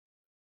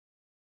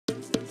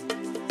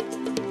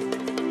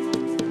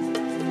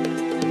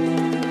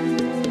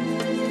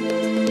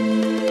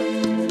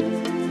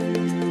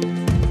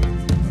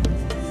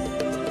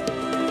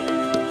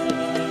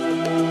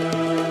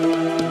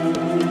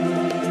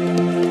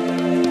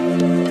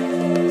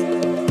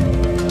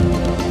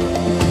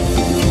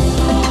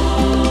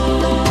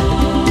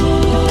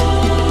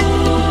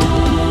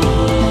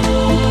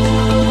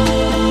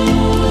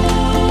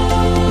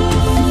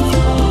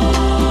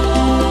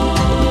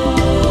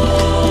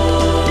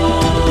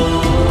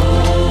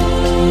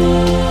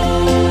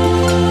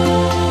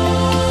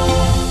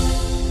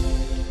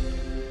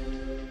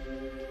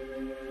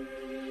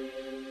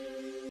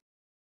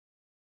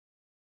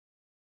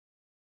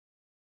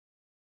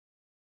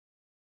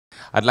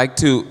I'd like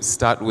to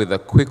start with a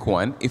quick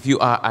one. If you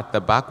are at the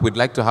back, we'd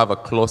like to have a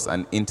close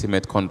and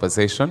intimate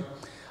conversation.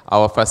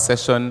 Our first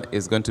session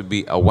is going to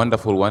be a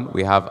wonderful one.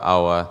 We have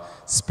our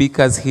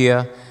speakers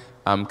here.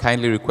 I'm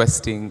kindly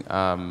requesting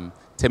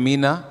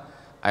Temina.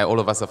 All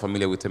of us are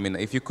familiar with Temina.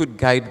 If you could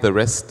guide the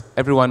rest,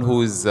 everyone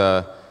who is,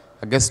 I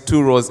guess,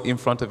 2 rows in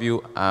front of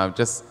you,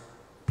 just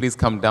please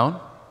come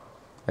down.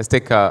 Let's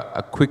take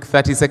a quick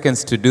 30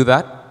 seconds to do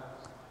that.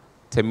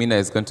 Temina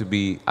is going to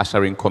be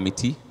ushering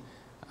committee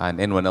and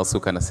anyone else who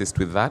can assist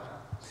with that.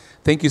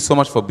 Thank you so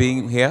much for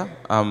being here.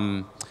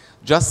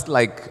 Just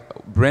like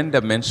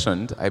Brenda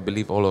mentioned, I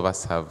believe all of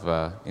us have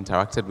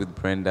interacted with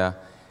Brenda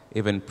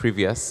even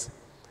previous.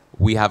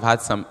 We have had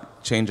some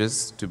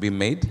changes to be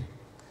made,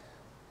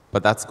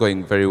 but that's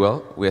going very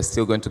well. We are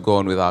still going to go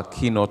on with our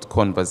keynote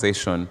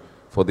conversation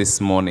for this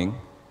morning.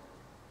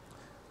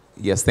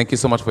 Yes, thank you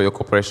so much for your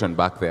cooperation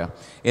back there.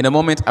 In a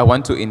moment, I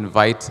want to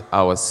invite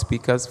our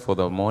speakers for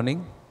the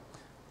morning,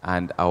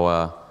 and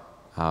we're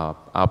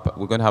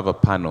going to have a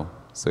panel,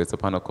 so it's a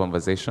panel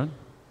conversation.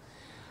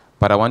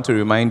 But I want to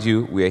remind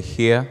you, we are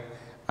here,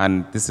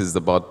 and this is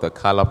about the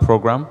CALA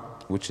program,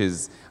 which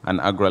is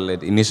an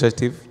AGRA-led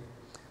initiative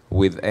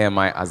with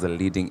AMI as a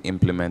leading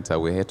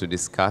implementer. We're here to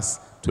discuss,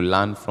 to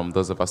learn from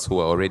those of us who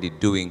are already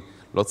doing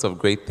lots of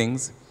great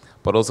things,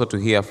 but also to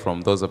hear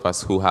from those of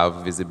us who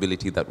have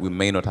visibility that we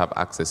may not have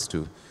access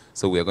to.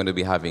 So we are going to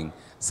be having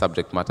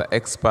subject matter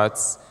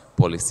experts,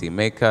 policy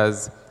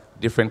makers,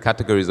 different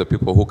categories of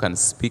people who can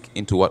speak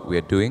into what we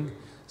are doing,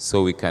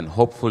 so we can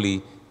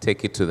hopefully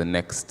take it to the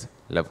next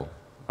level,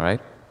 all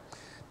right?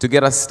 To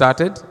get us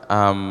started,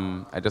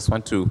 I just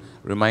want to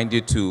remind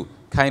you to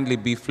kindly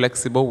be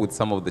flexible with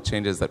some of the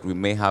changes that we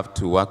may have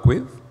to work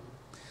with.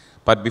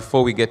 But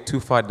before we get too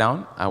far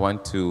down, I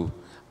want to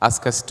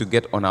ask us to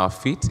get on our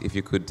feet. If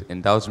you could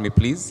indulge me,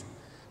 please.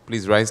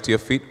 Please rise to your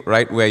feet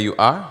right where you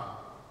are.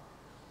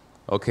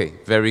 Okay,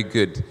 very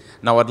good.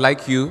 Now I'd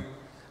like you,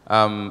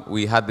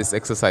 we had this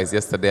exercise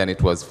yesterday and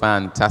it was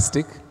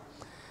fantastic.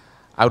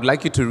 I would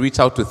like you to reach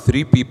out to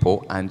 3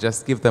 people and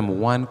just give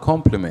them one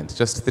compliment.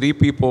 Just 3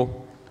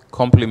 people,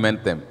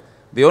 compliment them.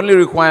 The only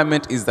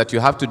requirement is that you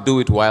have to do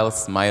it while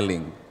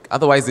smiling.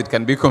 Otherwise, it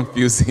can be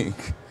confusing.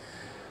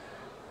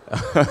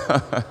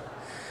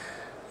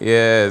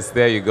 Yes,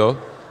 there you go.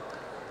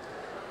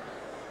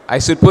 I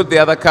should put the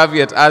other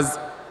caveat as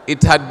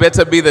it had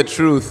better be the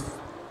truth.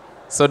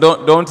 So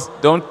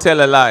don't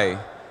tell a lie.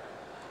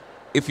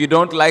 If you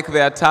don't like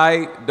their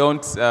tie,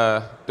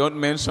 don't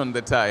mention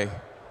the tie.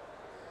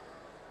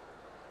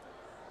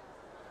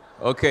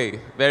 Okay,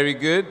 very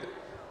good.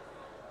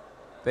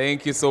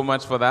 Thank you so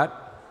much for that.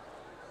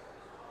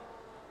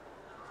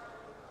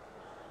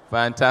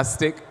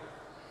 Fantastic.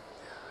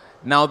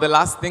 Now, the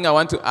last thing I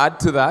want to add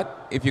to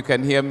that, if you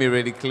can hear me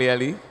really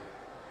clearly,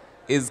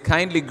 is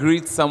kindly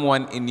greet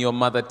someone in your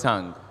mother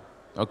tongue.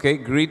 Okay?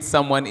 Greet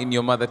someone in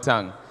your mother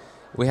tongue.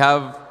 We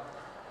have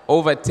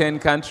over 10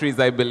 countries,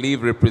 I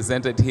believe,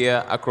 represented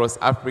here across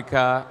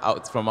Africa,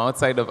 from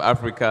outside of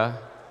Africa.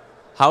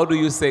 How do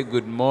you say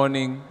good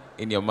morning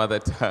in your mother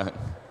tongue?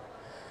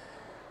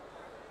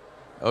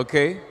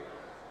 Okay?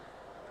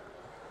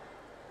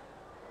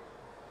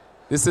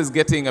 This is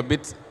getting a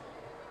bit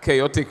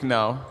chaotic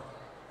now.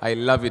 I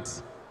love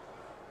it.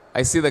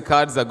 I see the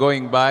cards are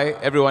going by.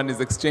 Everyone is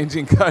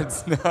exchanging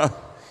cards now.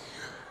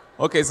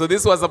 Okay, so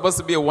this was supposed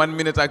to be a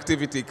 1-minute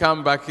activity.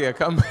 Come back here.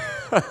 Come.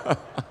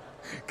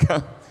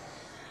 Come.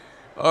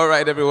 All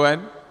right,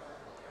 everyone.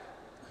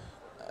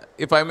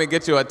 If I may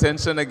get your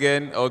attention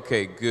again.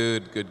 Okay,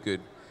 good, good,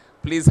 good.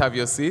 Please have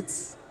your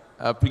seats.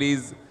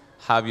 Please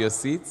have your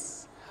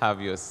seats.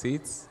 Have your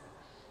seats.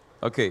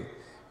 Okay.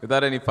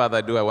 Without any further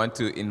ado, I want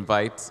to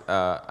invite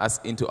us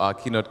into our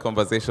keynote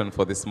conversation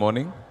for this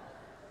morning.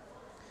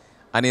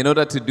 And in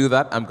order to do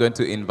that, I'm going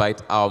to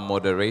invite our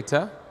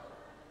moderator.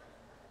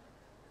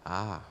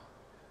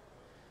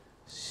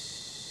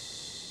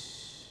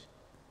 Shh.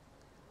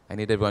 I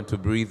need everyone to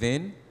breathe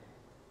in.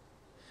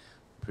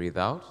 Breathe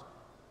out.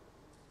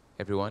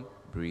 Everyone,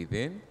 breathe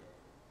in.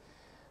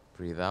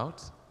 Breathe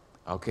out.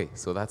 Okay,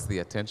 so that's the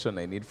attention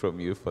I need from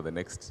you for the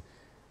next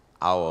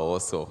hour or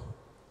so.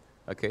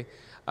 Okay?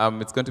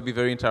 It's going to be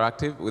very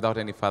interactive. Without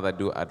any further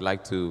ado, I'd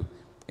like to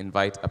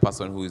invite a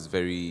person who is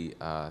very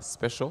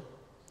special,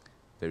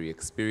 very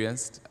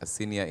experienced, a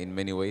senior in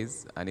many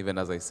ways. And even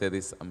as I say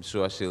this, I'm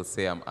sure she'll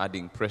say I'm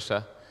adding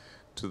pressure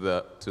to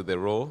the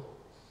role.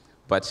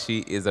 But she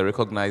is a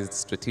recognized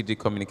strategic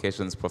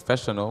communications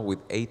professional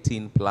with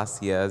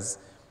 18+ years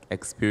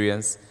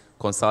experience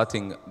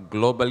consulting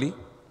globally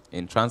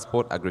in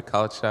transport,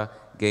 agriculture,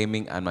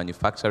 gaming, and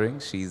manufacturing.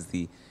 She's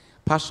the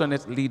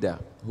passionate leader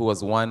who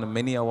has won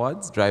many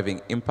awards, driving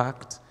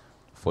impact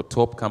for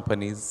top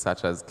companies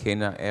such as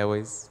Kenya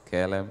Airways,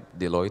 KLM,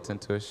 Deloitte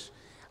 & Touche,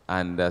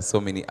 and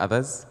so many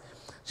others.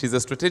 She's a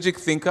strategic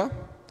thinker,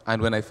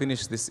 and when I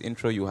finish this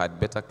intro, you had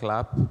better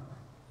clap,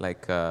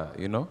 like,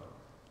 you know,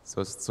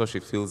 so she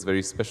feels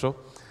very special.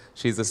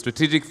 She's a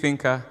strategic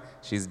thinker.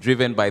 She's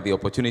driven by the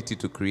opportunity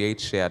to create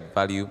shared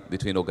value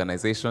between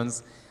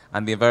organizations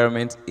and the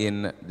environment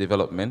in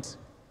development.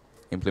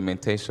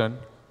 implementation,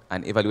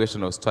 and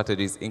evaluation of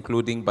strategies,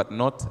 including but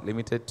not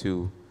limited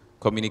to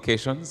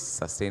communications,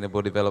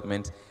 sustainable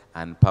development,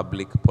 and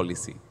public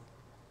policy.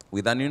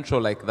 With an intro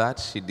like that,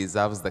 she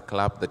deserves the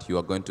clap that you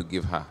are going to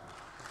give her.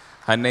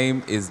 Her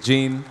name is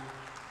Jean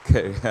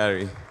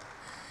Kerihari.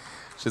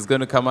 She's going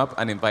to come up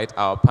and invite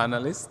our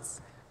panelists,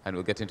 and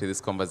we'll get into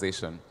this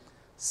conversation.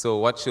 So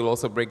what she'll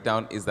also break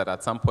down is that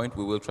at some point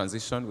we will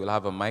transition. We'll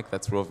have a mic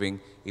that's roving.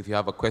 If you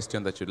have a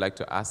question that you'd like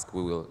to ask,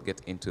 we will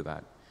get into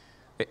that.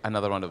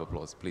 Another round of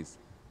applause, please.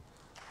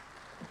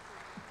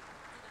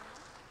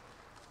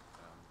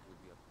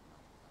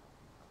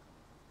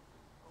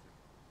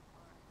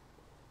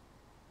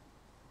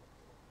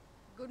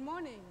 Good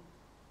morning.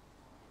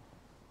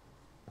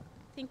 I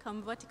think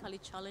I'm vertically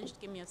challenged.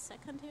 Give me a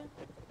second here.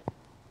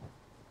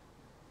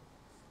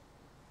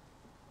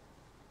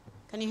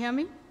 Can you hear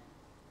me?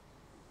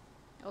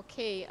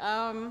 Okay.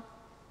 At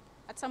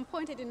some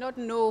point, I did not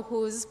know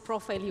whose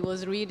profile he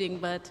was reading,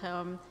 but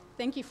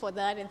thank you for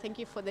that, and thank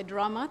you for the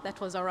drama that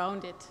was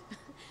around it.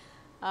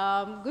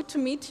 Good to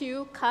meet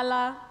you,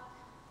 CALA,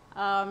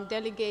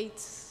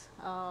 delegates,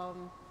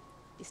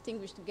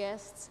 distinguished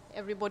guests,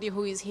 everybody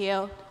who is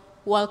here.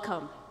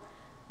 Welcome.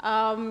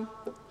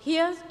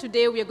 Here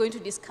today we are going to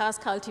discuss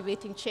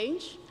cultivating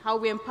change, how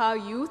we empower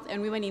youth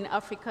and women in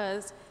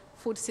Africa's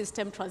food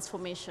system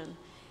transformation.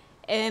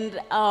 And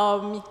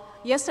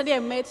yesterday I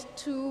met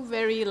two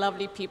very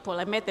lovely people.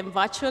 I met them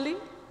virtually,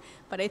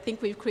 but I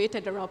think we've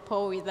created a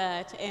rapport with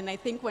that. And I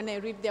think when I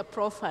read their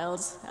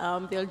profiles,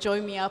 they'll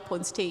join me up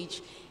on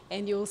stage.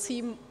 And you'll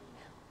see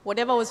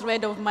whatever was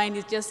read of mine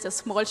is just a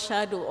small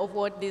shadow of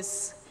what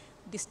these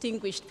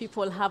distinguished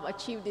people have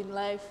achieved in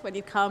life when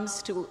it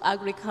comes to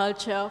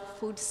agriculture,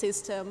 food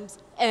systems,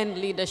 and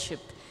leadership.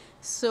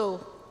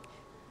 So,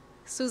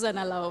 Susan,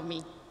 allow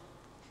me.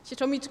 She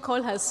told me to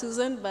call her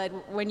Susan, but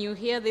when you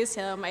hear this,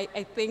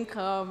 I think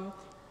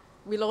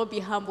we'll all be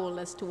humble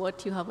as to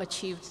what you have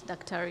achieved,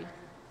 Dr.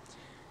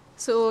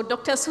 So,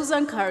 Dr.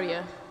 Susan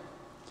Carrier,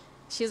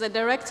 she's a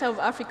director of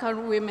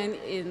African Women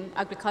in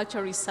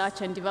Agriculture Research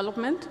and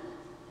Development.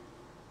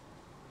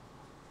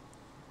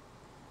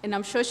 And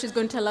I'm sure she's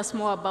going to tell us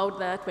more about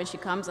that when she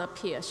comes up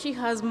here. She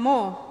has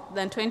more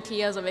than 20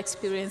 years of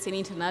experience in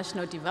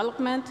international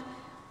development,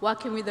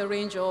 working with a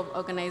range of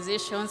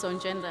organizations on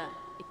gender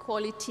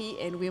equality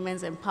and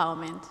women's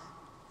empowerment.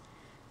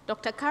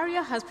 Dr.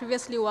 Carrier has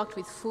previously worked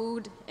with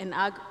food and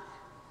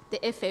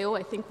the FAO,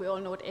 I think we all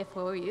know what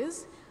FAO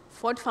is,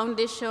 Ford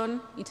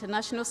Foundation,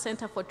 International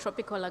Center for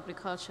Tropical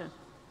Agriculture.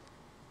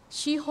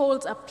 She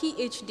holds a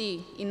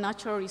PhD in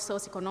natural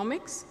resource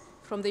economics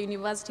from the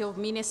University of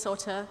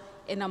Minnesota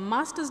and a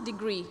master's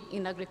degree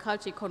in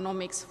agriculture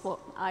economics for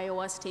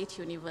Iowa State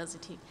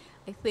University.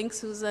 I think,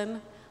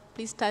 Susan,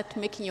 please start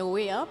making your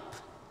way up.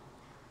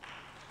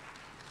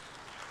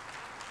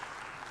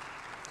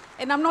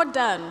 And I'm not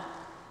done.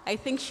 I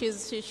think she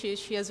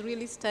has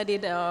really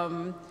studied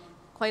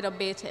quite a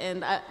bit,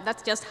 and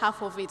that's just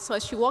half of it. So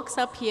as she walks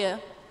up here,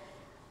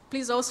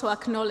 please also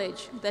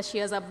acknowledge that she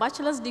has a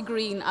bachelor's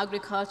degree in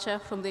agriculture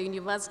from the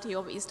University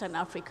of Eastern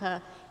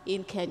Africa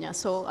in Kenya.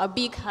 So a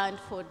big hand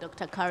for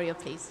Dr. Carrier,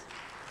 please.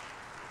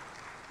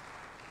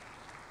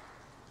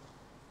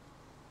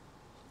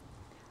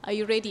 Are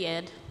you ready,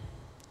 Ed?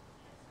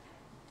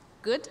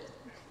 Good?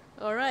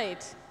 All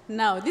right.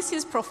 Now, this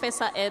is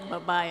Professor Ed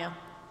Mabaya.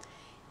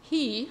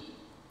 He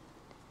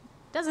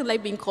doesn't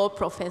like being called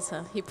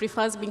professor. He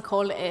prefers being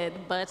called Ed,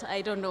 but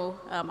I don't know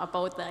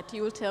about that.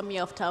 You will tell me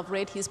after I've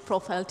read his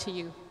profile to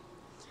you.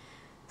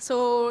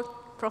 So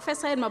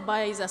Professor Ed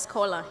Mabaya is a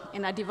scholar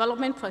and a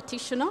development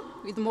practitioner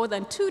with more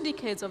than 2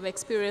 decades of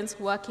experience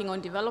working on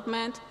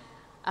development,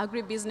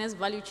 agribusiness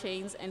value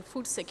chains, and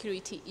food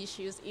security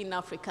issues in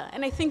Africa.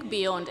 And I think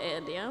beyond,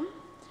 Ed, yeah?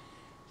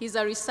 He's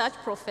a research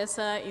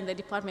professor in the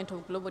Department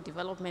of Global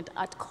Development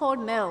at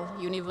Cornell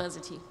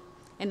University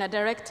and a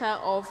director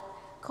of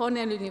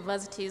Cornell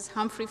University's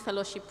Humphrey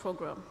Fellowship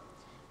Program.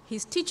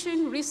 His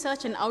teaching,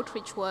 research, and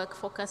outreach work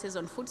focuses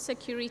on food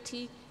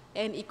security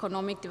and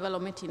economic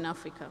development in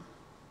Africa.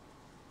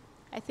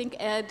 I think,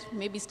 Ed,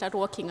 maybe start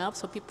working up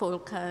so people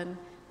can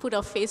put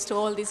a face to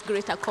all these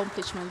great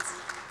accomplishments.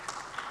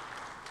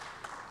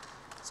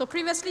 So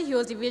previously, he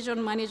was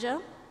division manager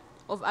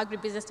of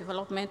agribusiness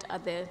development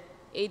at the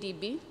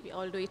ADB, we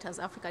all do it as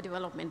Africa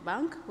Development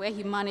Bank, where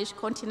he managed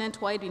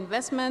continent-wide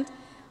investment,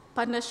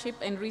 partnership,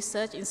 and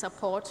research in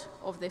support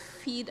of the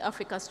Feed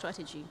Africa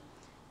strategy.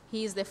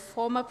 He is the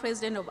former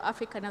president of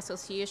African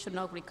Association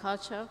of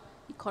Agriculture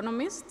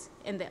Economists,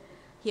 and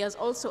he has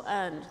also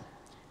earned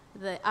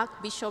the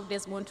Archbishop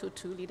Desmond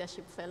Tutu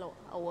Leadership Fellow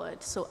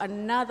Award. So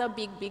another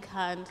big, big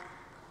hand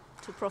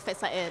to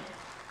Professor Ed.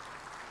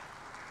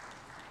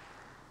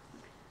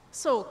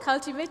 So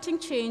cultivating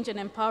change and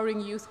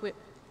empowering youth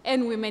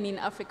and women in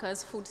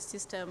Africa's food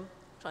system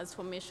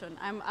transformation.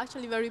 I'm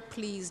actually very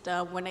pleased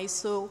when I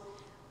saw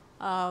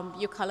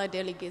your CALA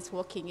delegates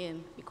walking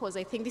in, because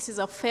I think this is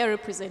a fair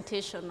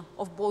representation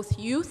of both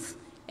youth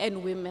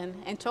and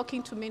women. And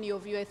talking to many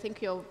of you, I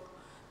think you're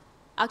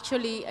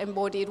actually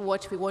embodied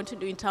what we want to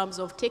do in terms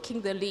of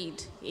taking the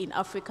lead in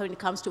Africa when it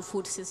comes to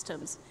food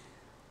systems.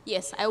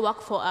 Yes, I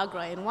work for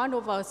AGRA, and one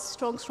of our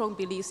strong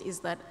beliefs is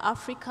that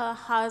Africa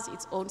has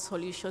its own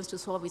solutions to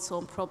solve its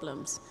own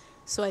problems.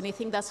 So, and I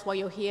think that's why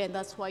you're here, and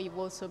that's why you've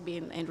also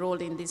been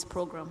enrolled in this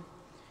program.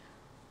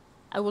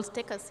 I will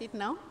take a seat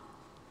now,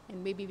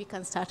 and maybe we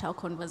can start our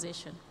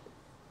conversation.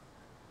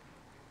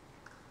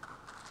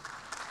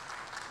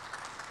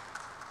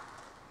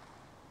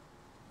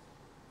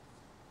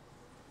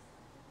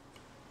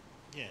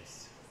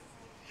 Yes.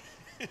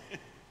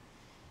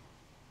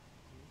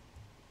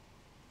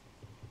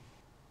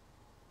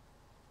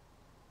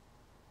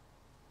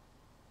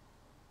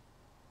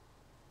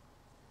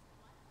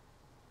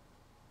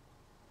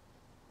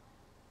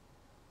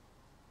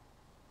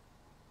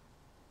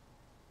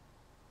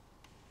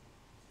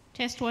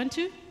 Test 1,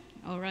 2.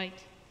 All right.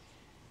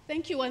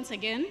 Thank you once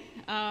again.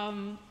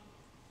 I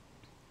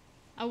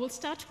will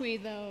start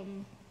with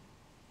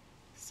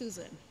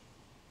Susan.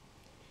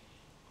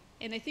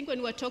 And I think when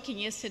we were talking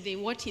yesterday,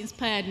 what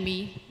inspired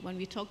me when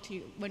we talked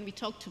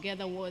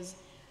together was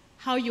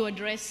how you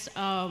address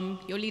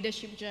your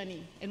leadership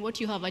journey and what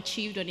you have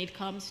achieved when it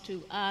comes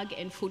to ag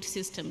and food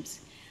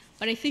systems.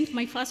 But I think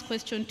my first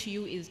question to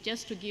you is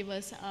just to give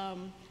us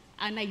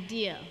an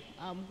idea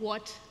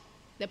what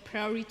the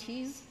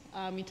priorities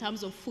in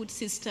terms of food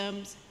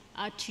systems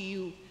are to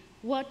you.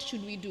 What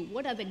should we do?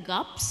 What are the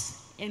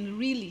gaps? And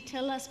really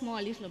tell us more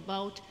a little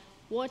about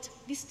what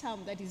this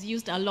term that is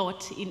used a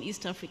lot in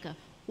East Africa.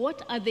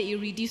 What are the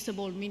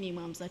irreducible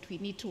minimums that we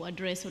need to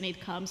address when it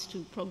comes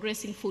to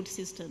progressing food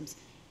systems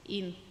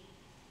in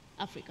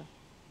Africa?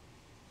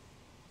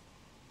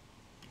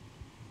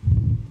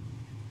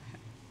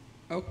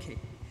 Okay,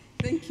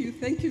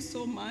 thank you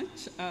so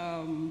much,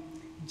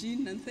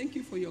 Jean, and thank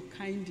you for your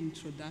kind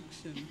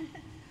introduction.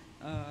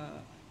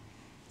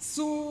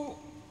 So,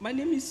 my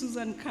name is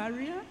Susan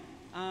Carrier,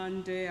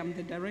 and I'm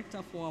the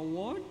director for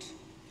award.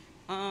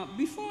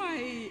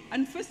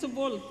 First of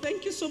all,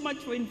 thank you so much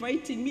for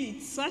inviting me.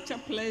 It's such a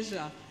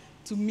pleasure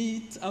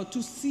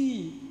to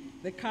see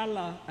the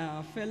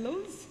CALA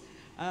fellows.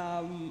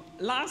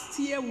 Last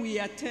year we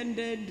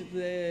attended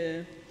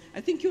I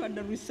think you had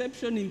a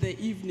reception in the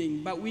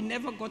evening, but we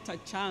never got a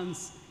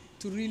chance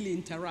to really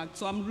interact.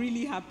 So I'm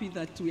really happy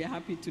that we are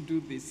happy to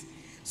do this.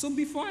 So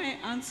before I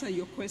answer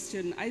your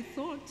question, I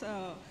thought,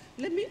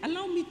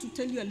 allow me to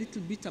tell you a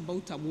little bit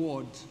about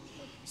award.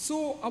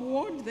 So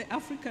award, the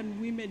African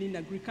Women in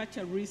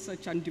Agriculture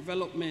Research and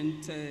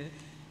Development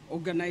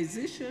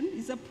Organization,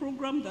 is a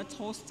program that's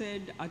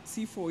hosted at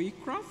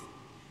C4ICRAF,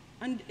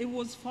 and it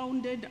was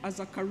founded as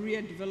a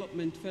career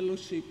development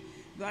fellowship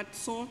that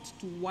sought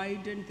to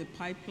widen the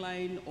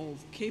pipeline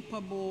of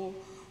capable,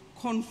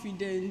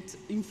 confident,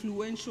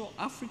 influential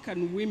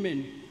African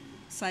women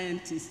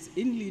scientists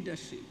in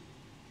leadership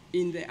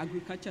in the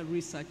agriculture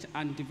research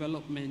and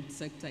development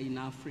sector in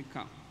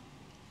Africa.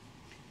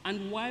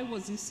 And why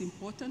was this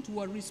important?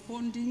 We are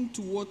responding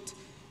to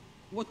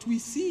what we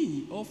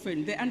see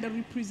often, the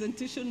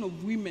underrepresentation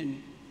of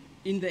women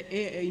in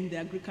the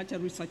agriculture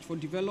research for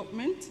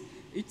development.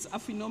 It's a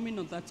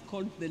phenomenon that's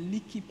called the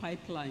leaky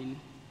pipeline.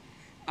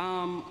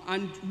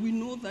 And we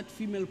know that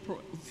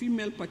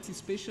female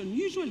participation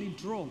usually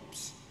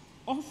drops,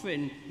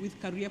 often with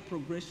career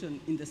progression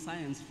in the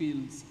science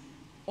fields,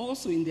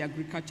 also in the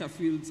agriculture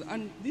fields.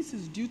 And this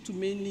is due to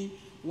many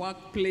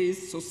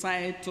workplace,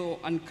 societal,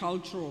 and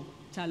cultural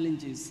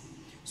challenges.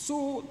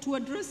 So to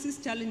address these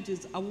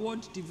challenges,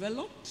 award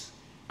developed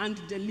and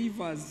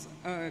delivers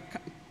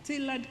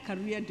tailored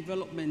career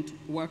development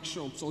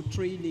workshops or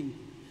training.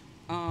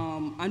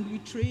 And we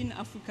train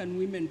African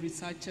women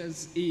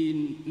researchers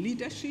in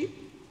leadership,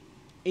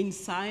 in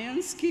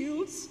science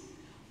skills.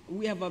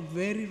 We have a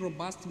very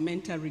robust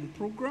mentoring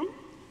program,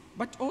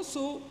 but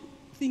also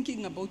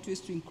thinking about ways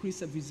to increase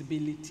the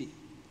visibility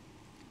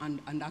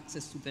and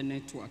access to the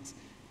networks.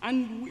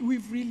 And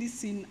we've really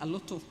seen a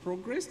lot of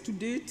progress. To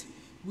date,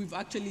 we've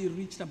actually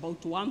reached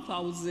about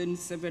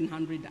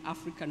 1,700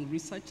 African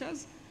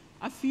researchers,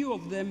 a few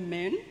of them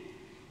men,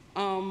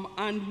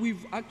 and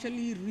we've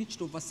actually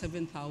reached over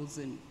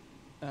 7,000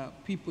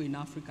 people in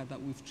Africa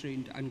that we've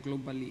trained and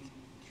globally.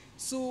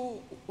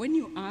 So when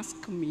you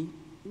ask me,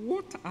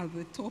 what are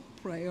the top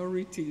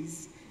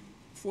priorities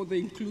for the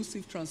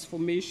inclusive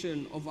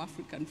transformation of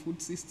African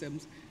food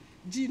systems?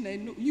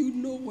 Jean, you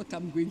know what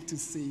I'm going to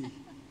say.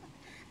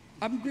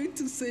 I'm going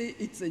to say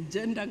it's a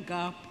gender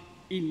gap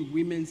in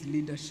women's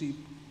leadership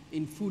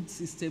in food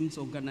systems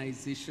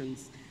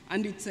organizations.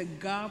 And it's a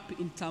gap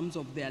in terms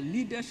of their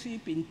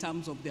leadership, in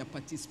terms of their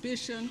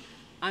participation,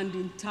 and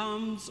in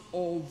terms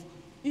of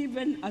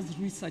even as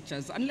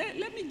researchers. And let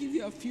me give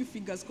you a few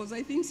figures, because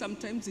I think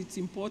sometimes it's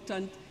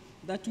important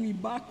that we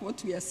back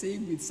what we are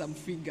saying with some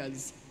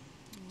figures.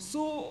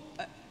 So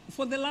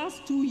for the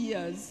last 2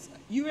 years,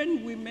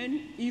 UN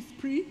Women,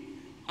 IFPRI,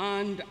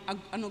 and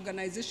an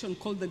organization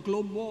called the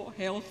Global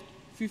Health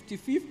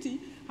 50/50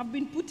 have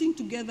been putting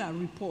together a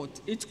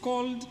report. It's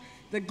called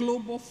the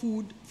Global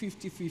Food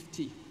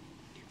 50/50.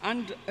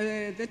 And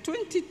the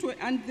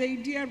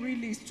idea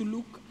really is to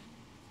look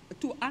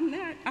to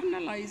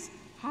analyze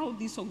how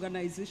these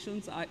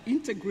organizations are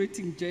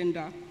integrating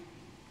gender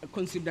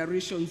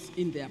considerations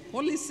in their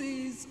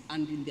policies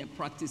and in their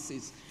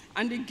practices.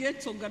 And it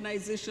gets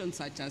organizations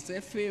such as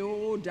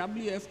FAO,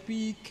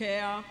 WFP,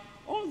 CARE,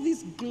 all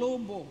these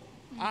global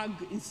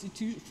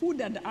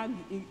food and ag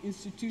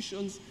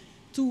institutions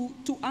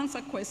to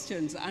answer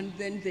questions, and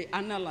then they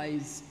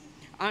analyze.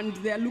 And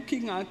they're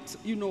looking at,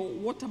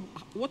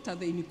 what are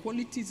the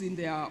inequalities in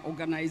their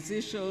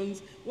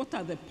organizations, what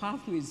are the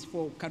pathways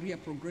for career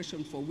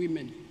progression for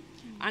women.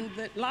 And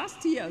the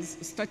last year's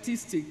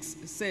statistics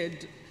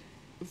said,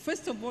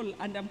 first of all,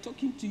 and I'm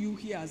talking to you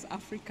here as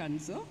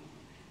Africans,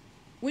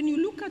 when you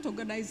look at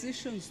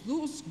organizations,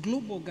 those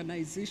global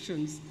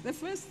organizations, the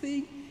first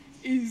thing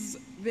is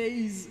there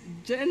is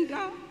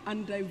gender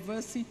and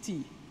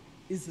diversity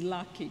is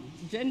lacking.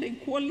 Gender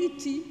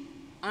equality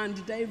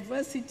and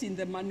diversity in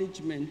the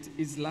management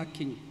is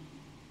lacking.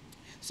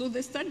 So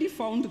the study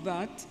found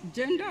that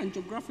gender and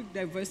geographic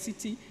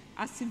diversity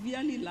are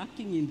severely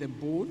lacking in the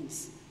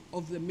boards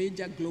of the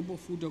major global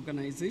food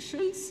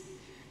organizations,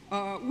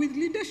 with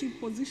leadership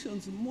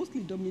positions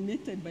mostly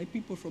dominated by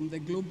people from the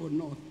global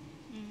north.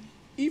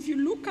 If you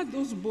look at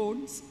those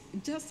boards,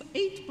 just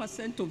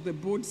 8% of the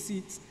board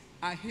seats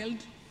are held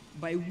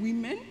by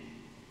women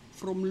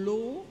from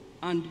low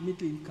and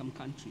middle-income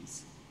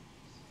countries.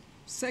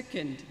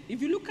 Second,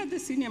 if you look at the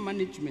senior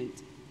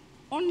management,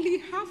 only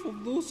half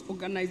of those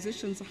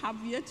organizations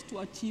have yet to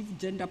achieve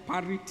gender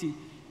parity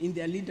in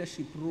their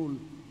leadership role.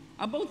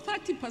 About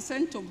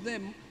 30% of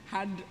them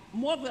had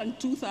more than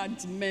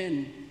 2/3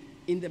 men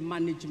in the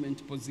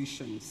management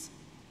positions.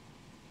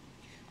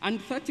 And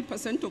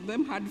 30% of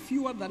them had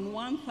fewer than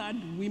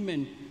 1/3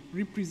 women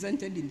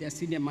represented in their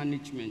senior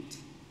management.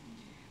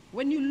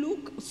 When you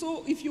look,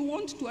 so if you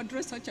want to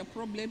address such a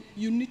problem,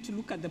 you need to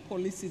look at the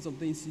policies of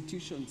the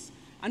institutions.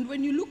 And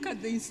when you look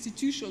at the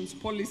institutions'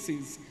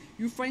 policies,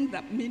 you find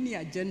that many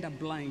are gender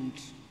blind.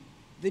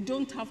 They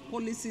don't have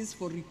policies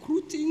for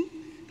recruiting,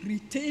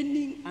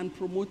 retaining, and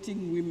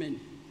promoting women.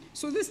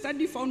 So the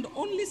study found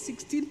only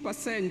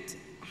 16%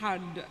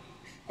 had,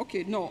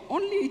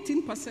 only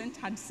 18%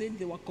 had said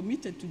they were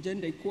committed to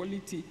gender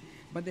equality,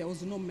 but there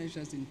was no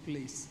measures in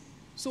place.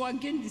 So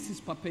again, this is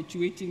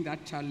perpetuating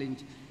that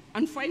challenge.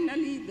 And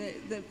finally,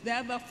 the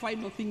other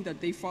final thing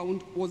that they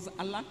found was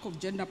a lack of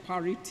gender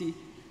parity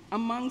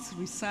amongst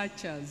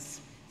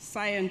researchers,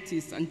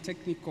 scientists, and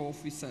technical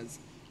officers.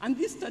 And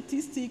this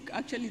statistic,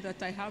 actually,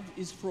 that I have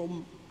is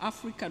from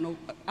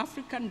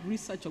African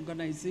research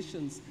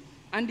organizations.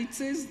 And it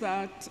says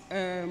that,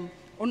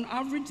 on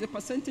average, the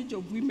percentage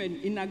of women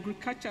in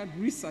agriculture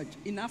research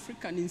in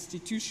African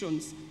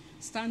institutions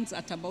stands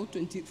at about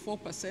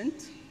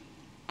 24%,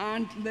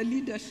 and the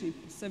leadership,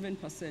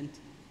 7%.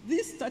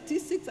 These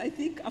statistics, I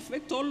think,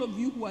 affect all of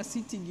you who are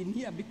sitting in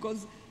here,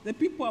 because the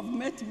people I've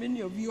met,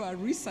 many of you are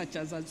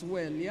researchers as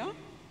well, yeah?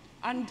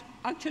 And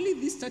actually,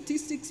 these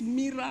statistics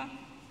mirror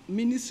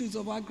ministries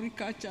of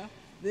agriculture.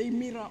 They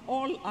mirror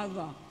all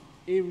other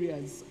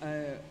areas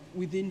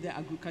within the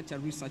agriculture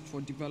research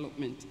for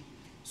development.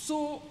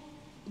 So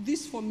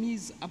this, for me,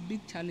 is a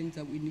big challenge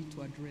that we need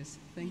to address.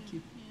 Thank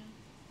you.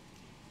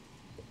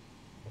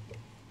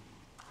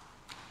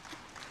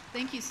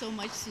 Thank you so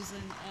much,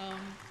 Susan.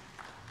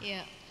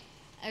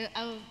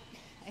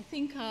 I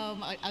think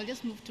I'll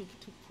just move to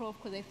Prof,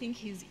 because I think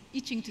he's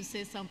itching to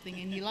say something,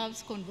 and he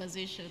loves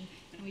conversation.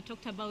 And we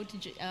talked about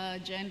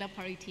gender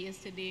parity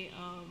yesterday.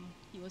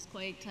 He was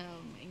quite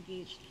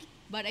engaged.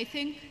 But I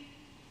think,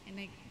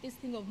 this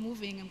thing of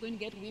moving, I'm going to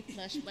get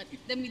whiplash, but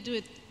let me do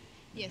it.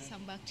 Yes,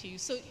 I'm back to you.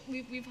 So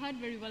we've heard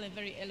very well and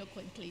very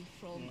eloquently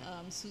from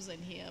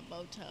Susan here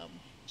about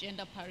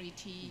gender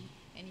parity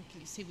and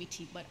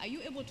inclusivity. But are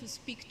you able to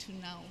speak to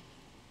now,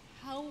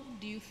 how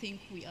do you think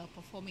we are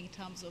performing in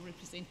terms of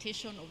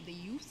representation of the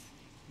youth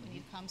when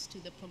it comes to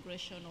the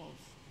progression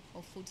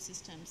of food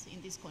systems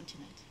in this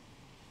continent?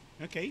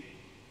 Okay.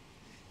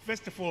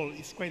 First of all,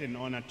 it's quite an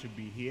honor to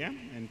be here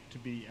and to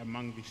be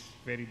among this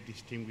very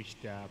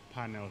distinguished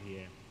panel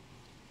here.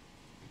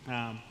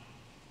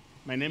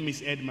 My name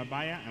is Ed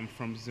Mabaya. I'm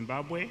from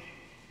Zimbabwe.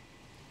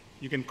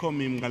 You can call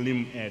me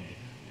Mgalim Ed.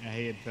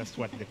 That's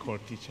what they call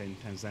teacher in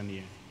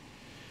Tanzania.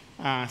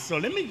 So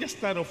let me just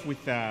start off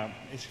with a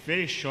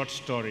very short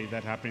story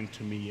that happened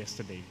to me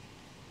yesterday.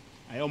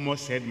 I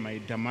almost had my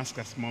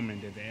Damascus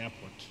moment at the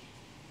airport.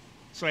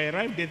 So I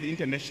arrived at the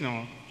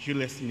International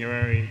Julius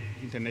Nyerere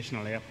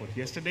International Airport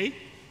yesterday,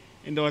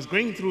 and I was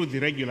going through the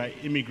regular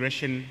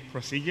immigration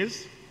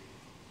procedures.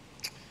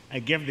 I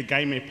gave the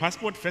guy my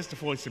passport. First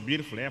of all, it's a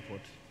beautiful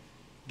airport.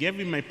 Gave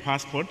him my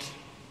passport,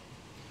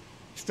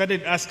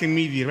 started asking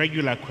me the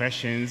regular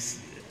questions.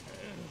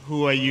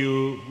 Who are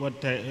you?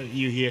 What are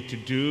you here to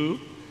do?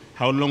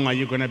 How long are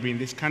you going to be in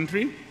this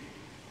country?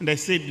 And I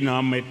said,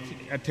 I'm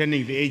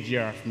attending the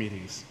AGRF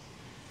meetings.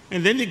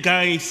 And then the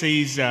guy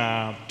says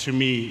to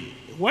me,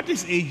 what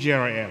is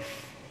AGRF?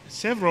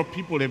 Several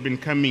people have been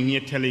coming here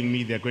telling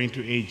me they're going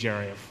to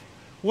AGRF.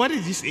 What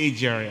is this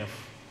AGRF?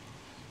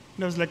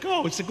 And I was like,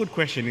 oh, it's a good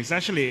question. It's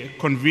actually a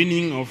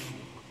convening of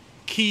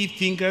key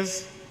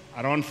thinkers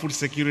around food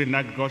security and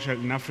agriculture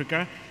in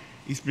Africa.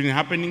 It's been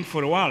happening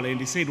for a while. And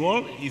they said,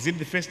 well, is it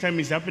the first time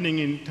it's happening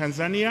in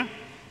Tanzania?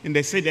 And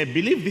they said, I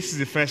believe this is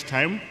the first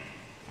time.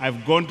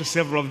 I've gone to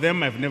several of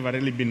them. I've never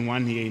really been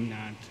one here in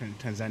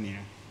Tanzania.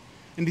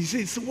 And they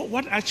said, so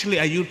what actually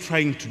are you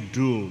trying to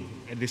do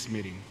at this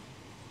meeting?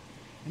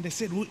 And they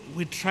said,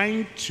 we're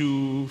trying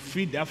to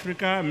feed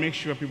Africa, make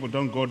sure people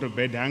don't go to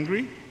bed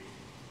hungry.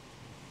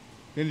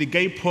 Then the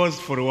guy paused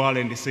for a while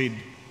and they said,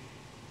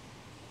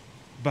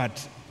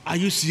 but are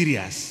you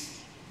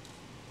serious?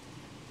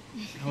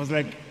 I was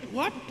like,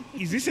 what?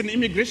 Is this an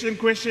immigration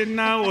question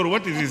now, or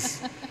what is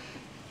this?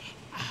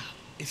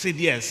 He said,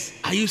 yes.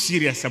 Are you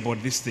serious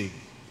about this thing?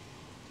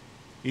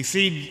 He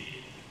said,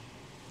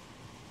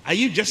 are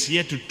you just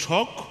here to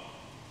talk,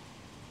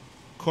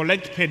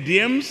 collect per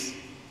diems,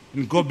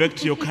 and go back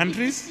to your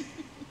countries?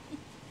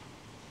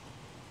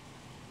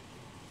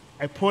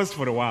 I paused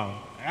for a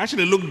while. I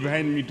actually looked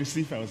behind me to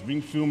see if I was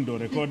being filmed or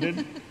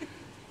recorded.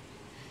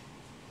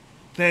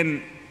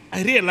 Then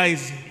I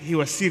realized he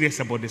was serious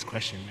about this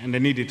question, and I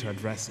needed to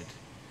address it.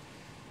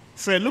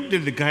 So I looked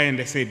at the guy and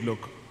I said,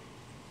 look,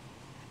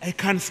 I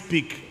can't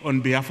speak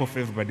on behalf of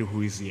everybody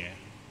who is here.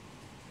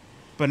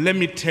 But let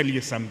me tell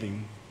you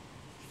something.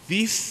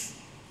 This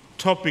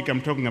topic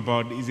I'm talking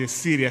about is as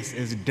serious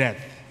as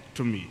death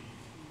to me.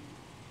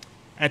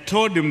 I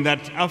told him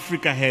that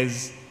Africa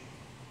has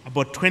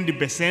about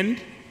 20%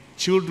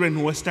 children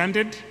who are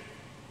stunted.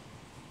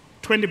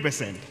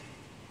 20%.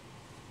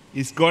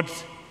 It's got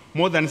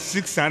more than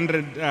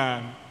 600,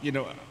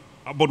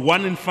 about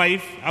 1 in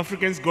 5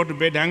 Africans go to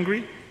bed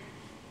hungry.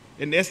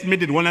 An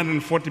estimated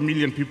 140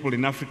 million people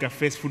in Africa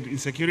face food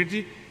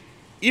insecurity.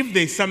 If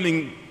there's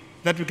something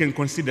that we can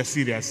consider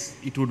serious,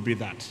 it would be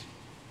that.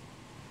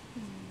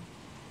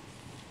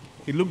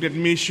 He looked at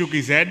me, shook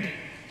his head,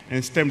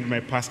 and stamped my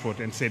passport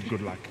and said,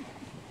 good luck.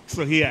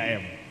 So here I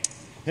am,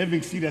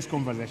 having serious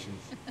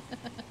conversations.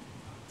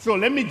 So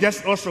let me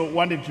just also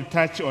wanted to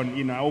touch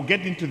on, I'll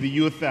get into the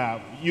youth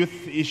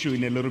issue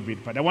in a little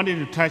bit, but I wanted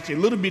to touch a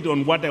little bit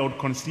on what I would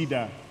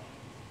consider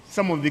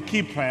some of the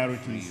key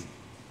priorities.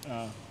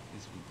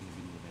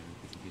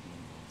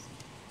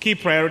 Key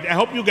priority. I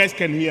hope you guys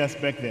can hear us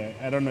back there.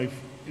 I don't know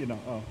if,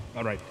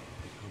 all right.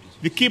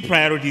 The key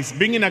priorities,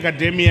 being in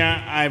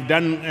academia, I've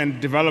done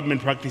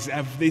development practice.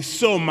 There's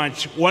so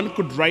much. One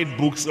could write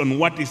books on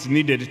what is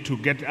needed to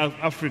get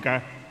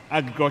Africa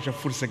agriculture,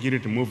 food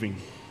security moving.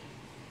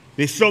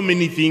 There's so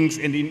many things,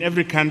 and in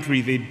every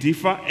country they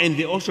differ, and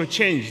they also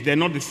change. They're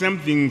not the same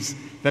things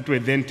that were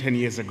then 10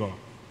 years ago.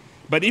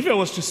 But if I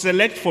was to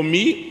select for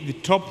me the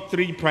top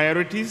 3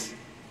 priorities,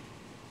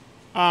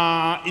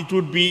 it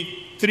would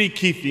be 3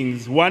 key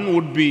things. One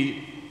would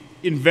be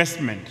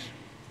investment.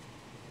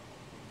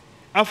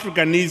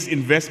 Africa needs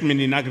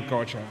investment in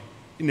agriculture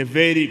in a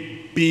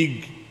very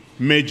big,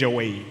 major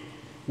way.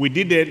 We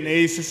did an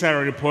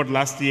ASSR report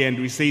last year, and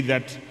we say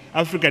that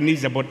Africa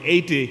needs about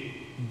 $80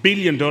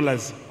 billion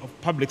of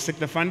public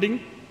sector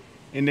funding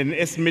and an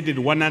estimated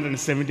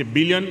 $170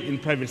 billion in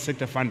private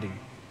sector funding.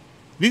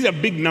 These are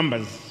big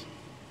numbers,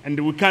 and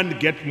we can't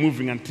get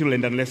moving until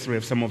and unless we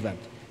have some of that.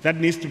 That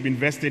needs to be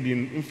invested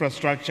in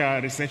infrastructure,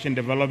 research and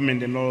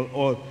development, and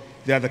all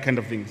the other kind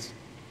of things.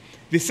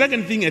 The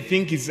second thing I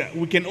think is that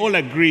we can all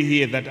agree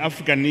here that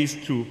Africa needs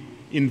to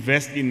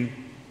invest in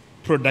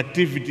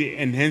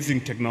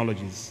productivity-enhancing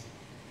technologies.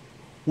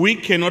 We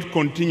cannot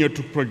continue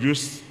to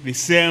produce the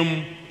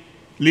same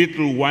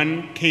little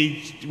 1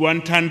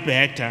 ton per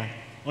hectare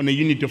on a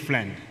unit of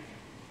land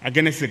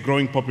against a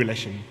growing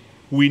population.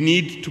 We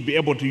need to be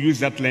able to use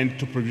that land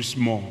to produce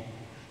more.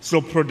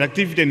 So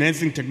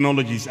productivity-enhancing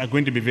technologies are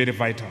going to be very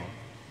vital.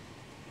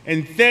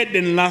 And third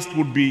and last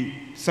would be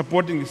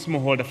supporting the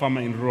smallholder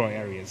farmer in rural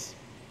areas.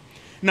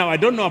 Now, I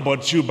don't know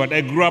about you, but I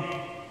grew up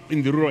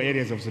in the rural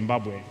areas of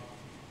Zimbabwe.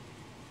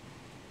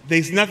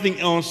 There's nothing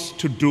else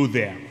to do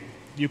there.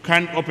 You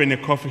can't open a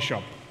coffee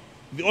shop.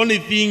 The only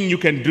thing you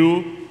can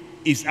do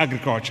is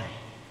agriculture.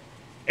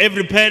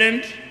 Every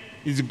parent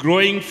is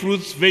growing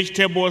fruits,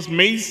 vegetables,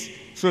 maize,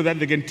 so that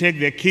they can take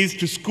their kids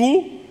to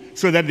school,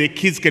 so that their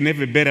kids can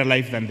have a better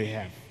life than they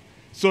have.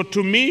 So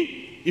to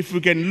me, if we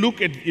can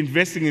look at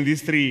investing in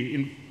these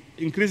 3,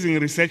 increasing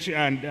research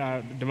and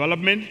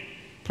development,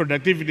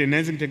 productivity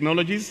enhancing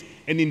technologies,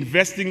 and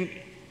investing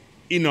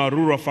in our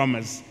rural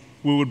farmers,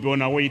 we would be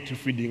on our way to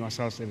feeding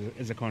ourselves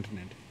as a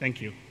continent.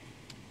 Thank you.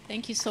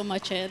 Thank you so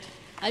much, Ed.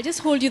 I'll just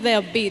hold you there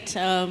a bit,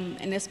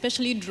 and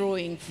especially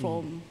drawing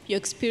from your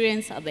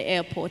experience at the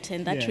airport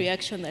and that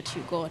reaction that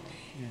you got.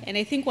 Yeah. And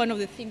I think one of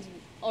the things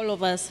all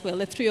of us, well,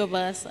 the 3 of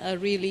us are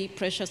really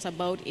precious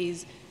about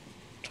is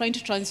trying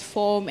to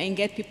transform and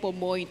get people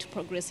more into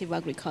progressive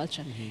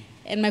agriculture.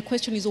 And my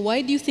question is,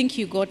 why do you think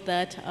you got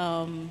that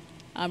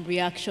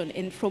reaction?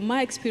 And from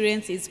my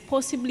experience, it's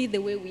possibly the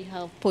way we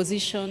have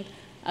positioned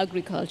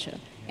agriculture,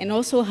 and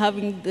also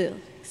having the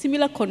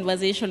similar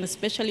conversation,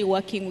 especially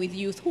working with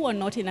youth who are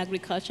not in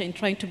agriculture and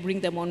trying to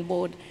bring them on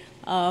board.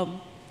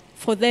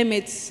 For them,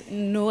 it's,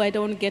 no, I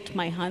don't get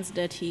my hands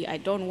dirty. I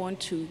don't want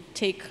to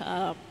take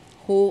a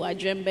hoe, a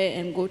djembe,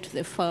 and go to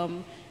the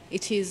farm.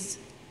 It is,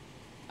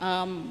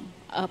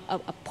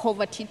 a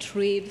poverty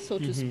trade, so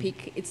to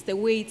speak. It's the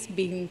way it's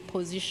being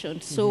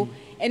positioned. So,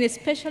 and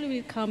especially when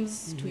it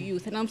comes to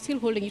youth, and I'm still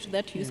holding you to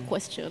that youth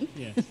question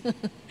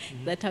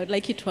that I would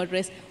like you to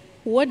address.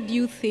 What do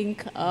you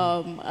think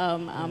draws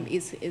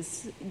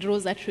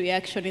that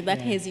reaction and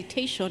that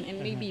hesitation?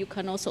 And maybe you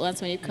can also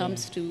answer when it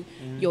comes to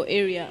your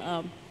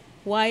area.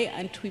 Why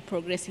aren't we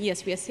progressing?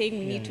 Yes, we are saying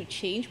we need to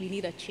change. We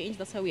need a change.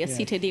 That's why we are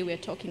seated here. We are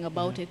talking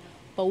about it.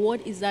 But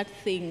what is that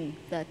thing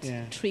that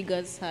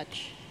triggers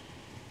such?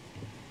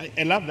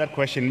 I love that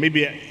question.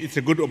 Maybe it's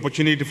a good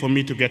opportunity for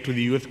me to get to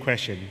the youth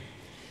question.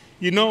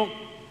 You know,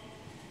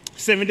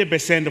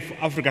 70% of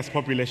Africa's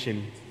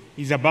population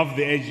is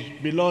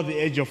below the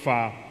age of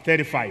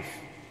 35.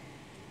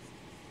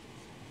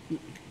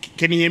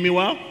 Can you hear me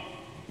well?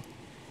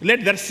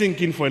 Let that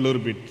sink in for a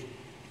little bit.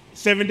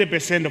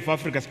 70% of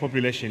Africa's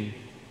population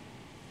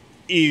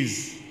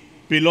is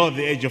below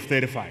the age of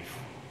 35.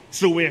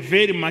 So we're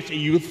very much a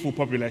youthful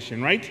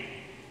population, right?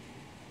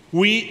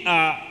 We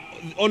are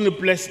the only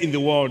place in the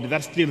world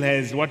that still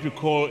has what we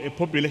call a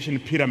population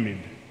pyramid.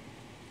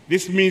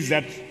 This means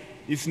that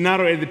it's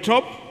narrow at the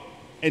top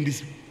and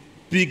it's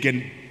big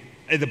and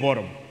at the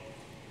bottom.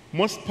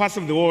 Most parts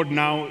of the world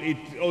now,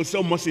 it's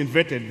almost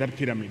inverted, that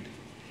pyramid.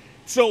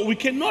 So we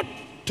cannot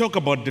talk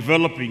about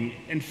developing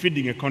and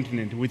feeding a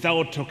continent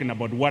without talking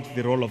about what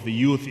the role of the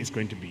youth is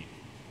going to be.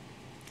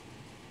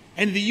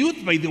 And the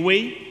youth, by the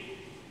way,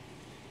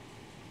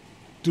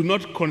 do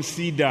not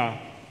consider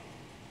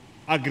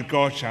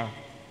agriculture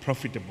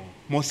profitable,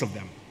 most of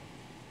them.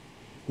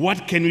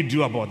 What can we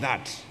do about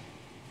that?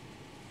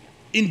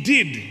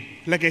 Indeed,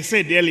 like I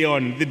said earlier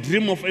on, the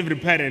dream of every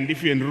parent,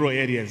 if you're in rural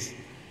areas,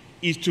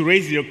 is to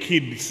raise your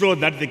kid so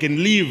that they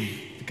can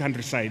leave the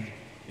countryside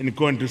and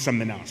go and do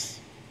something else.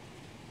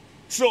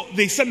 So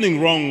there's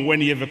something wrong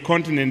when you have a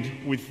continent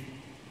with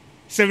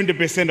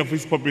 70% of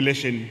its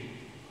population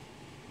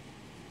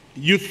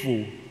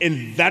youthful,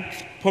 and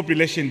that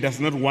population does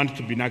not want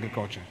to be in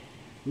agriculture.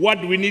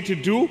 What do we need to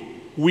do?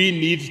 We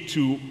need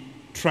to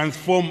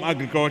transform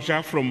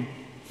agriculture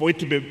for it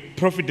to be a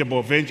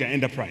profitable venture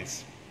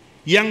enterprise.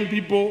 Young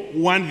people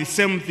want the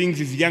same things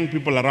as young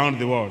people around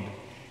the world.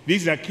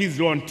 These are kids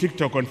who are on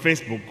TikTok, on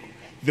Facebook.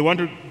 They want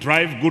to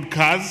drive good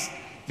cars.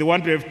 They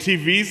want to have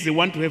TVs. They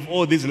want to have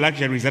all these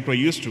luxuries that we're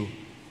used to.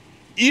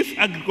 If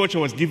agriculture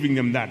was giving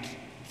them that,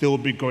 they will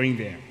be going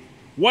there.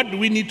 What do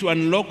we need to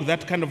unlock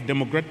that kind of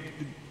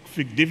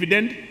demographic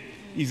dividend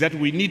is that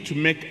we need to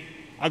make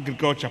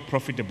agriculture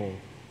profitable.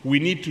 We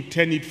need to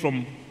turn it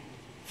from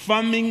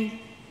farming,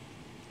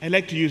 I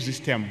like to use this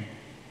term,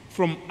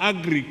 from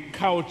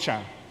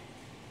agriculture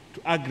to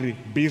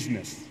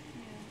agribusiness.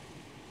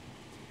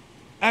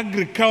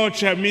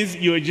 Agriculture means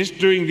you're just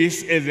doing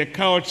this as a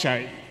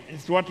culture.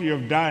 It's what you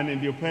have done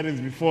and your parents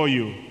before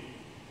you.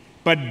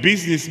 But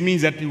business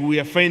means that we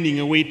are finding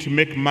a way to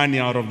make money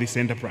out of this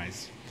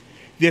enterprise.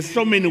 There's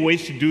so many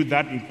ways to do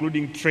that,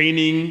 including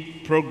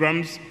training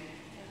programs,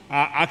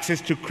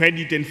 access to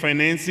credit and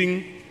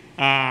financing,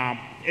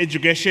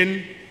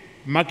 education,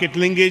 market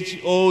linkage,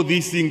 all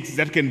these things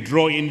that can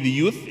draw in the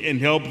youth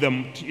and help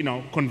them,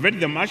 convert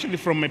them actually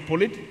from a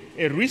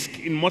risk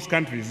in most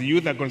countries. The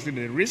youth are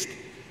considered a risk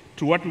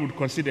to what we would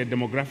consider a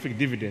demographic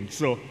dividend.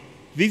 So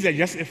these are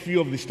just a few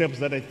of the steps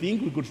that I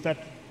think we could start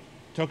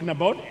talking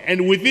about.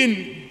 And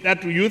within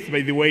that youth,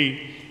 by the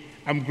way,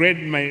 I'm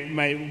glad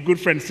my good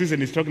friend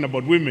Susan is talking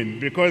about women,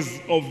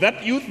 because of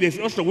that youth, there's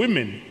also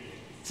women.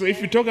 So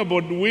if you talk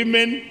about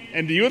women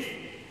and youth,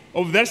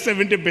 of that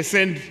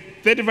 70%,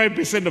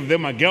 35% of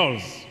them are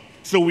girls.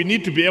 So we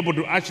need to be able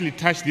to actually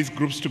touch these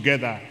groups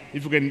together.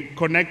 If we can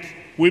connect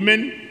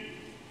women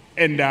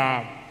and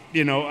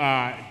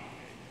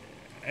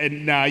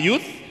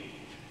youth,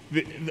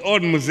 the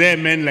old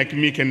museum men like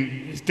me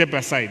can step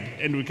aside,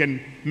 and we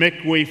can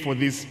make way for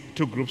these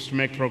two groups to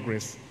make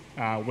progress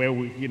where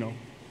we,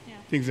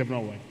 things have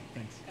not worked.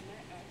 Thanks.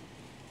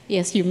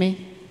 Yes, you may.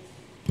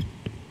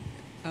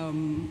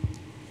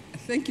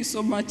 Thank you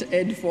so much,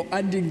 Ed, for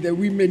adding the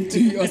women to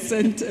your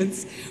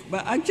sentence.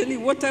 But actually,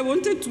 what I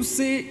wanted to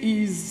say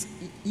is,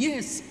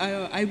 yes,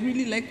 I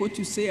really like what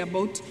you say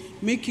about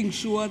making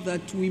sure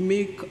that we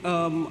make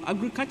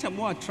agriculture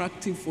more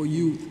attractive for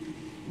youth.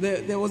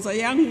 There was a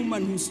young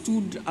woman who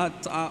stood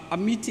at a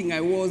meeting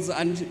I was,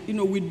 and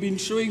we'd been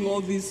showing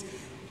all these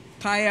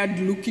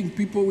tired-looking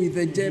people with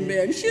a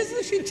djembe, and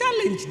she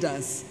challenged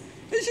us.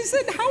 And she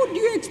said, how do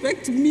you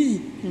expect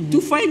me to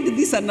find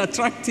this an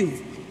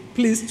attractive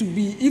place to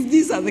be if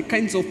these are the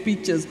kinds of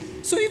pictures?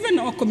 So even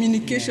our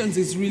communications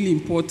is really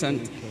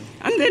important.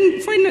 And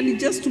then finally,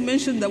 just to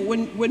mention that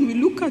when we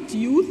look at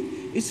youth,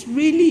 it's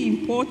really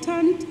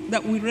important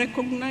that we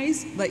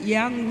recognize that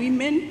young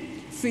women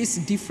face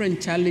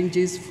different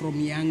challenges from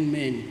young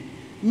men.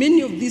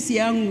 Many of these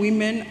young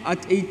women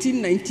at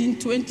 18, 19,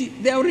 20,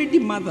 they're already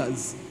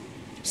mothers.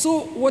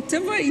 So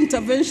whatever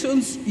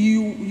interventions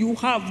you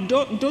have,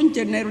 don't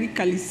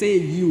generically say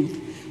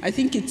youth. I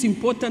think it's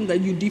important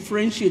that you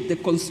differentiate the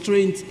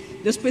constraints,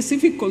 the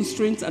specific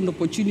constraints and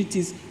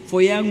opportunities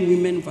for young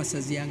women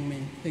versus young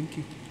men. Thank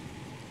you.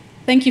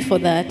 Thank you for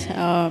that.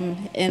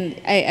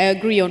 And I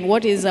agree on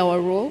what is our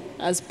role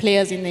as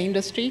players in the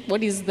industry,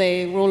 what is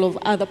the role of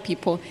other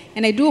people.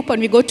 And I do hope when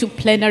we go to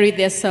plenary,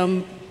 there's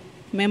some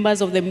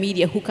members of the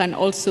media who can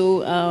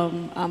also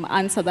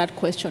answer that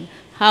question.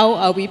 How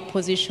are we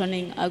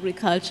positioning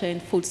agriculture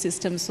and food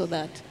systems so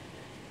that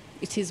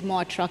it is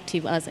more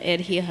attractive, as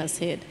Ed here has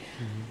said?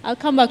 Mm-hmm. I'll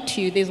come back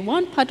to you. There's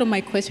one part of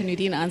my question you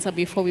didn't answer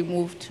before we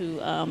move to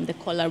the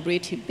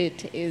collaborative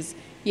bit is,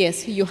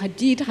 yes, you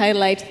did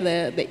highlight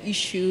the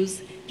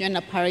issues,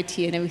 gender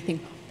parity and everything,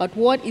 but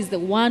what is the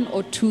one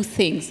or two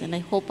things, and I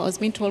hope I was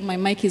being told my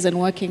mic isn't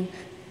working.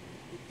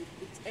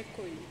 It's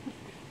echoing.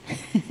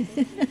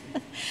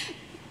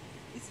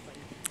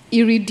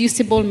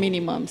 Irreducible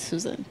minimum,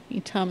 Susan,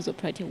 in terms of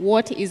parity.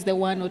 What is the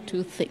one or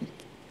two thing?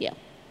 Yeah.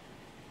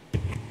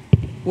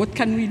 What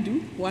can we do?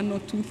 One or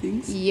two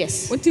things?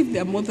 Yes. What if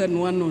there are more than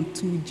one or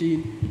two,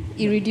 Jean?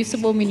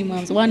 Irreducible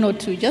minimums, one or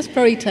two. Just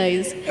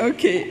prioritize.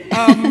 Okay.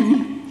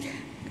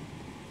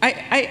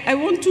 I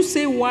want to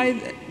say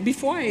why,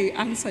 before I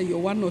answer your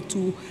one or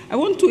two, I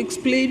want to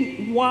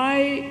explain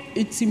why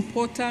it's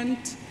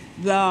important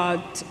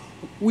that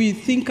we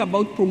think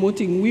about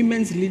promoting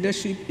women's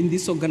leadership in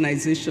these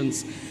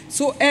organizations.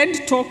 So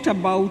Ed talked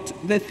about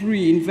the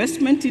three: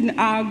 investment in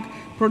ag,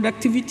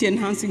 productivity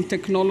enhancing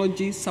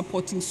technology,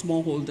 supporting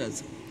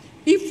smallholders.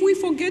 If we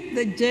forget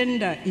the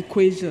gender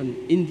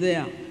equation in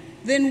there,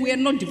 then we are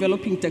not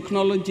developing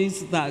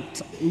technologies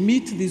that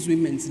meet these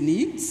women's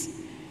needs.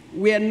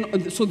 We are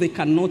not, so they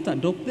cannot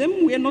adopt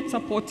them. We are not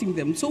supporting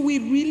them. So we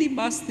really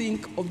must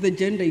think of the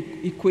gender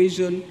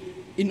equation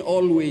in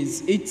all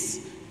ways.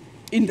 It's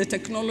in the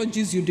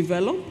technologies you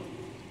develop,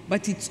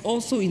 but it's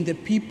also in the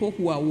people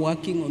who are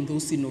working on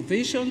those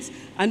innovations,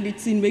 and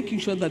it's in making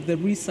sure that the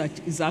research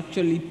is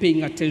actually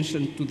paying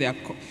attention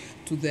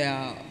to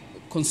their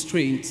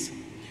constraints.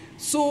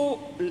 So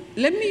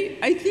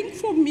I think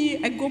for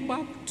me, I go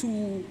back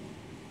to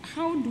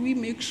how do we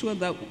make sure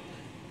that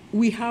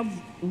we have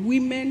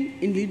women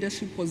in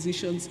leadership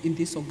positions in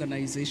these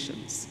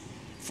organizations?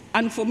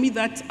 And for me,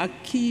 that's a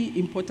key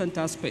important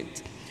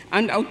aspect.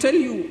 And I'll tell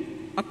you,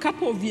 a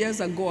couple of years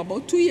ago,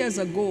 about 2 years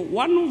ago,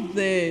 one of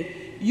the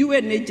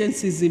UN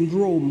agencies in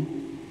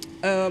Rome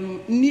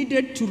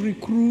needed to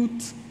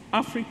recruit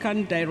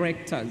African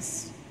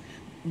directors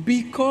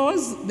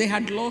because they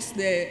had lost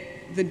the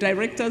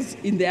directors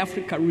in the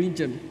Africa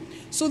region.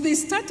 So they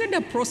started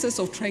a process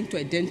of trying to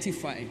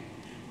identify.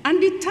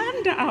 And it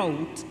turned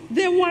out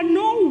there were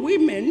no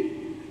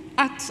women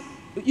at,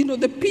 the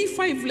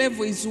P5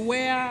 level is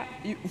where,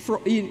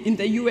 in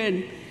the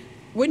UN,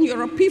 when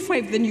you're a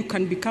P5, then you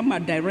can become a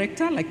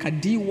director, like a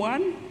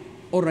D1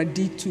 or a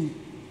D2.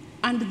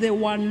 And there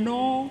were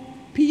no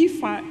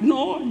P5,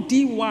 no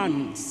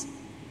D1s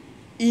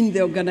in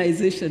the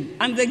organization.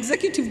 And the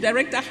executive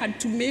director had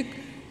to make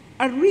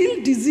a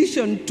real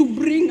decision to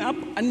bring up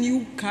a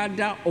new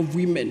cadre of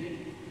women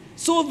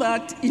so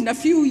that in a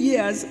few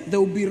years they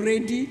will be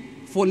ready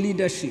for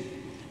leadership.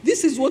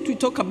 This is what we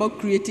talk about,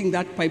 creating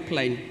that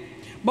pipeline.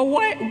 But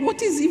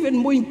what is even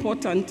more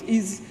important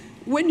is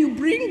when you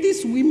bring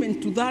these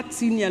women to that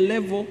senior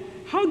level,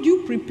 how do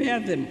you prepare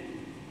them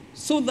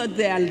so that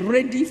they are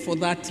ready for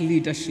that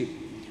leadership?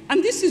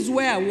 And this is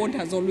where award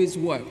has always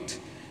worked.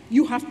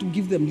 You have to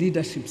give them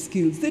leadership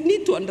skills. They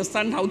need to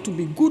understand how to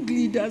be good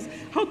leaders,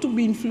 how to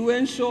be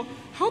influential,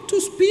 how to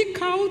speak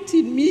out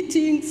in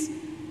meetings,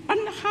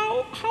 and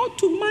how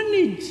to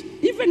manage,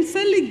 even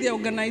selling the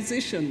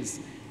organizations.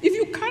 If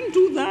you can't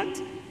do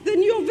that,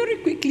 then you're very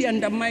quickly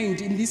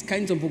undermined in these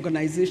kinds of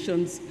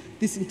organizations,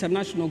 these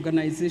international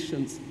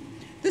organizations.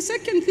 The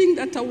second thing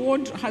that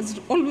award has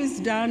always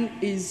done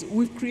is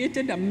we've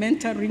created a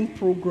mentoring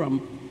program,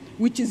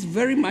 which is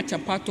very much a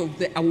part of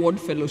the award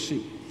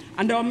fellowship.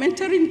 And our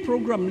mentoring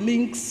program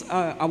links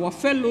our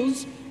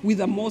fellows with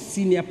a more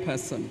senior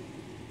person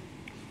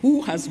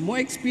who has more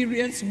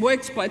experience, more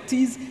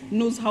expertise,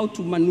 knows how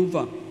to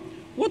maneuver.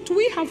 What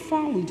we have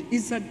found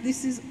is that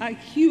this is a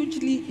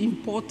hugely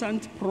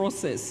important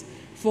process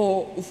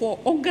for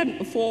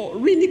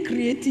really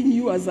creating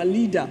you as a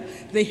leader.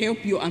 They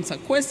help you answer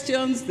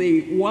questions,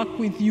 they work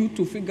with you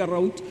to figure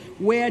out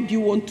where do you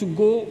want to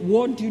go,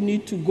 what do you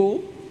need to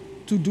go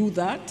to do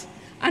that.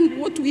 And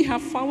what we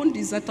have found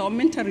is that our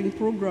mentoring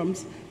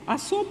programs are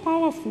so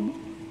powerful,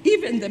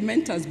 even the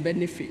mentors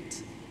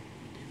benefit,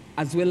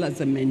 as well as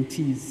the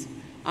mentees.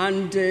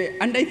 And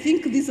I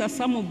think these are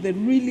some of the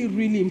really,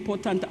 really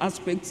important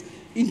aspects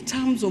in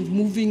terms of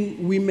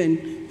moving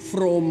women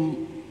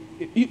from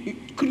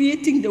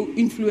creating the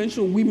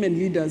influential women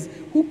leaders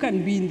who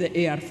can be in the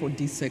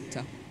AR4D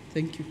sector.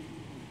 Thank you.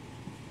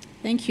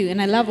 Thank you.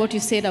 And I love what you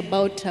said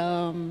about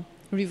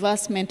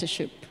reverse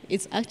mentorship.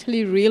 It's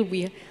actually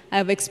real.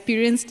 I've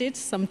experienced it.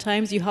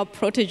 Sometimes you have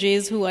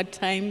proteges who at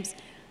times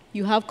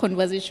you have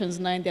conversations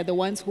now, and they're the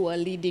ones who are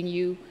leading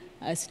you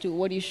as to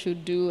what you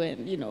should do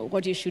and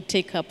what you should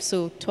take up.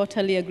 So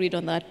totally agreed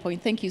on that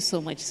point. Thank you so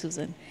much,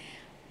 Susan.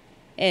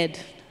 Ed,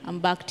 I'm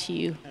back to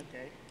you.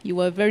 Okay. You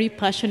were very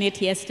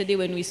passionate yesterday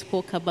when we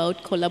spoke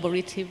about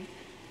collaborative.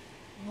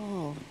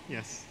 Oh.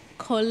 Yes.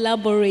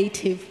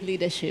 Collaborative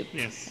leadership.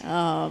 Yes.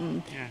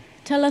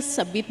 Tell us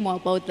a bit more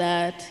about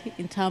that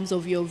in terms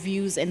of your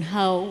views and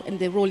how and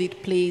the role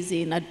it plays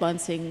in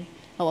advancing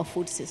our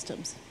food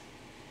systems.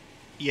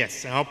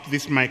 Yes, I hope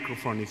this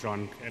microphone is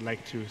on. I'd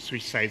like to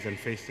switch sides and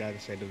face the other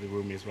side of the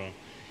room as well.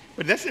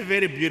 But that's a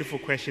very beautiful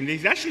question.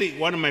 There's actually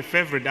one of my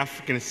favorite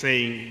African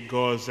saying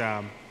goes,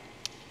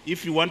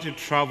 if you want to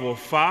travel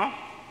far,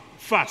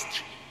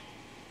 fast,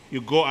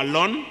 you go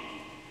alone.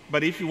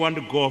 But if you want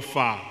to go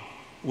far,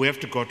 we have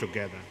to go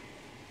together.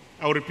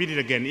 I'll repeat it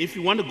again. If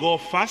you want to go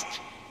fast,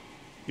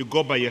 you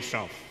go by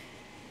yourself.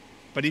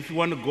 But if you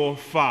want to go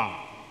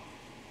far,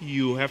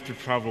 you have to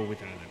travel with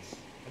others.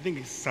 I think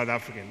it's South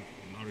African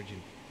in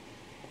origin.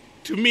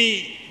 To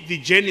me, the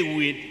journey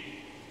we're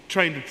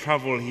trying to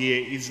travel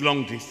here is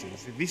long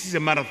distance. This is a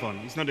marathon,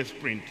 it's not a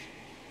sprint.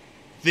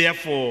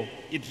 Therefore,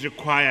 it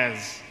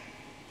requires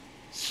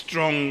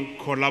strong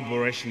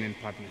collaboration and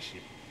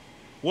partnership.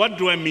 What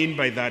do I mean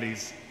by that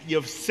is, you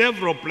have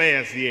several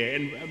players here,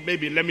 and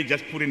maybe let me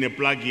just put in a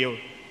plug here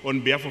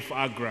on behalf of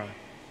AGRA,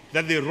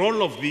 that the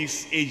role of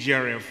this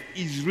AGRF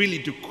is really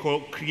to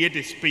create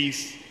a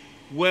space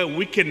where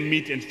we can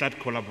meet and start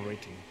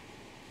collaborating.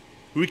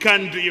 We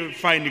can't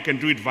find you can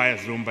do it via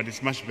Zoom, but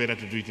it's much better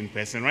to do it in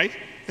person, right?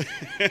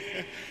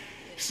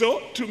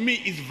 So to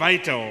me, it's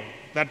vital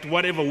that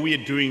whatever we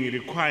are doing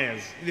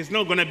requires, there's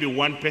not going to be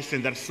one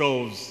person that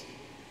solves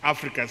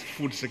Africa's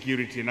food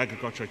security and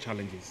agricultural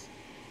challenges.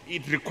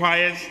 It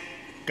requires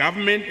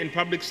government and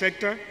public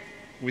sector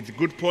with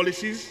good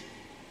policies.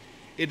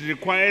 It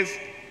requires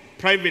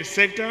private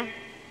sector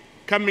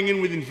coming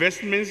in with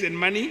investments and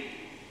money.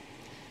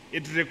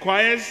 It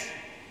requires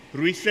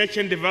research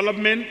and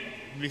development,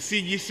 the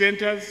CG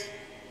centers,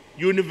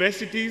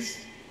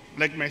 universities,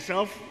 like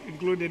myself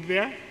included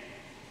there.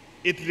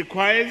 It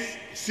requires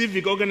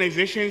civic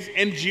organizations,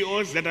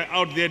 NGOs that are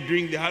out there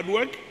doing the hard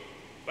work.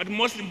 But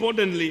most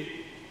importantly,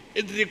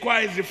 it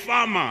requires the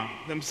farmer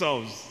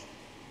themselves.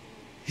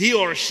 He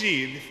or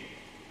she.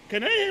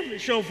 Can I have a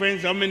show of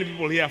hands how many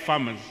people here are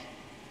farmers?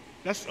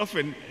 That's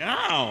often,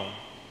 wow,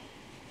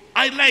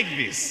 I like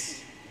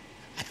this.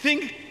 I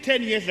think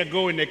 10 years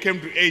ago when I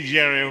came to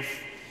AGRF,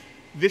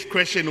 this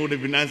question would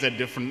have been answered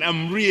differently.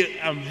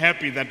 I'm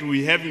happy that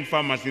we're having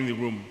farmers in the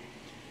room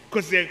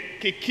because they're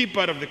a key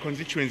part of the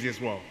constituency as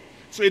well.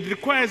 So it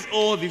requires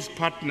all these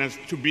partners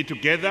to be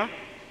together,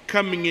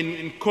 coming in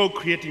and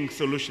co-creating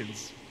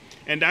solutions,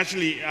 and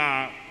actually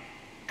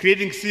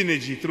creating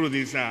synergy through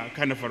these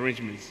kind of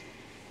arrangements.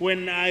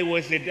 When I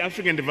was at the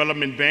African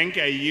Development Bank,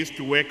 I used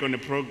to work on a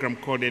program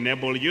called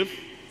Enable Youth.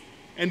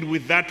 And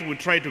with that, we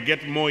try to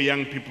get more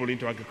young people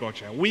into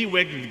agriculture. We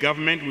worked with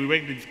government, we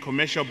worked with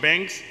commercial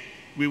banks,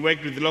 we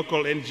worked with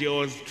local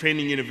NGOs,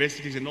 training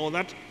universities and all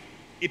that.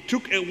 It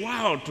took a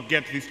while to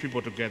get these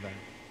people together.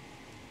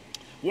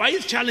 Why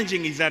it's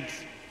challenging is that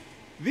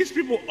these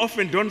people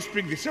often don't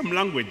speak the same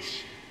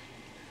language.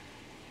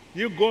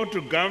 You go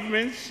to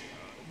governments,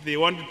 they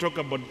want to talk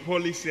about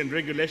policy and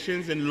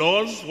regulations and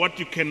laws, what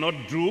you cannot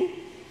do.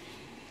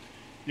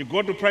 You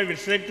go to private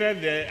sector,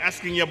 they're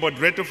asking you about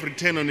rate of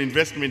return on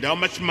investment. How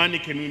much money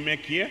can we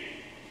make here?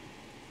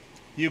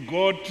 You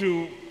go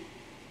to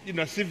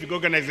civic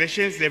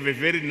organizations, they have a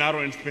very narrow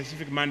and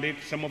specific mandate,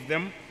 some of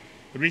them.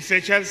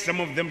 Researchers, some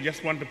of them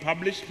just want to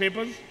publish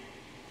papers.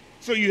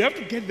 So you have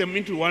to get them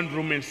into one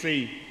room and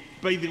say,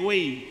 by the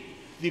way,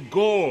 the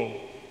goal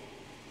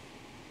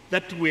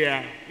that we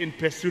are in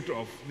pursuit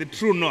of, the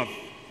true north,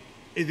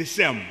 is the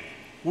same.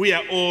 We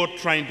are all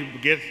trying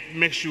to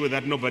make sure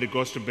that nobody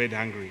goes to bed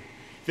hungry.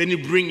 Then you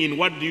bring in,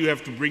 what do you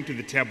have to bring to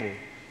the table?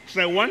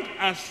 So I want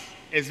us,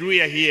 as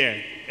we are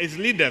here, as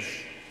leaders,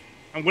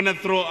 I'm going to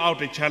throw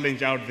out a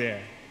challenge out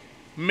there.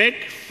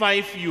 Make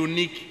 5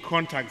 unique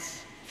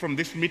contacts from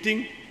this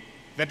meeting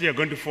that you're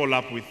going to follow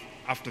up with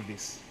after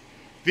this.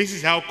 This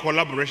is how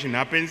collaboration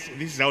happens.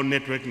 This is how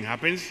networking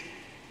happens.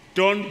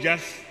 Don't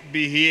just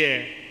be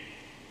here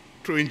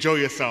to enjoy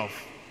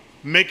yourself.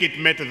 Make it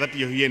matter that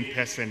you're here in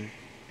person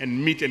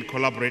and meet and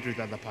collaborate with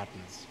other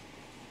partners.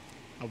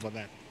 How about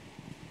that?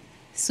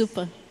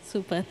 Super,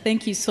 super.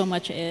 Thank you so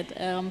much,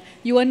 Ed.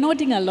 You were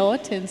nodding a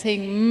lot and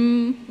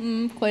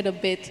saying, quite a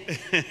bit.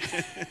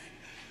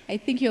 I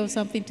think you have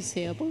something to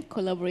say about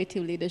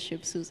collaborative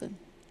leadership, Susan.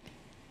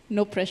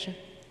 No pressure.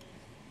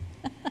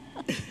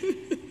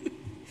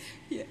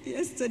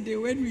 Yesterday,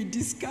 when we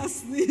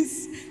discussed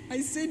this,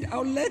 I said,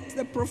 I'll let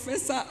the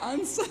professor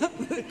answer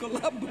the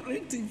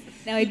collaborative.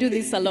 Now, I do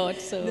this a lot,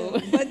 so.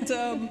 No, but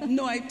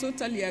no, I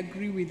totally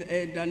agree with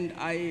Ed, and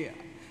I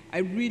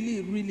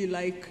really, really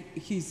like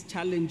his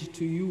challenge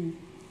to you,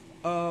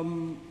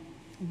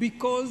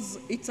 because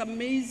it's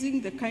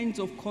amazing the kinds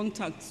of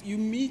contacts you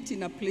meet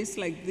in a place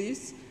like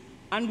this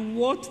and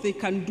what they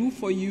can do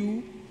for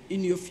you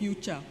in your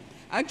future.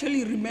 I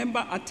actually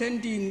remember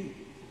attending,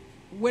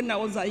 when I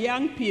was a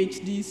young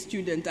PhD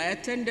student, I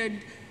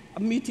attended a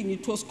meeting.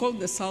 It was called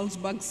the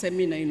Salzburg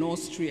Seminar in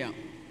Austria.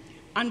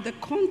 And the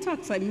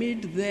contacts I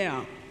made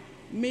there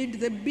made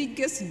the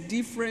biggest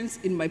difference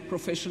in my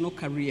professional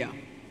career.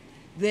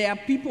 There are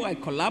people I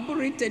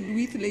collaborated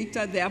with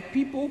later. There are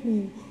people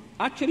who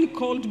actually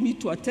called me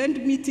to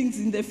attend meetings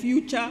in the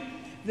future.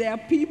 There are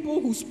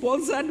people who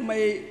sponsored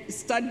my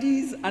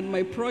studies and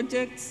my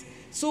projects.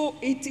 So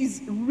it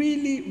is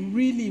really,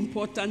 really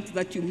important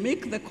that you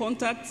make the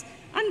contacts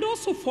and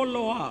also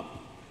follow up,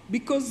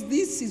 because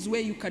this is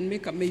where you can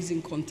make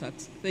amazing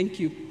contacts. Thank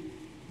you.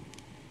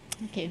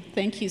 Okay,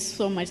 thank you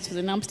so much,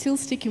 Susan. I'm still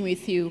sticking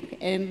with you,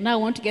 and now I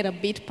want to get a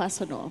bit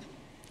personal.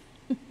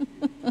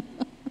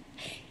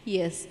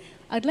 Yes,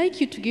 I'd like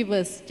you to give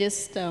us,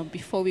 just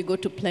before we go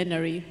to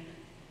plenary,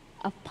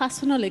 a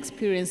personal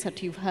experience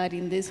that you've had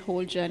in this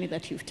whole journey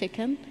that you've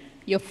taken,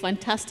 your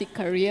fantastic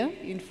career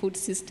in food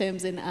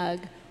systems and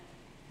ag,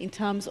 in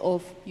terms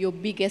of your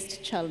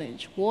biggest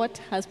challenge. What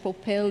has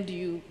propelled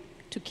you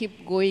to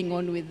keep going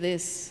on with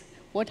this?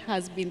 What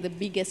has been the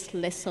biggest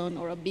lesson,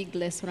 or a big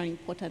lesson, an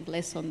important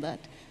lesson that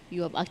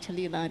you have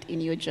actually learned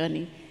in your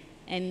journey?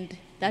 And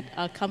that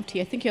I'll come to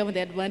you. I think you have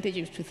the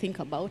advantage to think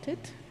about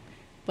it,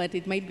 but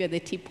it might be at the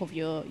tip of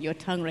your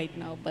tongue right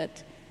now.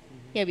 But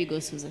here we go,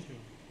 Susan.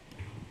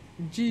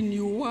 Jean,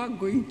 you are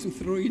going to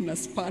throw in a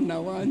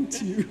spanner,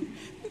 aren't you?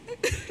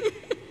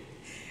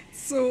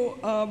 So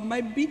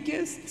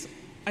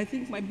I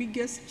think my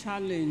biggest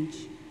challenge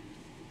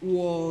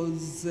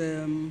was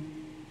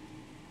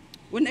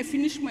when I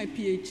finished my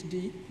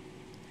PhD.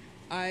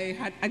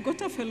 I got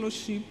a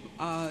fellowship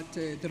at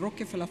the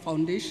Rockefeller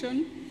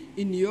Foundation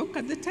in New York.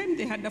 At the time,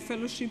 they had a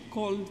fellowship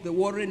called the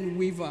Warren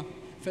Weaver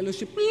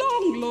Fellowship,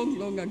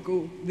 long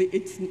ago.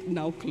 It's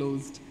now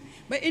closed.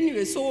 But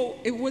anyway, so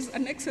it was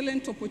an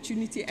excellent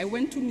opportunity. I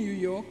went to New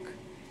York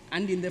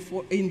and in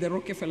the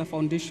Rockefeller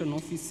Foundation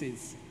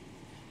offices.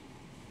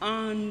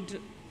 And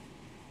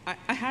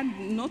I had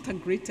not a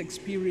great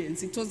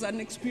experience. It was an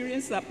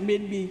experience that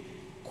made me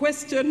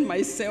question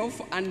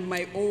myself and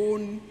my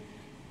own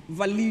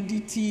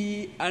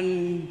validity,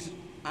 and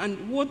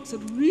what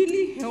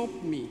really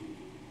helped me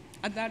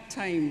at that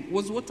time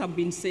was what I've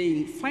been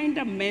saying: find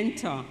a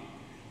mentor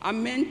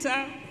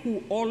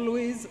who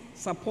always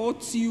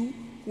supports you,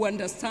 who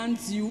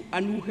understands you,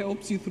 and who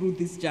helps you through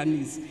these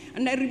journeys.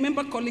 And I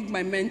remember calling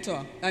my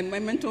mentor, and my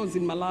mentor was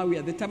in Malawi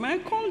at the time. I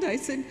called her, I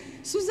said,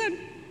 Susan,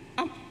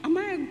 am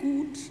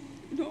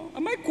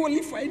I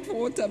qualified for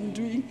what I'm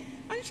doing?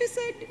 And she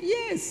said,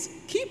 yes,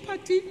 keep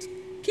at it,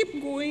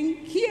 keep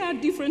going. Here are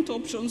different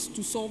options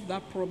to solve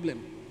that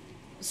problem.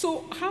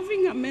 So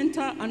having a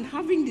mentor and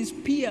having these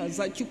peers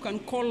that you can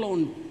call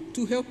on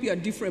to help you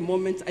at different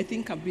moments, I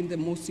think have been the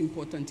most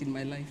important in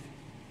my life.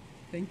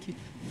 Thank you.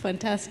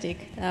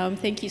 Fantastic.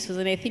 Thank you,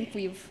 Susan. I think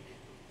we've,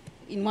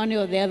 in one way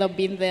or the other,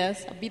 been there,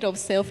 a bit of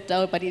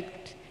self-doubt, but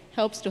it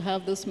helps to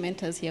have those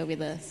mentors here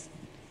with us.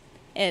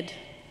 Ed,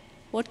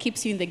 what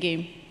keeps you in the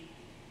game?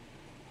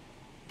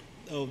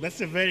 Oh,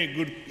 that's a very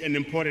good and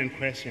important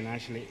question,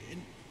 actually.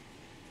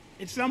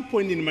 At some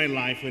point in my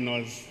life when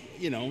I was,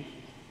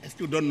 I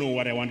still don't know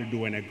what I want to do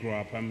when I grow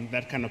up. I'm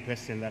that kind of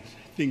person that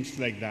thinks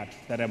like that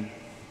I'm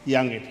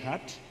young at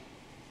heart.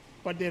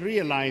 But I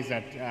realize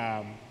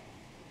that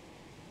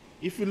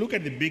if you look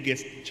at the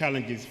biggest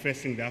challenges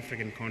facing the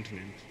African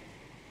continent,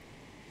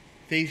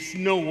 there's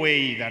no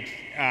way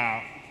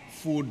that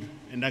food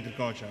and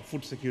agriculture,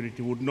 food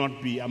security would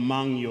not be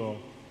among your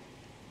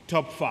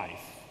top 5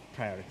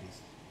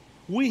 priorities.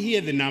 We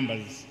hear the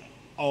numbers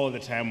all the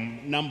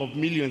time, number of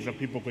millions of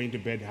people going to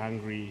bed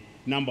hungry,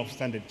 number of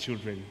stranded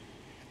children.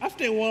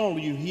 After a while,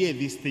 you hear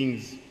these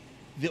things,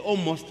 they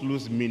almost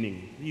lose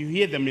meaning. You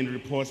hear them in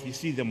reports, you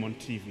see them on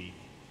TV.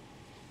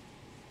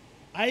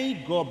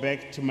 I go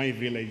back to my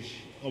village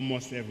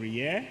almost every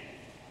year,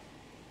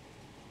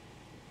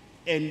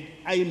 and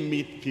I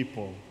meet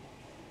people,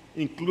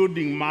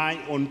 including my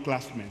own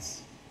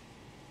classmates,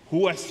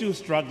 who are still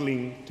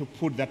struggling to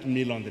put that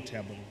meal on the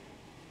table.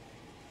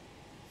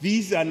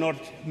 These are not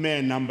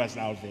mere numbers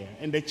out there.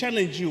 And I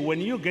challenge you,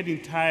 when you're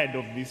getting tired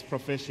of this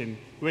profession,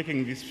 working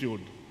in this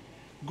field,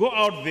 go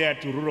out there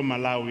to rural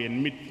Malawi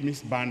and meet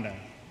Miss Banda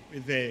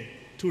with her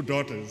 2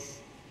 daughters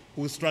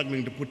who are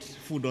struggling to put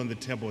food on the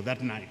table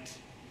that night.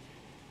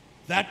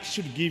 That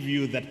should give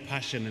you that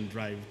passion and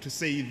drive to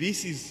say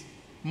this is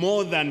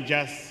more than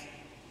just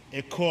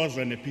a cause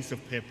on a piece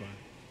of paper.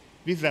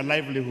 These are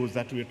livelihoods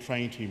that we're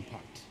trying to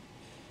impact.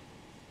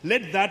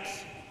 Let that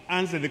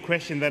answer the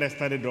question that I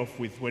started off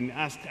with when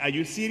asked, are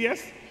you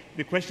serious?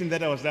 The question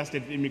that I was asked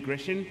at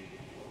immigration,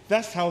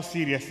 that's how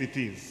serious it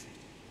is.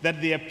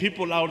 That there are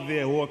people out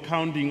there who are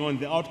counting on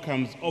the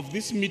outcomes of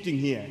this meeting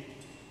here,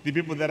 the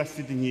people that are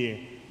sitting here.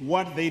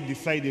 What they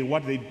decide and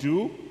what they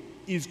do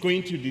is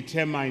going to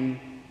determine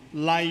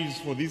lives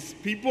for these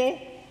people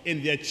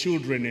and their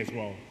children as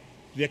well.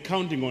 They're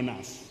counting on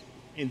us.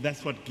 And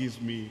that's what gives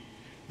me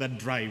that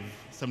drive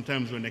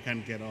sometimes when I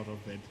can't get out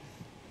of bed.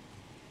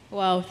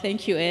 Wow,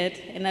 thank you,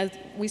 Ed. And as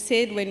we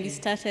said when we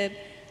started,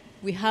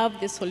 we have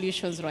the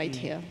solutions right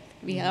here.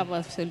 We have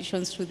our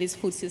solutions through this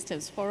Food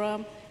Systems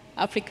Forum,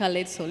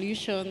 Africa-led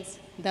solutions.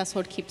 That's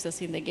what keeps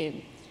us in the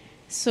game.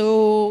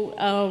 So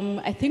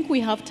I think we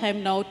have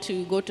time now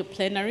to go to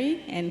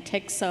plenary and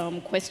take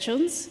some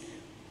questions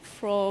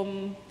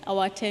from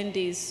our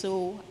attendees.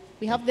 So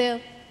we have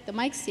the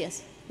mics,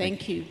 yes.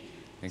 Thank you.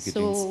 Thank you,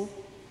 Jeans.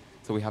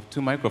 So we have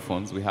two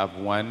microphones. We have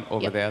one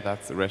over there,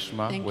 that's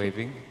Reshma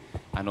waving,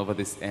 and over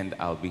this end,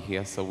 I'll be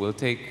here. So we'll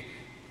take,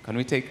 can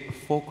we take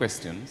 4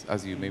 questions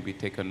as you maybe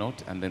take a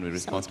note and then we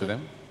respond to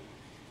them?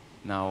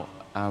 Now,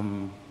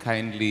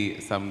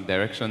 kindly some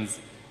directions.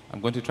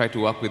 I'm going to try to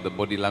work with the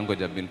body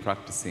language I've been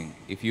practicing.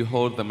 If you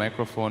hold the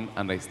microphone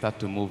and I start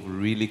to move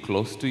really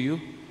close to you,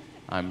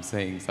 I'm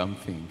saying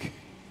something.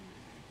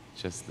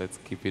 Just let's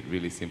keep it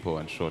really simple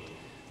and short.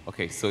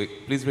 Okay, so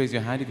please raise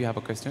your hand if you have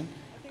a question,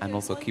 and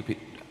also keep it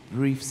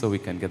brief so we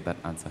can get that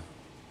answer.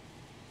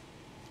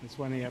 This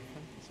one here.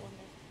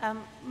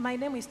 My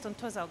name is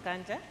Tontoza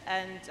Oganja,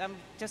 and I'm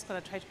just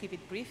going to try to keep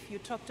it brief. You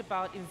talked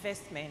about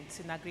investments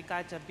in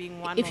agriculture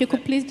being one of the... If you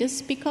could please just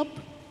speak up,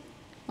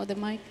 or the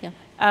mic,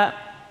 yeah.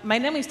 My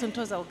name is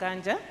Tontoza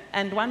Oganja,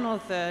 and one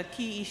of the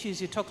key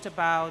issues you talked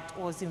about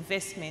was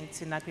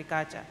investments in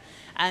agriculture.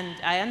 And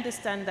I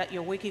understand that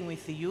you're working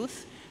with the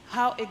youth.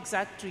 How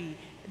exactly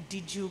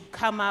did you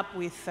come up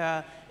with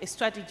a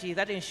strategy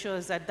that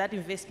ensures that that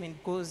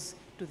investment goes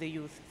to the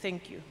youth?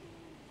 Thank you.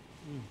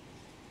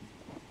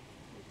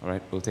 All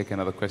right, we'll take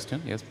another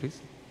question. Yes,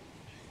 please.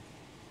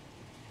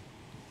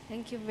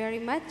 Thank you very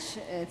much.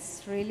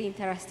 It's really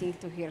interesting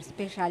to hear,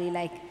 especially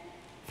like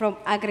from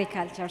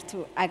agriculture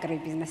to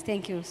agribusiness.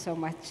 Thank you so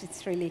much.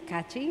 It's really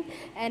catchy.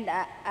 And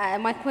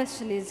my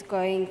question is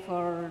going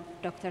for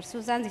Dr.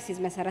 Susan. This is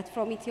Masarat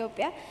from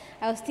Ethiopia.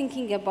 I was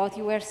thinking about,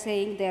 you were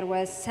saying there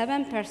was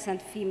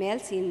 7%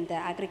 females in the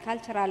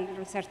Agricultural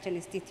Research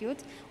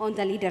Institute on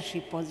the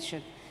leadership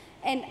position.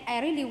 And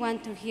I really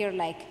want to hear,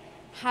 like,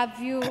 have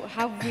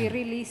we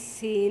really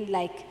seen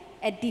like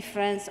a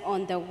difference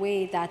on the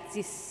way that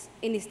these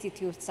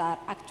institutes are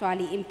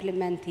actually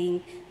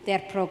implementing their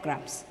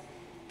programs?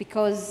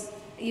 Because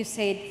you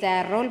said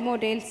they're role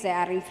models, they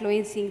are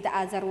influencing the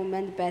other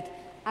women, but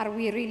are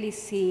we really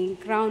seeing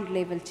ground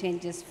level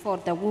changes for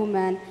the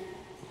women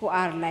who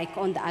are like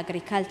on the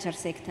agriculture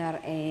sector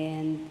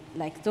and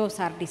like those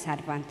are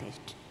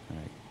disadvantaged? All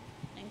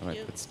right. All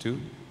right, that's 2.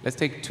 Let's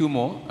take 2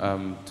 more.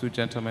 2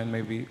 gentlemen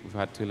maybe. We've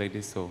had 2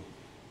 ladies, so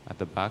at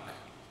the back.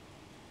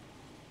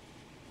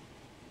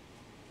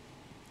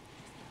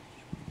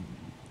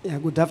 Yeah,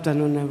 good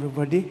afternoon,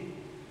 everybody.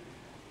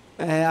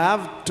 I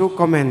have 2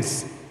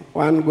 comments.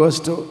 One goes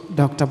to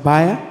Dr.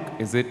 Bayer.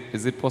 Is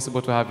it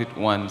possible to have it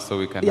one so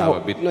we can Yeah,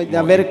 have a bit no,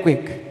 they're more very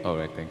quick. All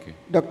right, thank you.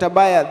 Dr.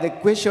 Bayer, the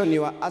question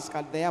you were asked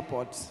at the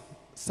airport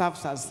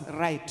serves us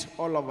right,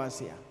 all of us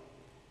here.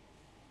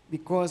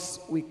 Because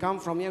we come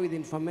from here with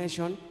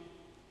information,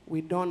 we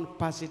don't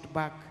pass it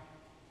back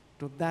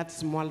to that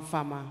small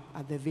farmer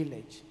at the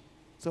village.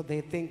 So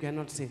they think we're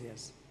not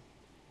serious.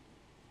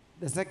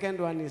 The second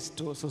one is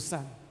to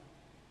Susan.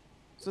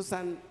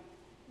 Susan,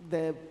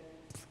 the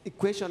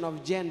equation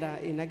of gender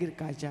in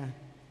agriculture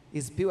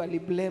is purely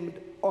blamed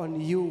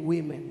on you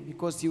women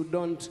because you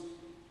don't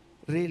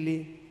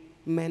really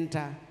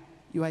mentor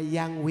your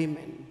young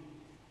women.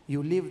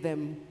 You leave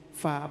them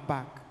far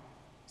back.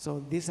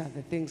 So these are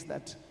the things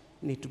that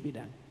need to be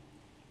done.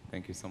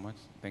 Thank you so much.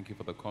 Thank you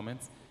for the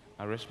comments.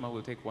 Reshma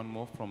will take one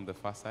more from the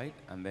far side,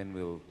 and then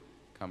we'll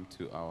come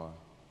to our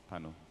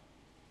panel.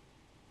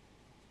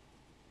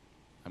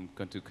 I'm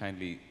going to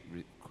kindly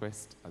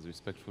request, as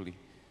respectfully,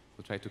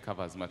 we'll try to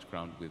cover as much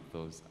ground with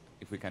those.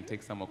 If we can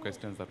take some more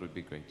questions, that would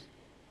be great.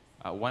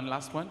 One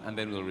last one, and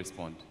then we'll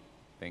respond.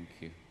 Thank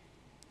you.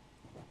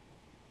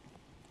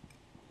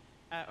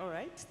 All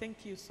right,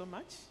 thank you so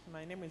much.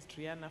 My name is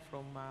Triana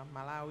from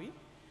Malawi.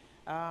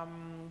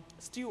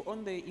 Still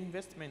on the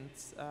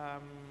investments,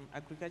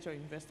 agricultural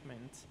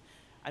investments,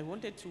 I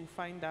wanted to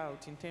find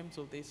out in terms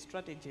of the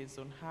strategies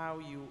on how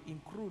you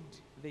include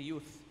the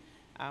youth.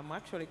 I'm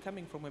actually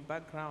coming from a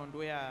background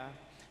where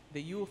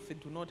the youth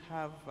do not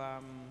have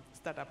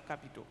startup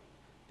capital.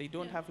 They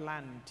don't have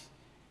land.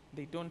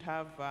 They don't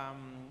have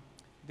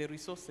the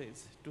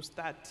resources to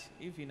start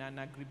even an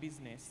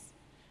agribusiness.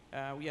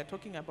 We are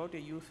talking about a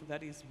youth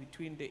that is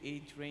between the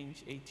age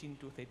range 18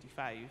 to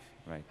 35.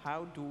 Right.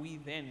 How do we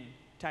then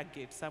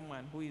target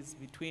someone who is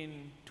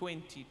between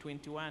 20,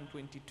 21,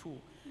 22,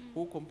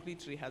 who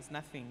completely has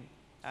nothing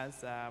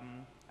as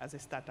a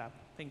startup?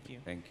 Thank you.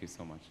 Thank you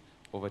so much.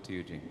 Over to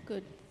you, Jean.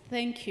 Good,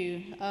 thank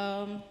you.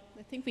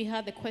 I think we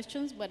had the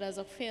questions, but as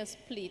a fair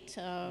split,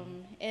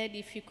 Ed,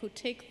 if you could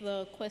take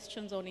the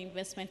questions on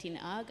investment in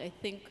ag, I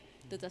think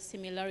there's a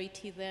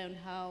similarity there on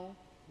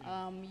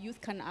how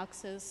youth can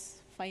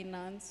access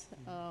finance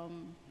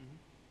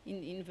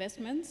in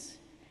investments.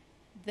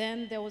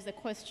 Then there was a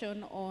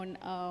question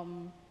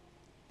on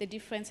the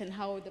difference in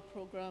how the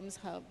programs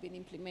have been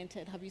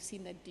implemented. Have you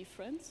seen that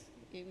difference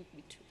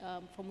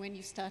from when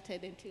you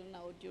started until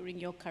now during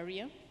your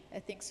career? I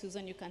think,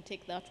 Susan, you can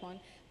take that one.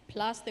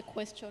 Plus the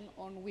question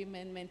on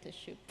women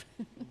mentorship.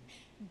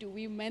 Do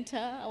we mentor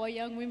our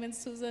young women,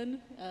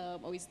 Susan?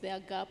 Or is there a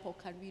gap, or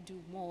can we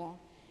do more?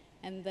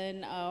 And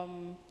then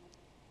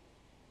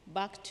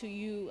back to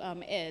you,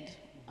 Ed,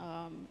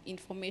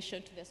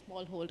 information to the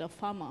smallholder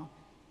farmer.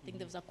 I think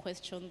there was a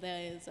question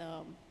there is,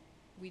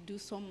 we do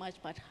so much,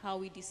 but how are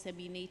we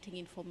disseminating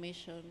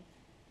information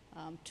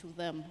to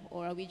them,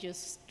 or are we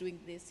just doing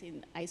this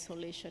in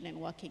isolation and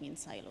working in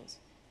silos?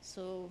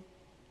 So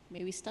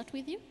may we start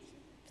with you?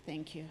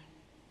 Thank you.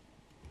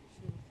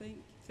 Sure.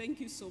 Thank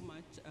you so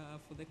much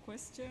for the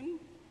question.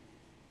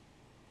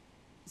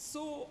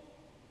 So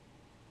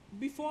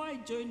before I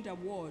joined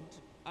Award,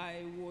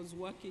 I was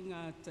working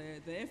at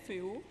the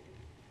FAO,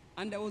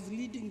 and I was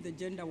leading the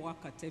gender work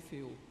at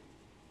FAO.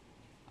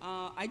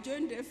 I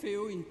joined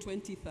FAO in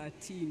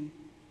 2013,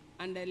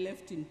 and I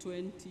left in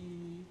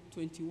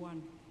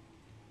 2021.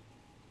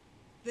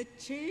 The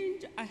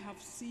change I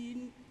have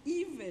seen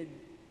even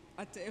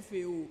at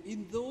FAO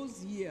in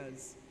those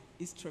years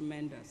is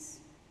tremendous.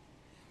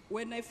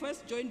 When I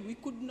first joined, we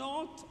could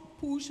not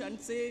push and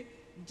say,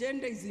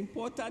 gender is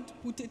important,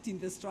 put it in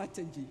the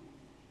strategy.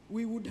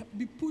 We would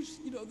be pushed,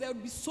 there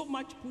would be so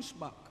much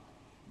pushback.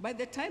 By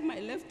the time I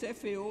left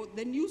FAO,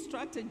 the new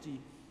strategy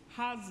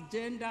has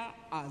gender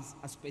as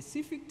a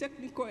specific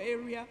technical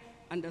area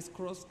and as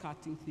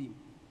cross-cutting theme.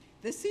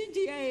 The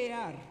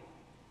CGIAR,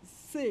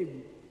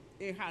 same.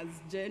 It has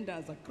gender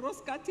as a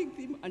cross-cutting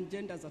theme and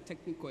gender as a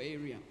technical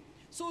area.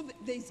 So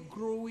there's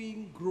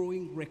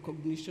growing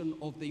recognition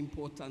of the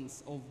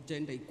importance of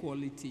gender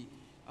equality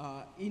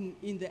in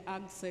the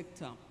ag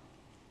sector.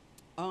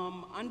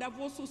 And I've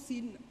also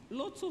seen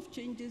lots of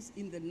changes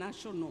in the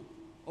national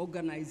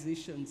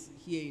organizations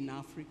here in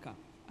Africa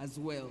as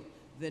well,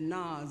 the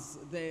NAS,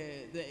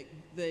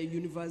 the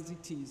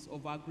universities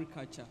of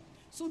agriculture.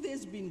 So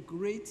there's been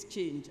great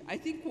change. I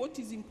think what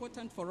is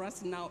important for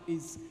us now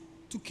is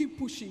to keep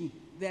pushing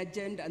the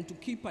agenda and to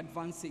keep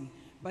advancing.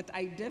 But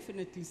I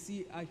definitely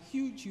see a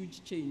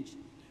huge change.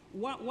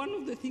 One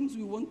of the things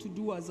we want to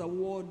do as a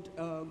ward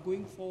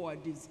going forward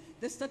is,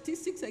 the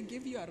statistics I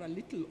gave you are a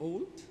little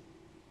old.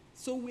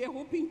 So we are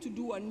hoping to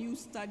do a new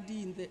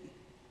study in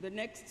the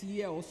next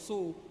year or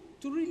so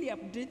to really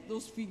update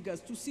those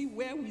figures, to see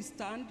where we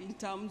stand in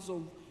terms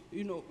of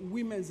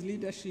women's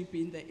leadership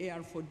in the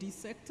AR4D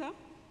sector,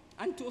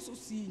 and to also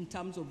see in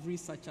terms of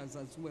researchers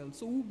as well.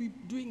 So we'll be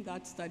doing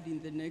that study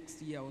in the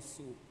next year or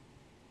so.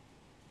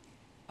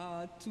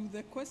 To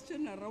the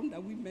question around, are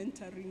we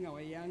mentoring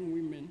our young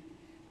women?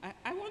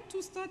 I want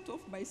to start off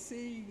by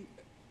saying,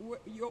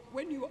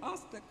 when you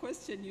asked the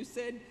question, you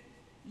said,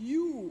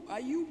 are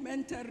you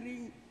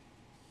mentoring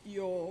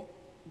your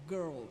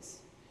girls?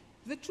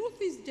 The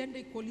truth is, gender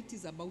equality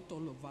is about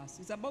all of us.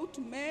 It's about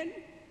men,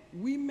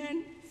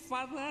 women,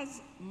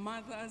 fathers,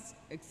 mothers,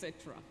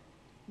 etc.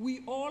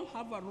 We all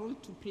have a role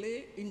to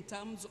play in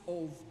terms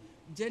of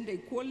gender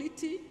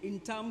equality, in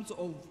terms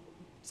of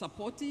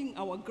supporting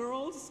our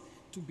girls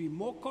to be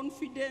more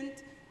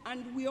confident,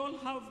 and we all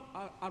have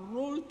a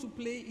role to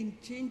play in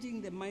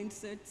changing the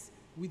mindsets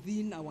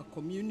within our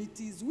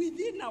communities,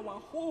 within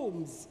our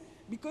homes.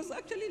 Because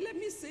actually, let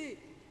me say,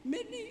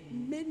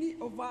 many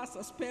of us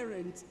as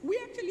parents, we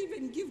actually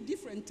even give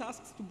different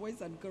tasks to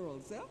boys and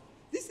girls. Yeah?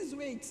 This is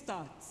where it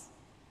starts.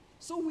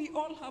 So we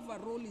all have a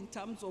role in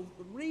terms of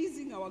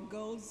raising our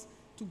girls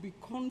to be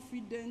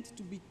confident,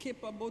 to be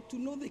capable, to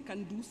know they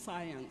can do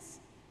science.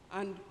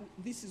 And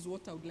this is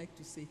what I would like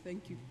to say.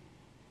 Thank you.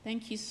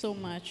 Thank you so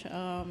much.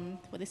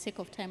 For the sake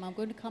of time, I'm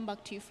going to come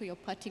back to you for your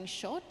parting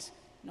shot,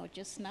 not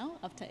just now,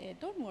 after Ed.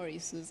 Don't worry,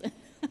 Susan.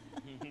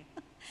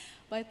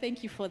 But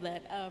thank you for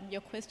that.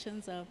 Your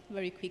questions are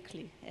very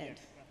quickly, Ed.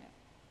 Yes. Yeah.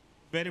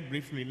 Very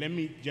briefly, let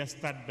me just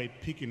start by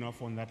picking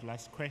off on that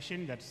last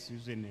question that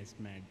Susan has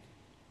made.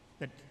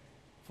 That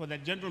for the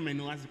gentleman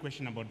who asked the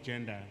question about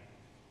gender,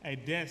 I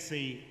dare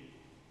say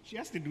she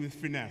has to do with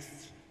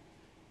finance.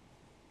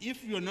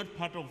 If you're not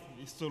part of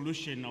the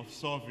solution of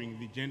solving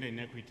the gender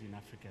inequity in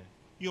Africa,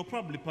 you're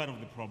probably part of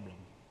the problem.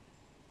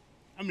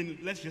 I mean,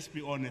 let's just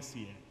be honest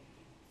here.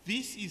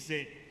 This is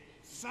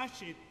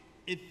such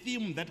a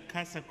theme that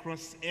cuts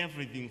across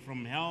everything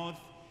from health,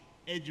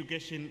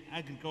 education,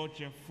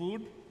 agriculture,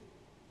 food.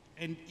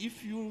 And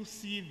if you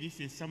see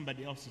this as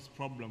somebody else's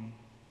problem,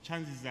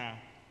 chances are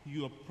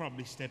you are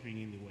probably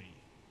stepping in the way.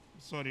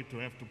 Sorry to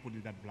have to put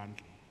it that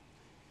bluntly.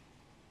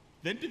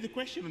 Then to the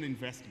question on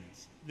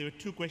investments. There were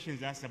two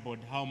questions asked about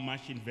how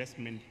much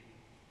investment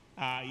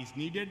is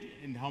needed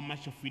and how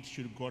much of it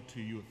should go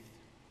to youth.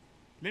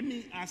 Let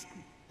me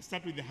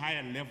start with the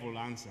higher level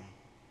answer.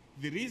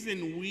 The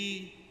reason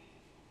we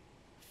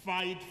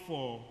fight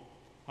for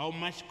how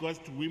much goes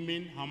to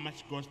women, how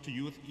much goes to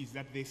youth, is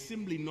that there's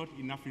simply not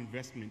enough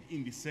investment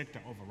in the sector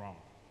overall.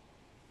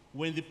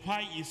 When the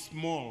pie is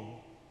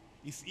small,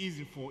 it's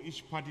easy for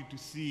each party to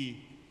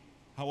see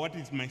what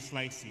is my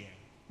slice here.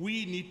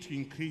 We need to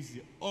increase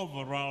the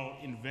overall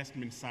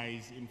investment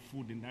size in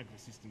food and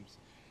agri-systems.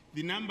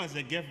 The numbers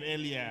I gave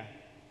earlier,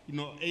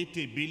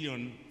 80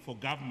 billion for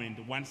government,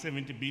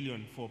 170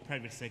 billion for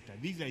private sector.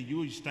 These are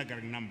huge,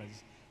 staggering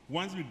numbers.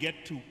 Once we get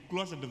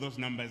closer to those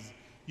numbers,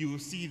 you will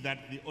see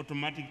that the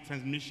automatic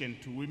transmission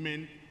to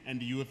women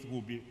and youth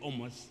will be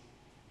almost,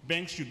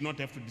 banks should not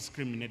have to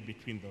discriminate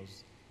between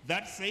those.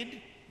 That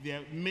said, there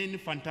are many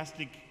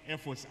fantastic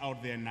efforts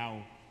out there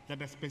now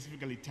that are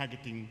specifically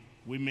targeting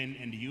women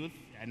and youth.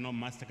 I know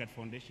MasterCard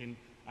Foundation,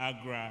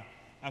 AGRA,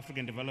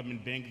 African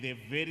Development Bank, they have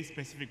very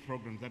specific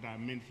programs that are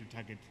meant to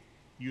target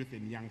youth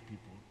and young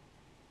people.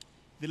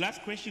 The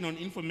last question on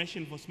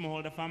information for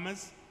smallholder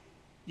farmers.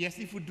 Yes,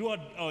 if we do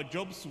our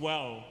jobs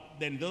well,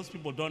 then those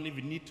people don't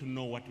even need to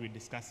know what we're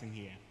discussing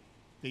here.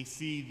 They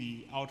see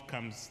the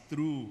outcomes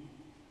through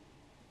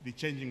the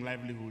changing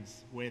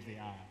livelihoods where they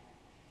are.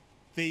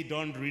 They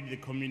don't read the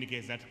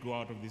communiques that go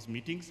out of these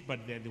meetings, but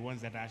they're the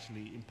ones that are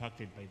actually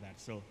impacted by that.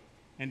 So,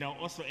 and I'll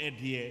also add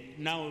here,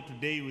 now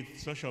today with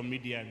social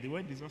media, the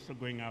word is also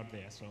going out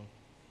there. So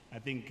I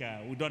think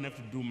we don't have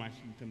to do much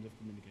in terms of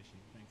communication.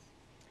 Thanks.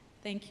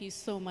 Thank you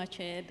so much,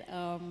 Ed.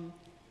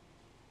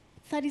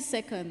 30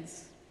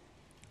 seconds.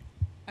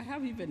 I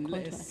have even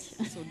less,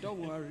 so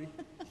don't worry.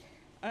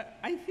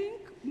 I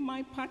think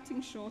my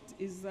parting shot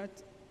is that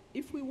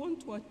if we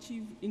want to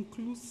achieve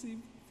inclusive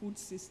food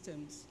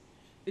systems,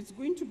 it's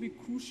going to be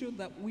crucial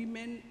that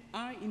women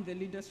are in the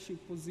leadership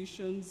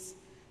positions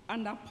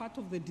and are part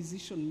of the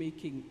decision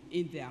making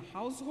in their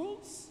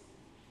households,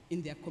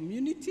 in their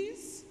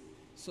communities,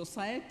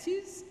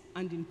 societies,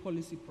 and in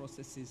policy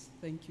processes.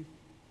 Thank you.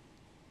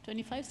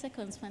 25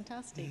 seconds,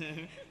 fantastic.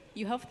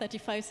 You have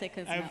 35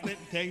 seconds now.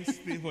 Thanks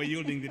for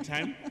yielding the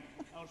time.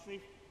 I'll say,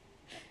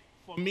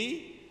 for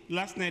me,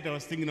 last night I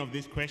was thinking of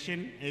this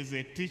question. As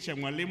a teacher,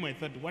 Mwalimu, I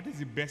thought, what is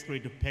the best way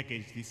to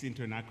package this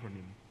into an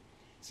acronym?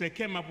 So I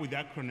came up with the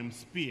acronym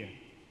SPEAR.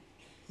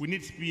 We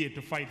need SPEAR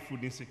to fight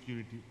food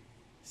insecurity.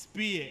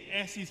 SPEAR,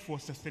 S is for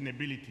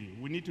sustainability.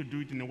 We need to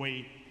do it in a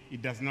way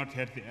it does not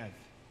hurt the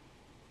earth.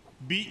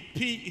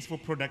 P is for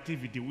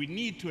productivity. We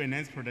need to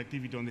enhance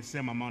productivity on the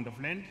same amount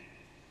of land.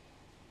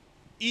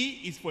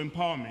 E is for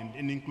empowerment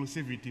and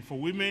inclusivity for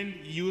women,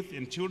 youth,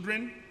 and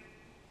children.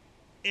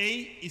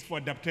 A is for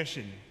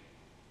adaptation.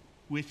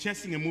 We're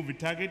chasing a moving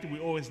target. We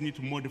always need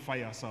to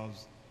modify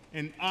ourselves.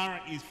 And R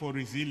is for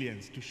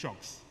resilience to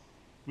shocks.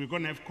 We're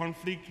going to have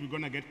conflict. We're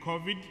going to get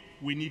COVID.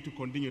 We need to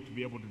continue to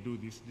be able to do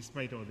this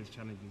despite all these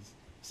challenges.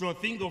 So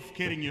think of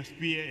carrying your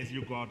spear as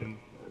you go out and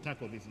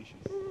tackle these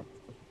issues.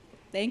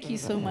 Thank you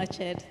so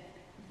much, Ed.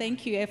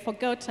 Thank you. I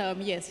forgot,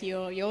 yes,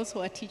 you're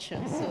also a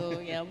teacher. So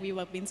yeah, we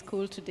were in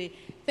school today.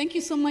 Thank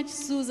you so much,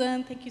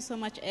 Susan. Thank you so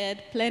much,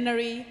 Ed.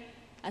 Plenary,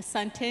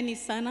 asanteni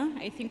sana.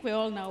 I think we're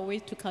all now way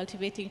to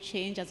cultivating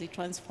change as we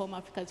transform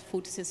Africa's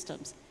food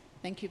systems.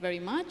 Thank you very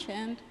much,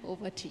 and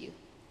over to you.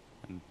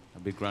 And a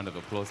big round of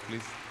applause,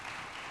 please.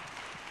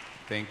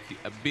 Thank you.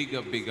 A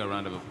bigger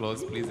round of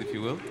applause, please, if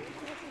you will.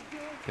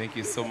 Thank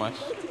you so much.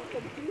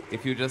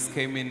 If you just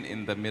came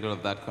in the middle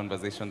of that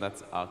conversation,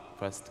 that's our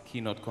first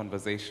keynote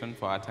conversation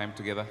for our time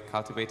together,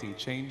 Cultivating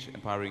Change,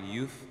 Empowering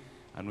Youth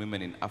and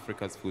Women in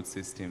Africa's Food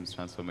Systems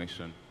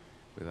Transformation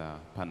with our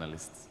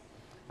panelists.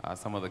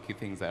 Some of the key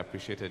things I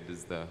appreciated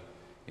is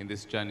in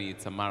this journey,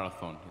 it's a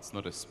marathon. It's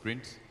not a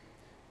sprint.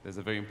 There's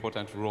a very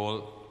important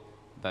role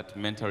that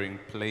mentoring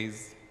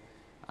plays,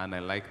 and I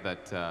like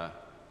that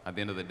at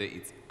the end of the day,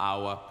 it's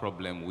our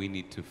problem. We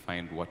need to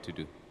find what to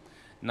do.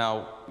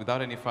 Now,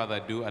 without any further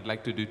ado, I'd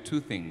like to do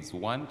two things.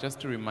 One, just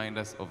to remind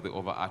us of the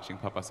overarching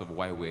purpose of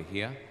why we're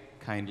here.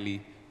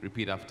 Kindly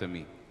repeat after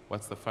me.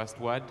 What's the first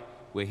word?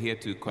 We're here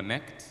to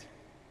connect.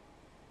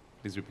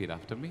 Please repeat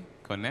after me.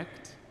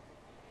 Connect,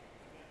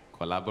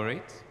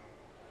 collaborate,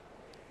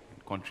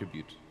 and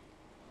contribute.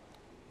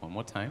 One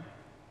more time.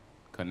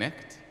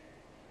 Connect,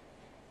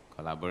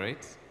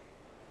 collaborate,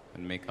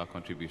 and make our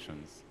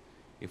contributions.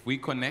 If we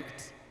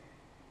connect,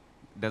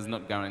 does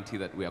not guarantee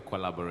that we are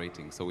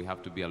collaborating. So we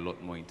have to be a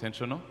lot more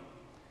intentional.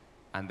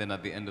 And then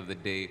at the end of the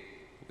day,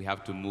 we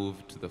have to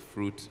move to the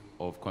fruit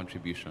of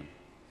contribution.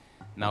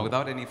 Now,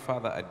 without any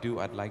further ado,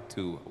 I'd like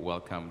to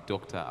welcome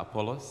Dr.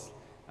 Apollos.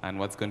 And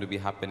what's going to be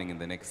happening in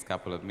the next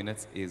couple of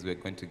minutes is we're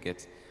going to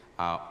get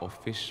our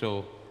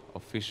official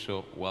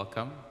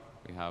welcome.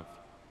 We have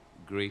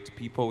great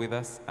people with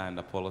us, and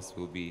Apollos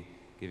will be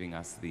giving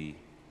us the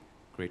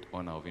great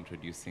honor of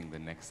introducing the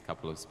next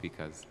couple of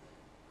speakers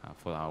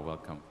for our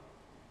welcome.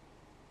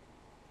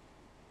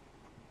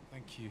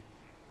 Thank you.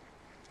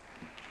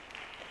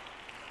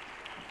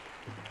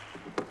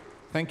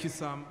 Thank you,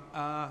 Sam.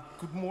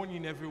 Good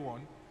morning,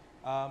 everyone.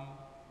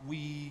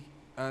 We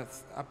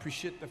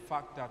appreciate the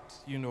fact that,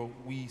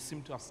 we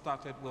seem to have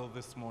started well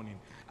this morning.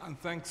 And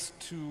thanks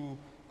to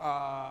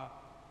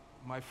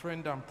my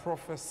friend and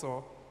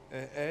Professor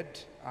Ed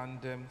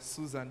and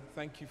Susan,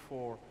 thank you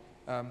for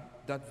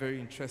that very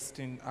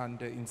interesting and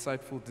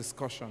insightful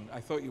discussion.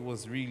 I thought it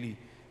was really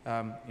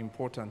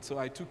important. So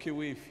I took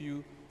away a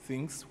few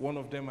things. One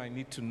of them I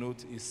need to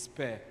note is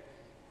spear,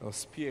 or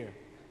spear,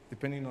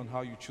 depending on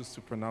how you choose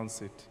to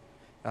pronounce it.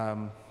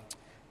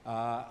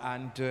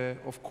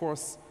 Of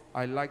course,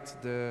 I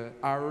liked the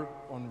R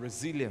on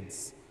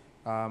resilience,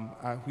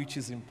 which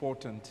is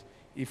important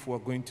if we're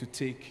going to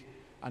take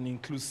an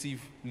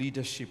inclusive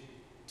leadership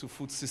to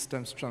food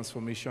systems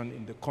transformation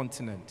in the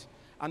continent.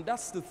 And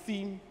that's the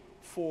theme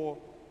for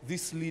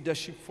this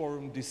leadership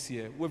forum this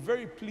year. We're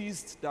very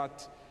pleased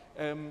that,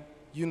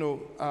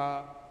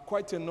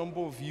 quite a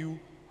number of you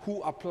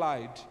who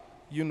applied,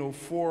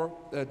 for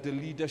the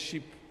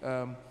leadership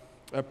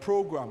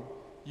program,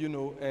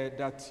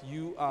 that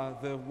you are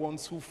the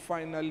ones who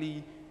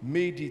finally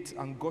made it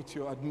and got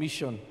your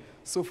admission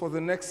So for the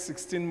next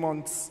 16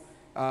 months,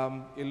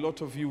 a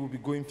lot of you will be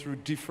going through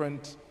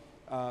different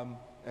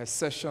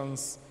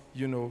sessions,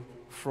 you know,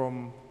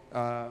 from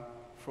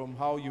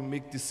how you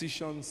make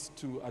decisions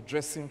to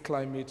addressing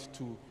climate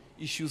to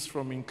issues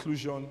from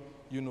inclusion,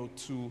 you know,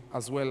 to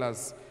as well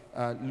as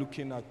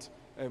looking at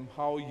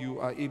how you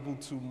are able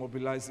to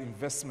mobilize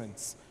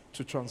investments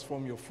to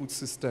transform your food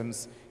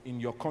systems in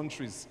your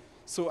countries.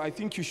 So I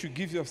think you should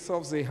give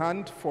yourselves a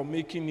hand for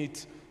making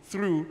it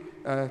through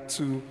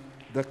to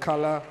the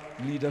CALA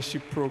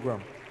Leadership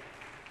Program.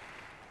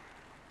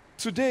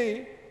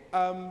 Today,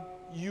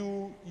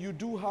 you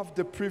do have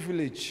the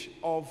privilege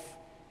of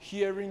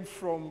hearing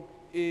from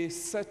a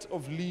set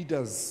of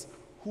leaders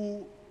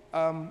who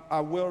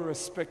are well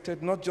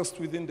respected, not just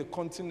within the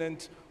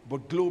continent,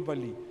 but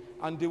globally.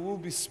 And they will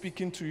be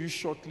speaking to you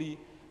shortly.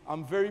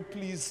 I'm very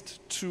pleased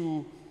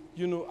to,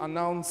 you know,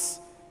 announce,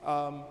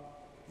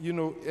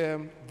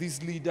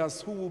 these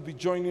leaders who will be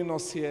joining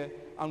us here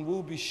and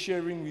will be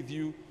sharing with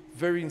you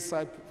very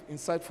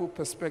insightful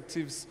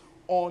perspectives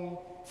on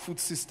food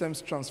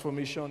systems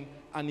transformation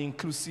and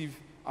inclusive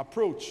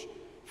approach.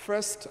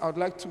 First, I'd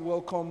like to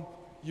welcome,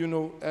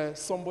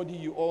 somebody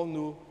you all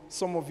know.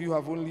 Some of you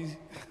have only,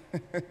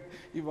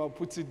 if I'll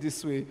put it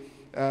this way,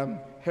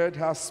 heard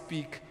her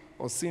speak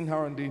or seen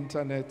her on the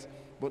internet,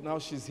 but now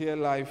she's here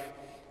live.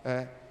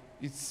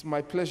 It's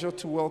my pleasure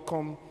to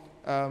welcome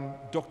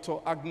Dr.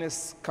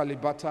 Agnes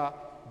Kalibata,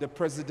 the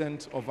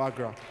president of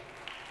AGRA.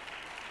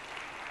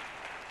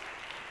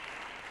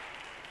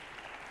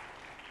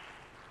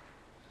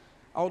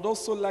 I would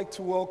also like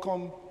to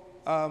welcome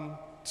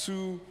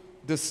to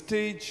the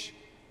stage,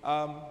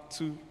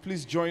 to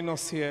please join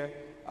us here,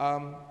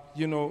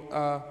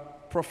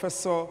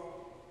 Professor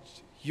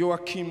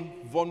Joachim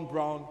von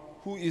Braun,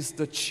 who is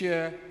the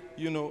chair,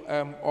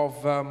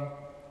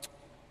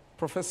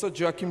 Professor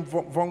Joachim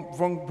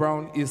von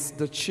Braun is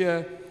the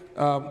chair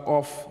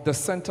of the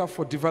Center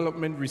for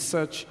Development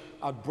Research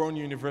at Bonn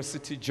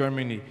University,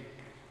 Germany.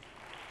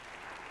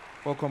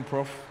 Welcome,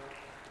 Prof.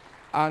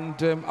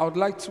 And I would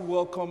like to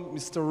welcome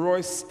Mr.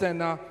 Roy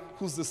Stenner,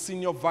 who's the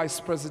Senior Vice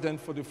President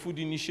for the Food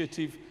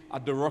Initiative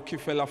at the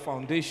Rockefeller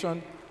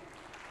Foundation.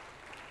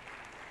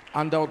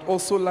 And I would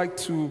also like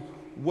to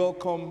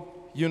welcome,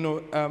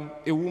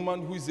 a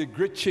woman who is a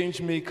great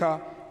change maker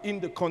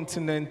in the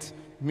continent,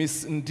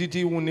 Ms.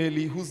 Ndidi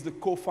Wuneli, who's the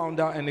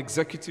co-founder and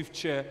executive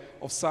chair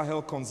of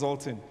Sahel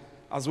Consulting,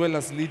 as well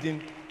as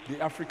leading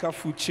the Africa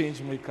Food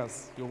Change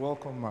Makers. You're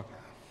welcome, Mark.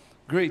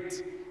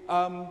 Great.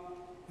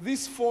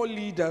 These four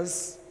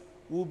leaders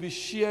will be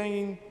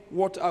sharing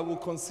what I will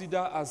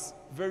consider as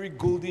very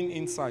golden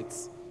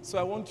insights. So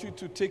I want you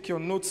to take your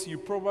notes. You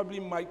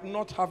probably might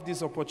not have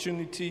this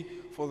opportunity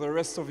for the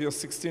rest of your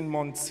 16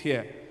 months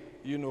here,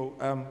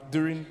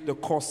 during the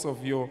course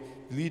of your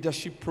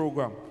leadership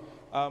program.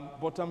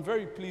 But I'm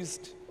very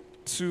pleased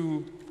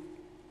to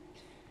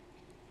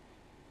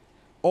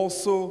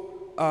also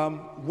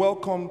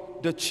welcome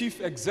the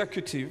chief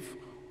executive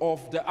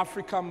of the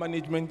Africa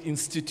Management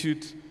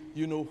Institute,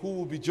 who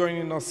will be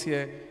joining us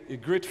here, a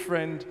great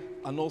friend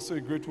and also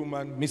a great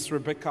woman, Miss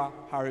Rebecca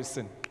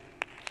Harrison.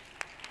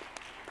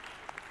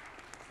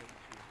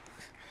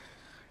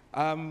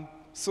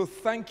 So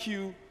thank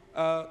you,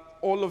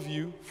 all of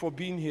you, for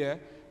being here.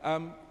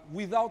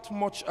 Without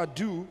much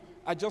ado,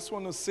 I just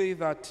want to say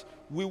that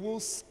we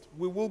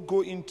will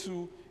go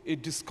into a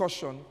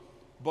discussion,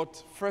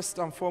 but first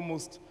and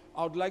foremost,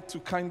 I would like to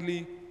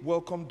kindly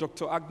welcome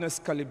Dr. Agnes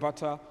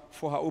Kalibata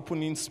for her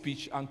opening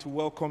speech and to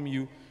welcome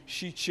you.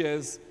 She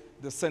chairs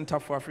the Center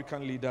for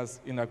African Leaders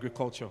in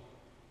Agriculture.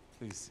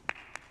 Please.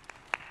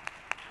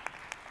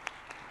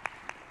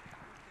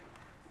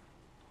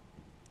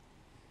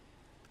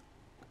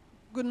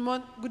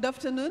 Good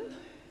afternoon.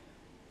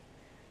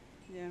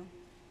 Yeah.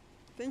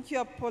 Thank you,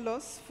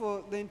 Apollos,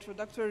 for the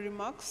introductory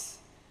remarks.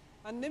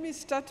 And let me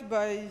start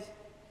by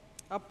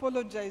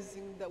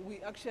apologizing that we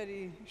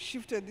actually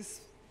shifted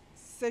this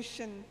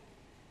session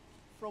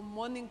from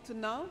morning to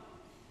now,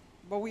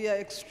 but we are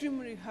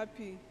extremely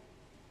happy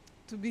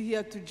to be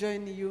here to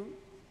join you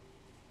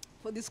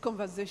for this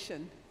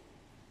conversation.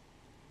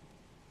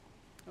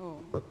 Oh,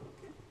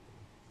 okay.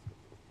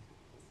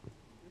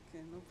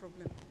 Okay, no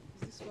problem.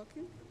 Is this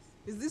working?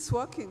 Is this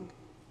working?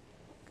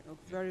 Oh,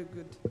 very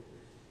good.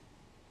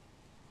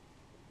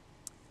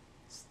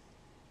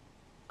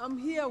 I'm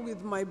here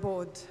with my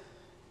board,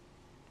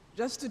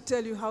 just to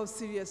tell you how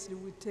seriously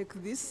we take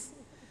this.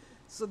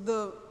 So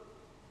the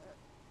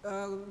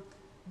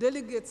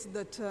delegates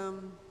that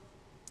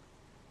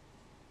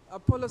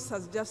Apollos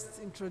has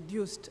just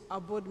introduced are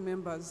board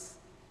members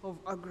of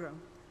AGRA.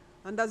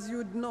 And as you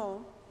would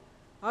know,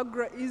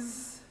 AGRA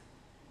is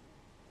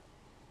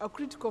a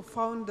critical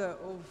founder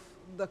of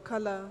the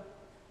CALA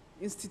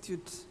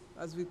Institute,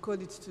 as we call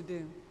it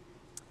today.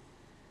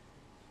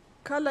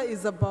 CALA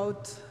is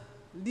about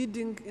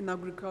leading in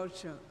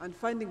agriculture and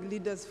finding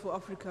leaders for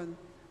African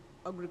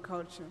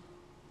agriculture.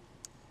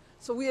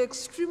 So we are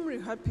extremely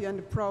happy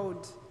and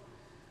proud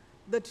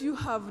that you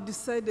have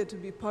decided to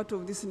be part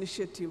of this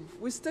initiative.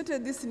 We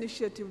started this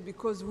initiative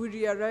because we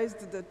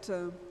realized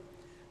that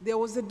there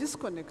was a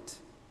disconnect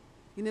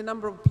in a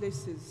number of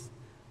places.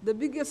 The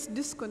biggest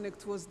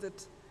disconnect was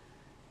that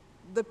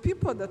the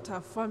people that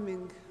are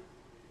farming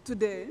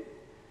today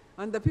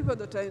and the people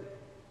that are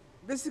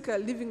basically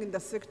living in the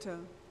sector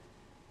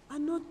are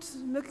not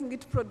making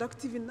it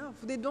productive enough.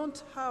 They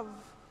don't have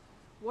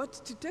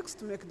what it takes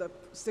to make the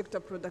sector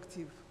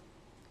productive.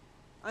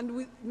 And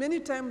we many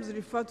times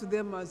refer to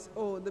them as,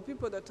 oh, the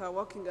people that are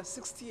working are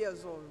 60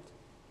 years old.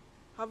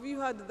 Have you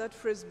heard that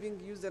phrase being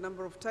used a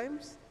number of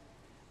times?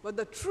 But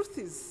the truth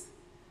is,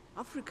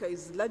 Africa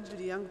is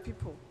largely young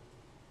people.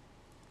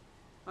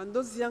 And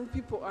those young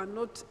people are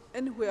not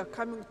anywhere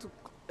coming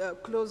to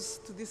close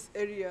to this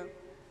area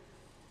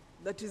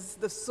that is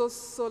the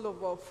source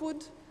of our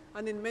food,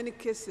 and in many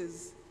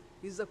cases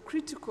is a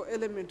critical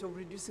element of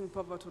reducing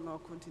poverty on our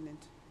continent.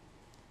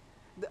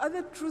 The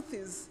other truth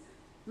is,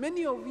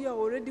 many of you are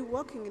already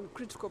working in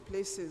critical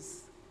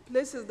places,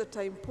 places that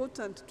are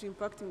important to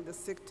impacting the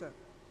sector.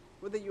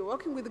 Whether you're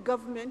working with the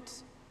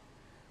government,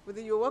 whether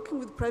you're working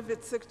with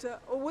private sector,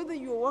 or whether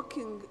you're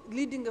working,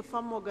 leading a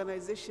farm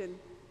organization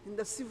in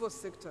the civil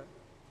sector.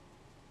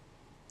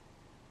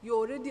 You're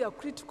already a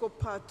critical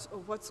part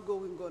of what's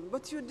going on,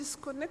 but you're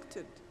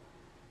disconnected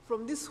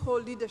from this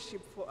whole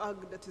leadership for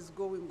ag that is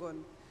going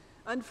on,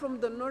 and from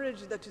the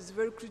knowledge that is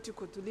very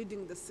critical to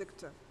leading the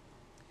sector.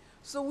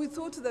 So we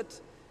thought that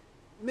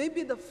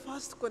maybe the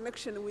first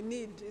connection we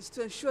need is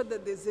to ensure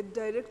that there's a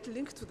direct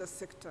link to the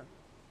sector,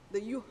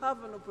 that you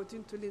have an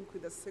opportunity to link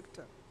with the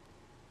sector.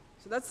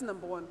 So that's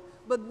number one.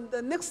 But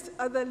the next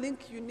other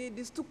link you need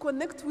is to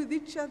connect with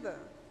each other.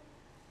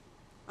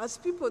 As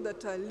people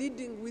that are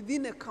leading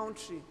within a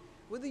country,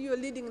 whether you're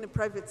leading in the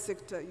private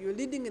sector, you're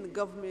leading in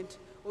government,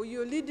 or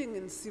you're leading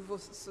in civil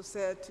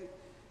society,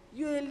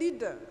 you're a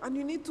leader, and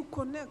you need to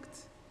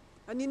connect,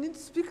 and you need to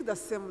speak the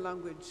same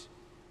language.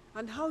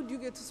 And how do you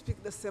get to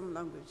speak the same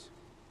language?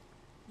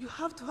 You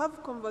have to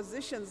have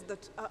conversations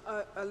that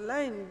are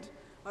aligned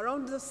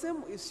around the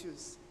same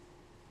issues.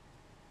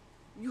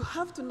 You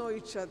have to know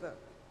each other.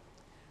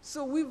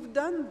 So we've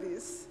done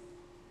this,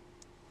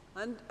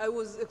 and I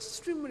was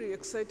extremely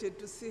excited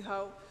to see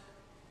how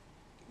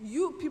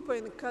you people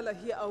in CALA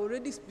here are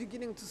already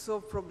beginning to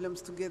solve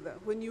problems together.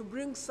 When you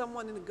bring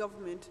someone in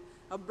government,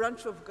 a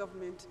branch of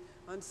government,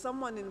 and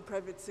someone in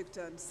private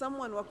sector, and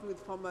someone working with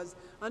farmers,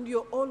 and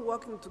you're all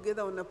working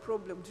together on a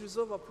problem, to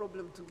resolve a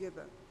problem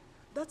together.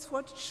 That's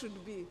what it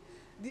should be.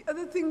 The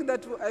other thing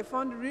that I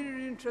found really,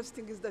 really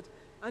interesting is that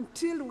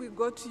until we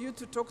got you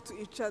to talk to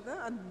each other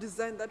and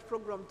design that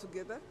program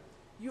together,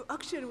 you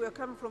actually were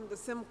coming from the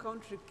same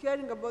country,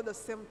 caring about the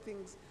same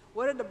things,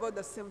 worried about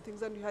the same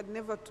things, and you had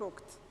never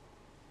talked.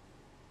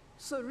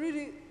 So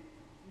really,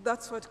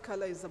 that's what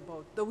CALA is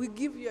about, that we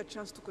give you a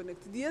chance to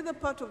connect. The other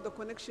part of the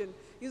connection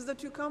is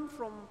that you come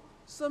from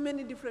so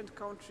many different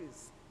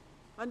countries,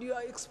 and you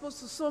are exposed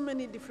to so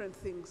many different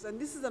things, and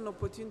this is an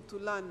opportunity to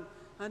learn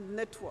and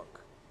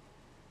network.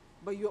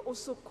 But you're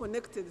also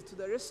connected to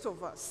the rest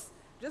of us.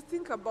 Just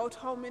think about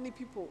how many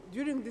people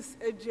during this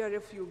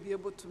AGRF you'll be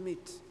able to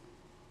meet.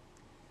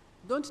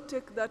 Don't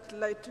take that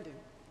lightly.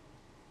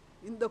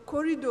 In the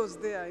corridors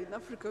there, in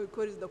Africa we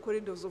call it the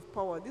corridors of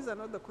power. These are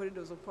not the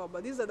corridors of power,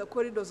 but these are the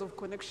corridors of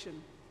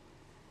connection.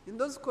 In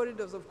those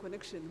corridors of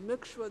connection,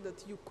 make sure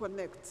that you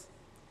connect.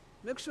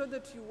 Make sure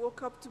that you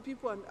walk up to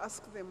people and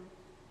ask them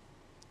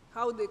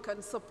how they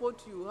can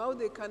support you, how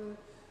they can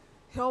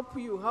help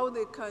you, how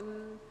they can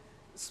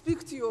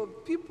speak to your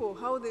people,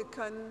 how they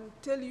can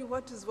tell you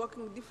what is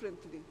working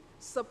differently.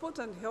 Support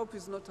and help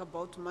is not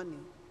about money.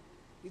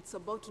 It's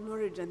about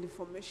knowledge and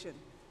information.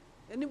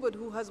 Anybody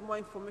who has more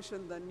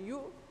information than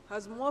you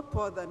has more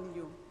power than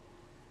you.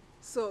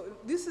 So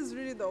this is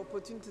really the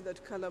opportunity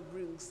that CALA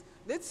brings.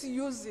 Let's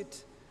use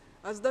it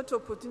as that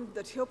opportunity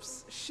that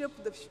helps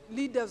shape the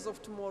leaders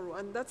of tomorrow,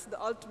 and that's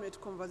the ultimate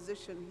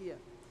conversation here.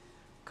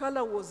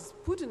 CALA was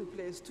put in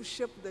place to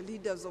shape the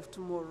leaders of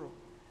tomorrow,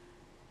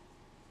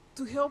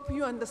 to help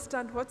you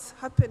understand what's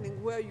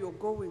happening, where you're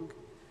going,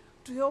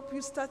 to help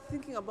you start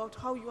thinking about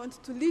how you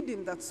want to lead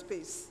in that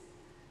space,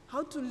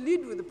 how to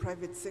lead with the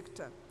private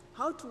sector,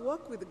 how to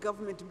work with the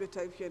government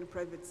better if you're in the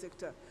private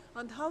sector,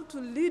 and how to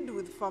lead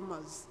with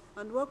farmers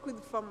and work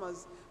with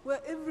farmers where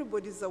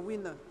everybody's a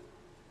winner,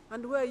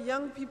 and where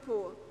young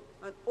people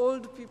and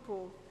old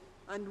people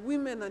and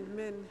women and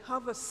men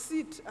have a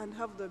seat and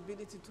have the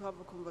ability to have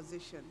a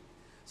conversation.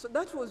 So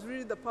that was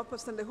really the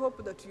purpose, and I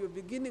hope that you're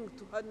beginning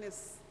to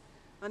harness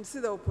and see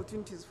the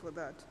opportunities for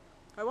that.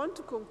 I want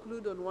to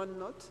conclude on one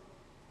note.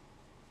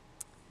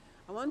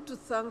 I want to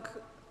thank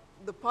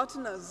the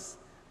partners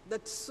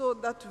that saw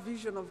that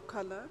vision of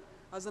CALA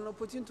as an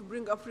opportunity to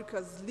bring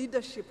Africa's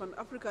leadership and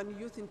African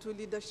youth into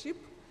leadership.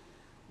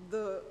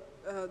 The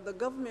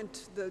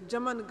government, the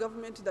German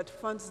government that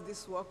funds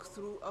this work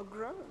through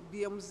AGRA,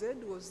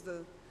 BMZ, was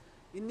the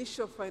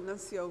initial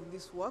financier of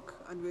this work,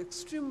 and we're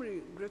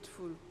extremely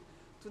grateful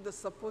to the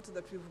support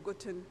that we've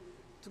gotten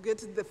to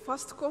get the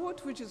first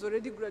cohort, which is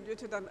already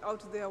graduated and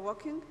out there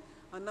working,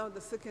 and now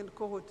the second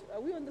cohort.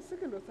 Are we on the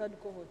second or third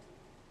cohort?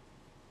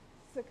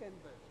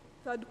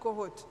 Third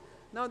cohort.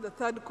 Now the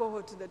third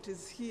cohort that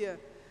is here.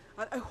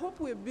 And I hope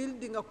we're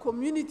building a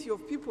community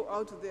of people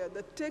out there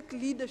that take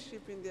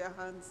leadership in their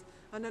hands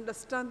and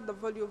understand the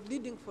value of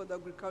leading for the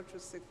agricultural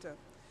sector.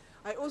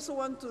 I also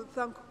want to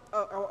thank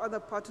our other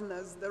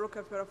partners, the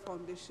Rockefeller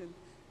Foundation,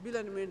 Bill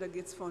and Melinda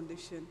Gates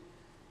Foundation,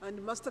 and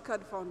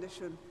MasterCard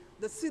Foundation,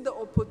 that see the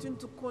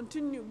opportunity to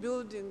continue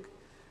building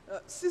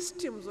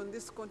systems on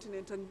this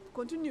continent and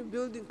continue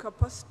building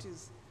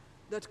capacities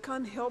that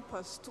can help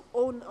us to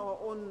own our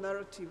own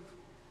narrative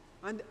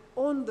and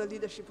own the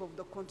leadership of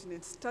the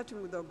continent,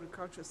 starting with the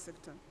agricultural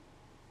sector.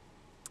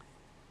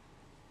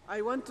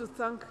 I want to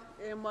thank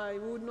AMI.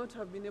 We would not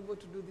have been able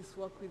to do this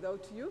work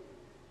without you.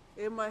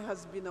 AMI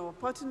has been our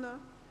partner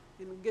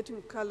in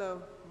getting CALA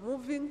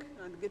moving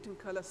and getting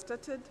CALA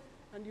started,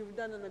 and you've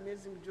done an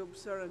amazing job,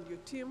 sir, and your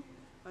team,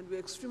 and we're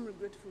extremely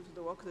grateful to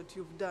the work that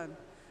you've done.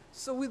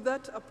 So with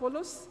that,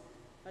 Apollos,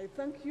 I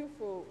thank you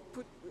for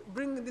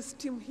bringing this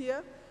team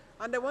here,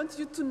 and I want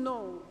you to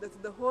know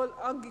that the whole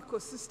ag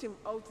ecosystem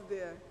out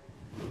there,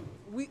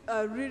 we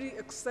are really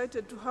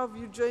excited to have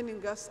you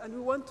joining us, and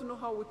we want to know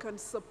how we can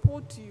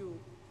support you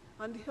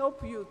and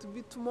help you to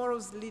be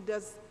tomorrow's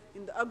leaders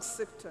in the ag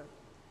sector.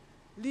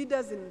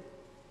 Leaders in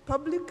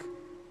public,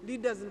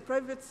 leaders in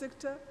private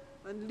sector,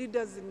 and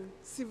leaders in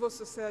civil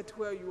society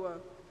where you are,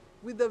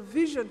 with a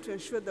vision to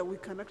ensure that we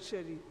can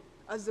actually,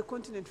 as the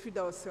continent, feed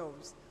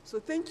ourselves. So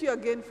thank you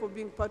again for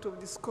being part of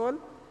this call,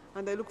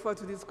 and I look forward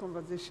to these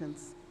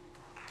conversations.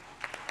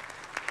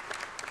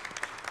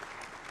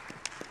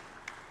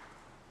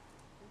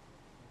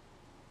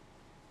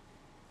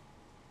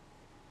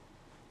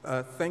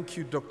 Thank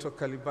you, Dr.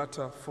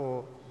 Kalibata,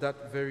 for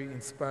that very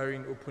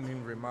inspiring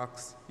opening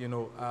remarks. You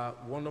know,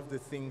 one of the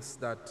things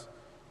that,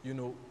 you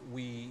know,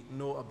 we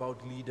know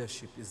about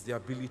leadership is the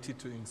ability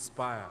to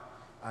inspire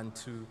and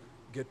to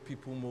get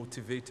people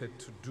motivated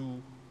to do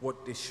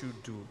what they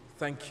should do.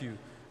 Thank you.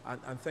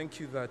 And thank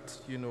you that,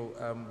 you know,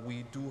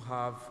 we do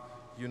have,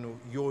 you know,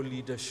 your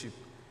leadership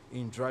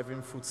in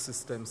driving food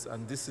systems,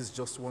 and this is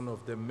just one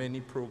of the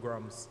many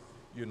programs,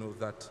 you know,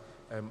 that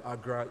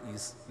AGRA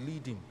is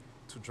leading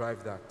to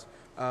drive that.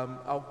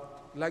 I'd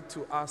like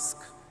to ask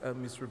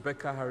Ms.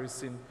 Rebecca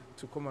Harrison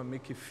to come and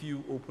make a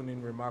few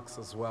opening remarks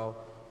as well,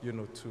 you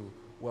know, to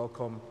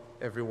welcome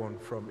everyone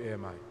from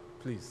AMI.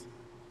 Please.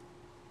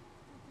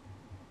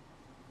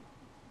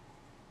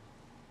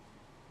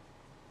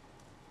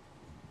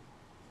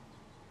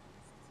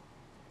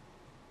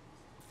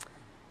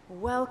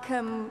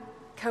 Welcome,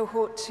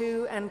 Cohort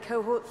 2 and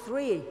Cohort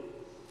 3.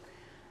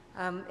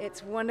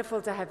 It's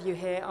wonderful to have you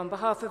here. On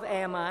behalf of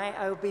AMI,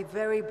 I will be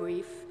very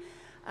brief.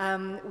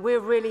 We're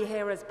really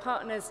here as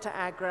partners to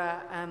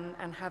AGRA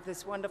and have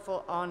this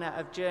wonderful honor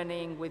of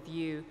journeying with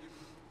you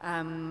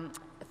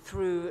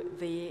through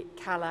the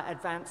CALA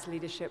Advanced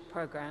Leadership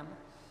Program.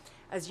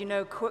 As you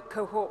know,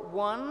 Cohort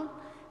 1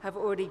 have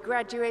already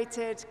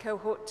graduated.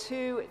 Cohort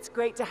 2, it's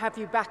great to have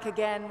you back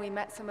again. We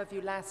met some of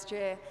you last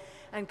year.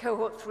 And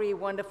Cohort 3,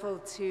 wonderful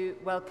to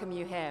welcome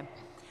you here.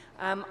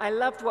 I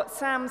loved what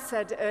Sam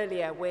said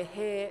earlier. We're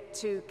here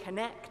to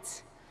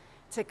connect,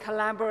 to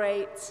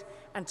collaborate,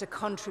 and to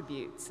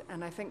contribute.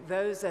 And I think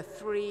those are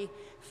three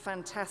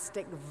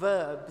fantastic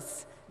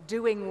verbs,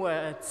 doing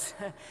words,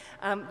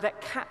 that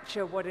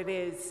capture what it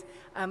is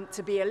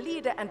to be a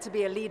leader and to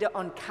be a leader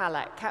on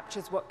CALA. It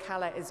captures what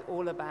CALA is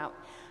all about.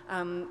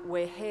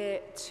 We're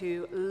here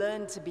to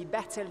learn to be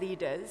better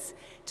leaders,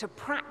 to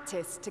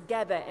practice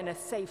together in a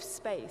safe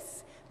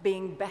space,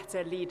 being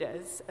better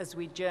leaders as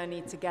we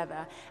journey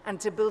together, and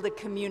to build a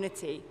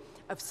community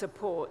of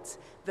support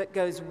that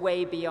goes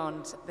way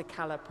beyond the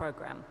CALA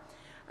program.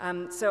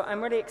 So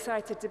I'm really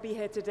excited to be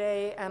here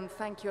today.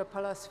 Thank you,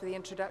 Apollos, for the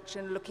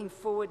introduction. Looking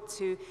forward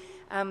to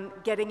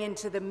getting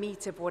into the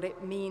meat of what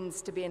it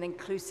means to be an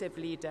inclusive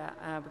leader.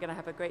 We're going to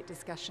have a great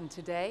discussion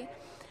today.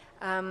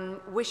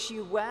 Wish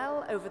you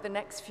well over the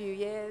next few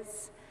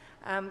years.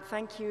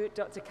 Thank you,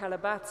 Dr.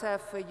 Kalibata,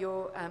 for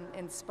your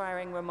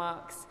inspiring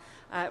remarks.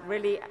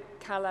 Really,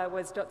 CALA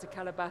was Dr.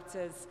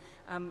 Kalibata's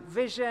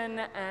vision,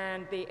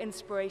 and the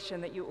inspiration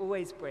that you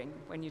always bring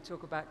when you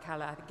talk about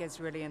CALA, I think, is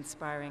really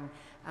inspiring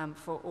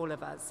for all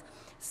of us.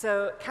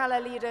 So,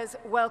 CALA leaders,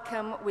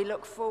 welcome. We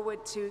look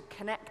forward to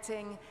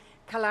connecting,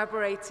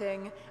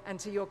 collaborating, and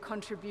to your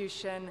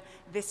contribution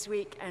this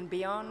week and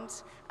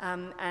beyond,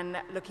 and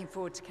looking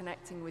forward to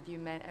connecting with you,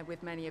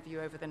 with many of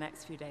you over the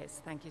next few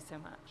days. Thank you so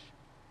much.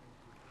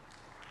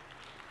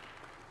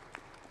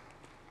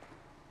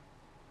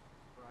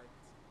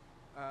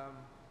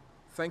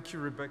 Thank you,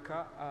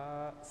 Rebecca.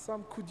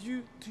 Sam,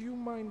 do you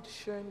mind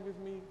sharing with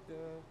me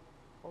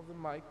the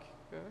mic?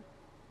 Yeah?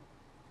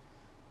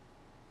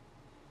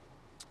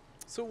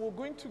 So we're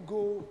going to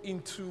go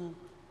into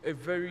a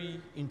very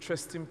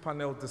interesting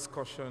panel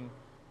discussion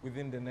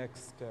within the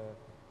next.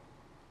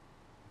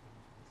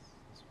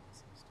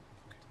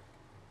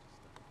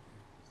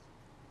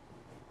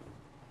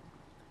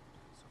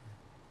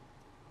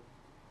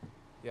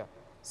 Yeah.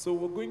 So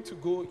we're going to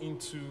go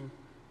into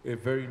a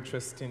very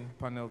interesting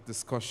panel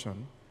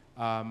discussion,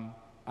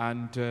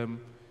 after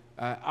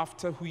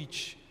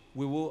which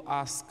we will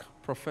ask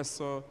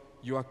Professor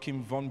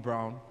Joachim von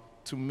Braun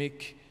to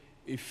make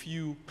a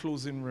few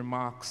closing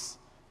remarks,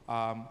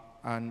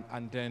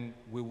 and then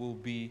we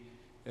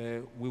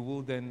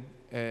will then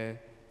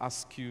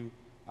ask you,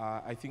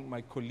 I think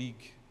my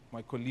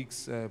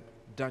colleagues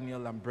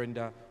Daniel and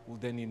Brenda will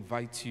then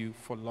invite you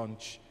for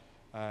lunch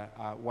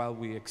while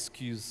we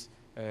excuse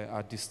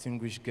our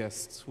distinguished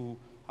guests who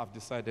have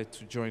decided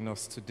to join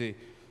us today.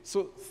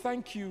 So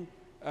thank you,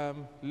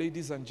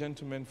 ladies and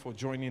gentlemen, for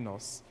joining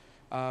us.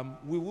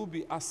 We will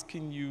be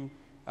asking you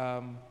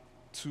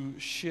to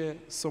share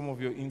some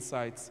of your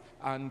insights,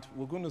 and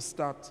we're going to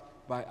start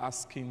by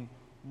asking,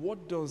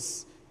 what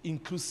does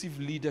inclusive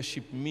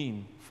leadership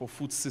mean for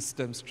food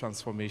systems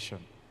transformation?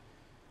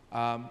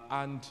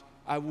 And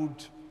I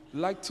would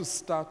like to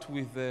start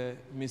with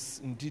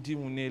Ms. Ndidi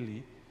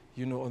Muneli,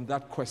 on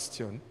that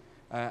question,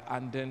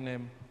 and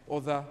then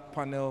other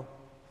panel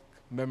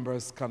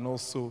members can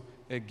also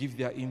give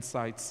their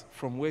insights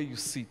from where you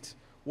sit,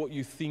 what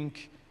you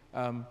think,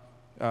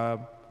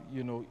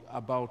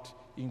 about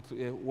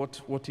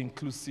what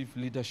inclusive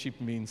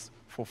leadership means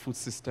for food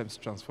systems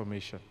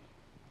transformation.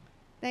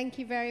 Thank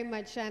you very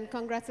much, and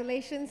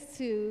congratulations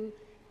to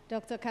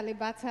Dr.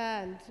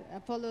 Kalibata and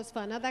Apollos for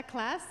another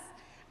class.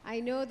 I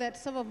know that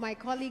some of my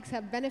colleagues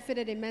have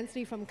benefited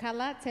immensely from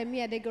CALA. Temi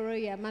Adegoro,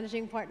 your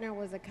managing partner,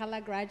 was a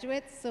CALA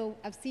graduate, so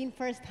I've seen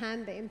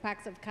firsthand the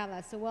impacts of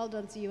CALA, so well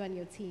done to you and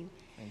your team.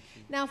 Thank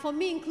you. Now, for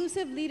me,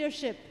 inclusive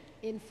leadership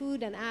in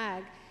food and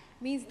ag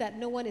means that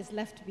no one is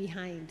left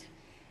behind.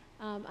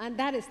 And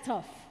that is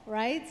tough,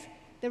 right?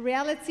 The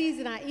realities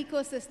in our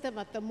ecosystem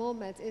at the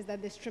moment is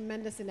that there's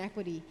tremendous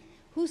inequity.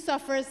 Who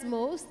suffers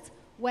most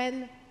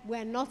when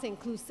we're not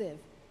inclusive?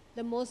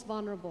 The most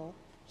vulnerable.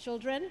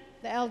 Children,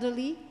 the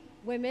elderly,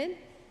 women.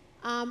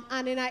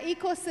 And in our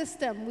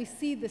ecosystem, we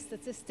see the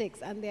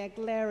statistics, and they're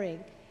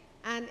glaring.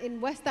 And in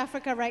West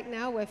Africa right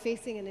now, we're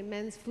facing an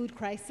immense food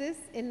crisis.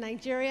 In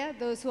Nigeria,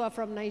 those who are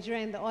from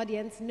Nigeria in the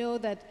audience know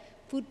that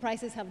food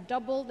prices have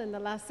doubled in the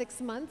last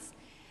 6 months.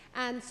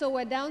 And so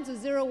we're down to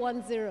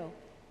 010.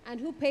 And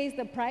who pays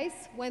the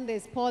price when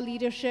there's poor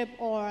leadership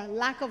or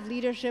lack of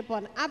leadership or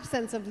an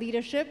absence of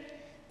leadership?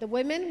 The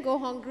women go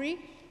hungry,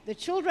 the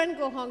children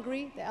go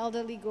hungry, the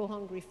elderly go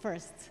hungry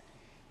first.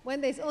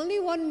 When there's only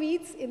one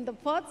meat in the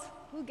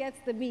pot, who gets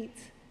the meat?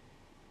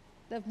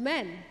 The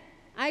men.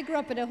 I grew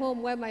up in a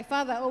home where my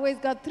father always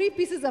got 3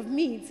 pieces of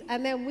meat,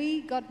 and then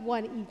we got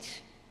 1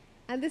 each.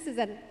 And this is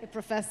a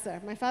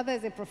professor. My father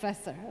is a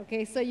professor,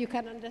 okay? So you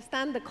can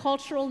understand the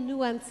cultural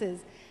nuances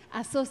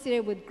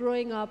associated with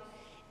growing up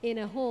in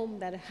a home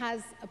that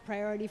has a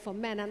priority for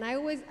men. And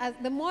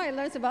the more I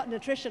learned about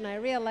nutrition, I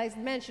realized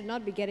men should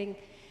not be getting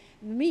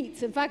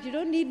meat. In fact, you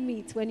don't need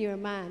meat when you're a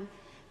man.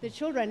 The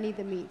children need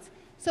the meat.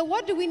 So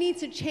what do we need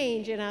to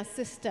change in our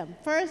system?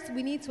 First,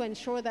 we need to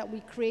ensure that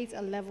we create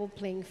a level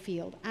playing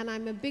field. And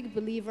I'm a big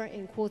believer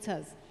in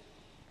quotas.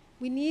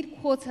 We need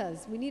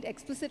quotas. We need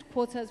explicit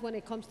quotas when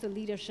it comes to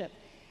leadership.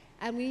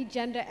 And we need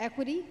gender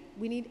equity.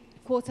 We need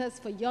quotas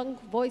for young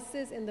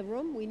voices in the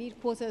room. We need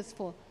quotas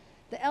for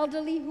the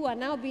elderly who are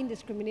now being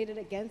discriminated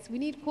against. We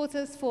need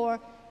quotas for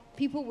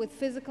people with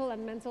physical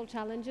and mental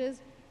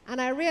challenges.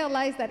 And I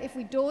realize that if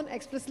we don't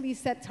explicitly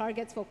set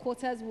targets for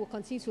quotas, we'll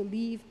continue to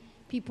leave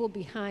people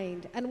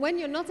behind. And when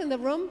you're not in the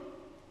room,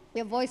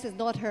 your voice is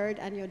not heard,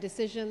 and your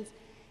decisions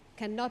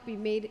cannot be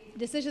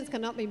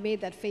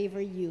made that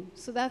favor you.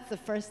 So that's the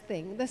first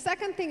thing. The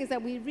second thing is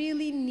that we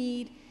really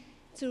need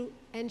to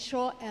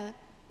ensure an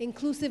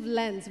inclusive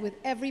lens with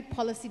every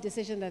policy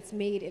decision that's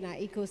made in our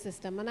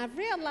ecosystem. And I've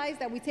realized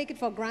that we take it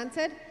for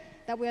granted,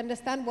 that we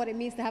understand what it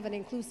means to have an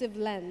inclusive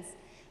lens.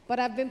 But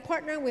I've been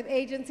partnering with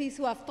agencies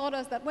who have taught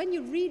us that when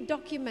you read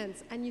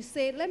documents and you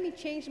say, let me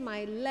change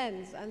my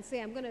lens and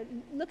say, I'm going to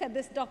look at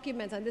this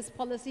document and this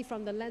policy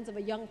from the lens of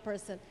a young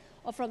person,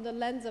 or from the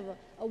lens of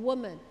a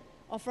woman,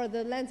 or from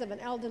the lens of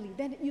an elderly,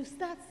 then you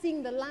start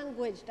seeing the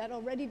language that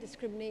already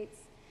discriminates.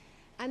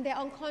 And they're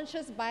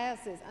unconscious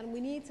biases, and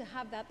we need to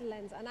have that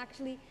lens and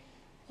actually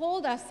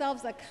hold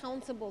ourselves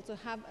accountable to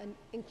have an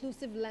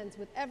inclusive lens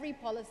with every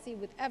policy,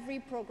 with every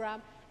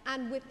program,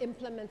 and with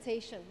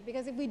implementation.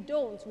 Because if we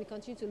don't, we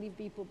continue to leave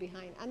people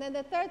behind. And then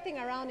the third thing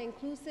around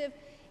inclusive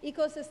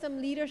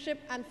ecosystem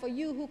leadership, and for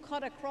you who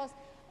cut across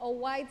a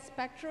wide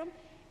spectrum,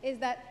 is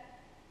that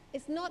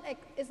it's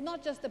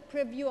not just a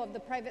preview of the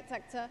private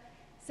sector,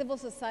 civil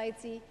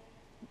society,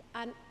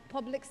 and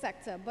public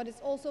sector, but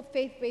it's also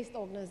faith-based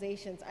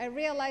organizations. I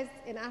realized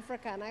in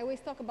Africa, and I always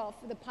talk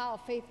about the power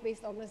of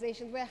faith-based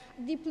organizations, we're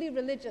deeply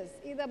religious,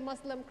 either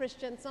Muslim,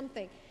 Christian,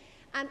 something.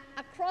 And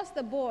across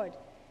the board,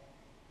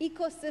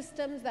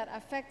 ecosystems that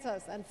affect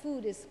us, and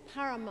food is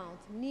paramount,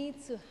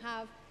 need to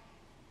have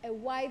a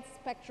wide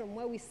spectrum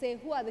where we say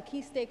who are the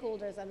key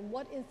stakeholders and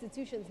what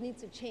institutions need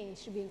to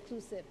change to be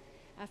inclusive.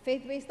 Our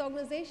faith-based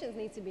organizations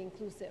need to be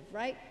inclusive,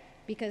 right?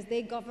 Because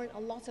they govern a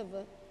lot of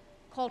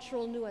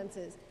cultural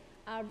nuances.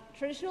 Our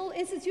traditional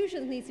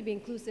institutions need to be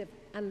inclusive,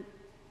 and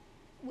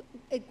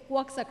it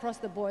works across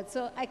the board.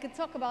 So I could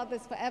talk about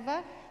this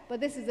forever,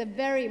 but this is a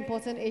very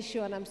important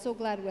issue, and I'm so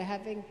glad we're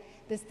having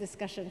this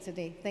discussion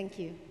today. Thank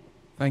you.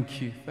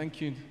 Thank you.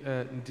 Thank you,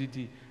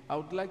 Ndidi. I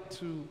would like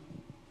to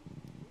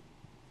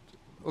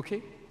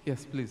Okay?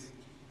 Yes, please.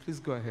 Please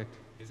go ahead.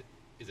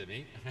 Is it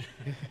me?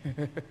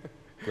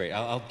 Great,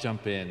 I'll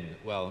jump in.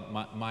 Well,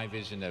 my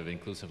vision of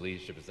inclusive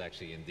leadership is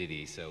actually in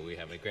Didi, so we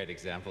have a great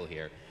example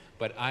here.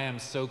 But I am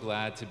so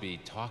glad to be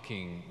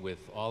talking with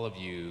all of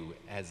you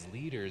as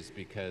leaders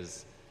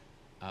because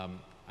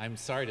I'm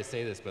sorry to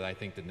say this, but I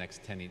think the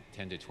next 10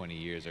 to 20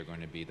 years are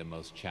going to be the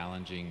most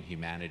challenging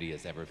humanity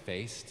has ever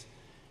faced.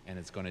 And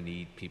it's going to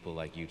need people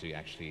like you to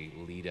actually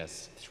lead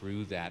us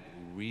through that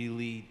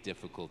really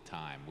difficult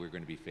time. We're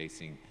going to be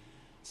facing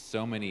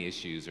so many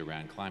issues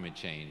around climate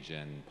change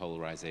and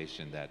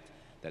polarization that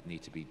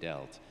need to be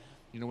dealt.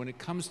 You know, when it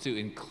comes to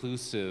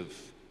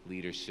inclusive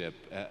leadership,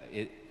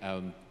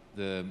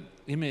 the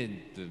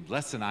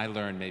lesson I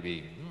learned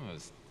maybe,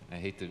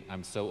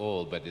 I'm so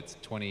old, but it's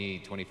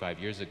 25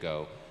 years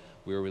ago,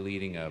 we were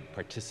leading a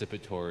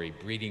participatory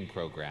breeding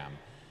program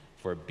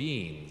for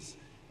beans.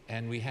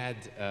 And we had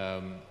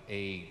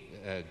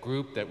a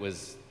group that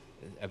was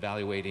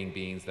evaluating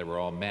beans that were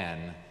all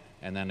men,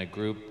 and then a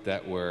group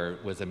that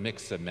was a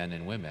mix of men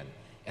and women.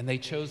 And they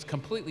chose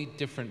completely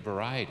different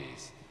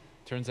varieties.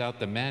 Turns out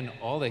the men,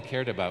 all they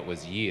cared about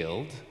was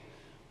yield,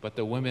 but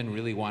the women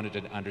really wanted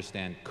to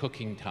understand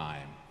cooking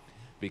time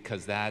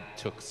because that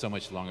took so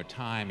much longer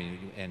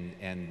time.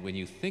 And when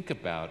you think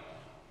about,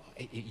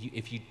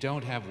 if you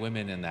don't have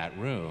women in that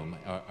room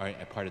or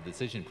a part of the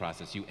decision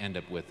process, you end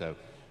up with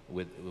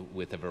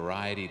a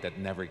variety that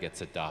never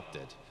gets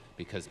adopted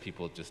because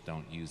people just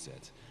don't use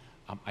it.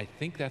 I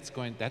think that's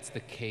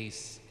the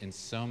case in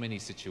so many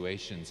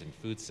situations in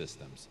food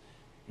systems.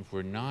 If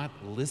we're not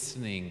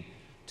listening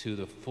to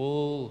the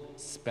full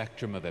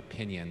spectrum of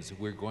opinions,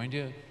 we're going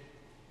to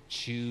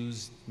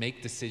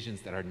make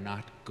decisions that are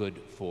not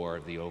good for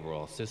the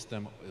overall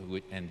system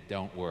and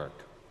don't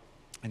work.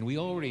 And we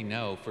already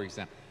know, for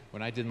example,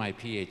 when I did my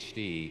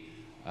PhD,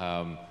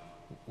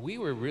 we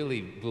were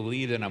really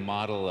believed in a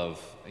model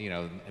of,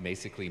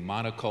 basically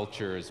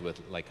monocultures with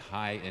like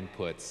high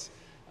inputs,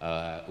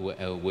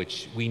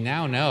 which we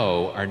now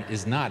know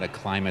is not a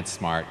climate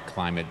smart,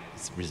 climate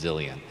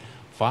resilient.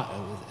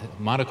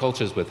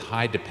 Monocultures with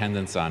high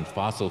dependence on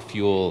fossil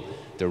fuel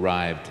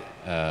derived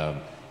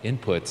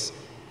inputs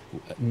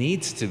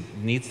needs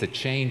to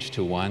change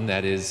to one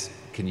that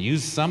can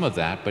use some of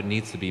that, but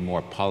needs to be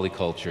more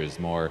polycultures,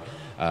 more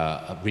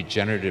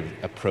regenerative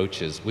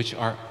approaches, which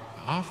are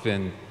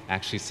often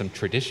actually some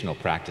traditional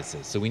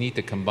practices. So we need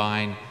to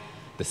combine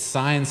the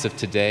science of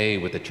today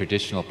with the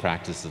traditional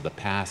practices of the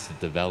past to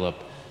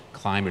develop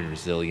climate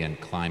resilient,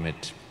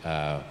 climate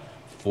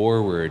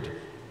forward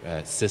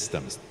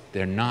systems.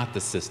 They're not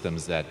the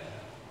systems that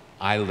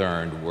I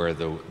learned were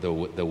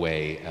the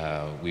way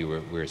we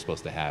were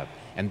supposed to have.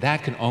 And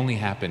that can only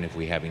happen if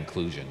we have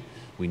inclusion.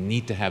 We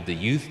need to have the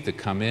youth to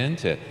come in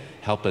to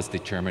help us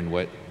determine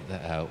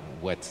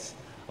what's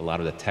a lot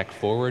of the tech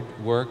forward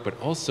work, but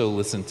also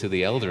listen to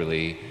the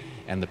elderly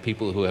and the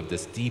people who have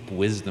this deep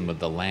wisdom of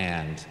the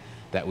land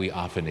that we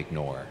often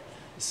ignore.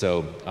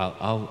 So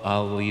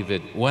I'll leave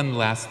it. One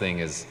last thing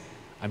is,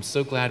 I'm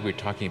so glad we're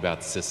talking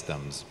about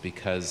systems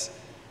because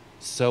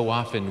so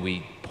often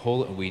we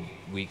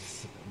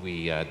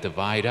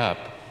divide up,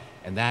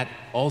 and that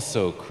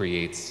also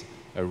creates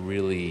a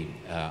really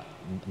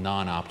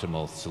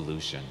non-optimal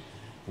solution.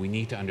 We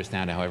need to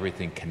understand how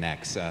everything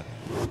connects.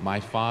 My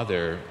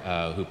father,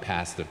 who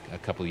passed a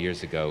couple of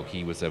years ago,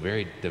 he was a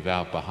very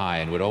devout Baha'i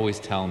and would always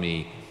tell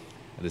me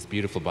this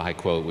beautiful Baha'i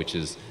quote, which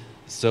is,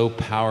 "So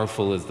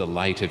powerful is the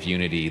light of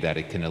unity that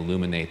it can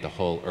illuminate the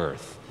whole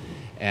earth."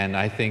 And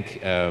I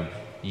think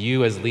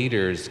you as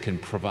leaders can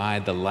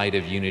provide the light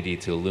of unity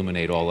to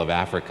illuminate all of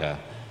Africa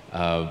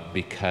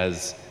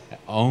because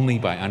only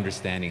by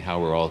understanding how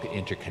we're all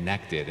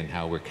interconnected and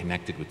how we're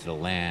connected with the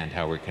land,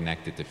 how we're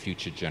connected to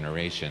future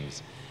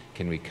generations,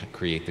 can we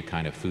create the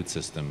kind of food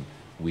system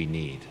we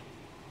need.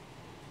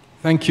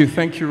 Thank you,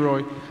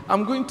 Roy.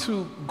 I'm going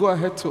to go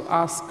ahead to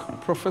ask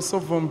Professor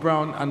Von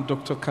Braun and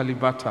Dr.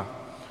 Kalibata,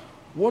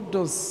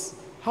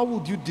 how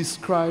would you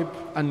describe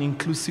an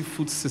inclusive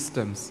food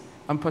systems?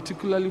 And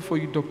particularly for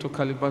you, Dr.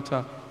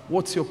 Kalibata,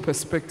 what's your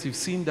perspective,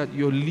 seeing that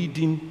you're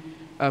leading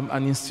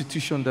an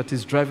institution that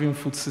is driving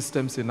food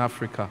systems in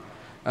Africa?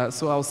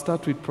 So I'll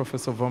start with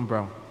Professor Von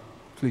Braun,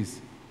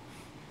 please.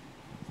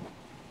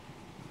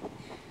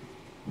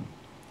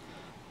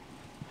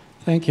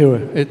 Thank you.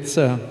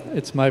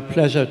 It's my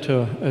pleasure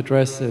to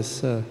address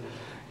this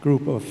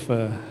group of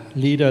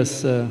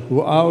leaders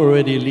who are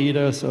already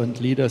leaders and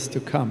leaders to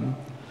come.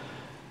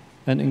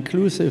 An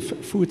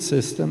inclusive food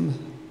system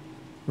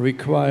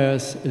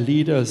requires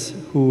leaders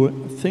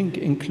who think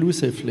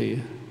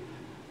inclusively,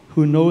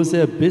 who know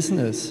their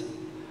business,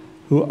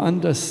 who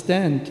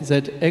understand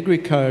that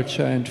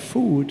agriculture and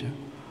food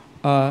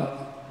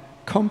are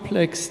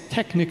complex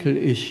technical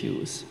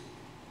issues.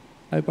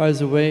 I, by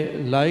the way,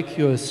 like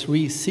your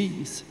 3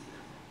 C's,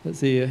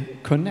 the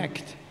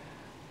connect.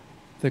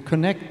 The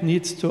connect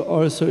needs to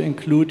also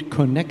include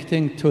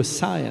connecting to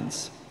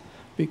science,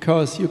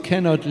 because you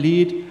cannot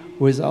lead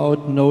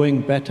without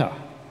knowing better,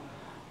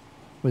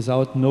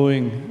 without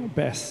knowing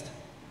best.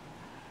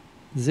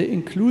 The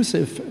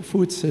inclusive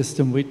food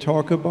system we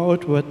talk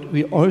about, but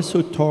we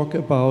also talk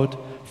about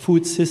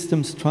food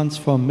systems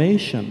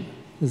transformation.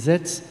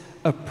 That's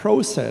a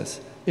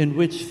process in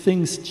which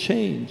things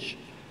change.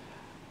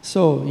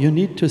 So you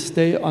need to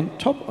stay on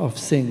top of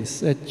things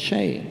that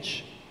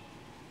change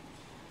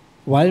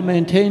while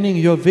maintaining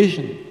your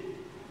vision.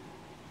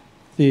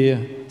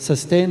 The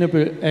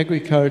sustainable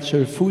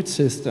agricultural food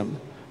system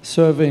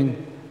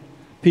serving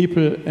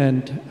people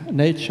and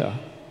nature,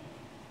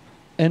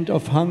 end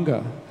of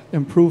hunger,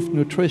 improved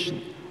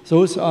nutrition.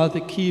 Those are the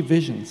key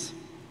visions.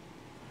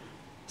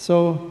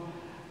 So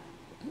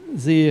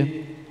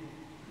the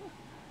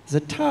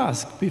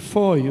task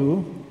before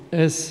you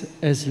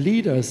as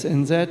leaders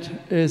in that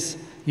is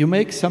you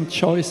make some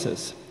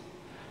choices.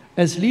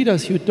 As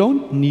leaders, you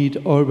don't need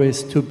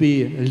always to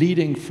be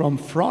leading from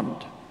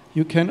front.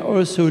 You can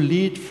also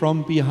lead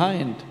from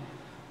behind.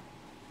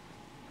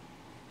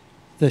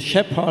 The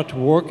shepherd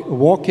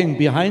walking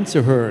behind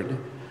the herd,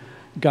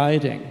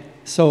 guiding.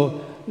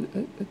 So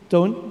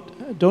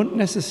don't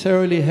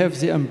necessarily have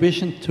the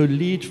ambition to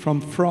lead from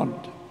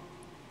front.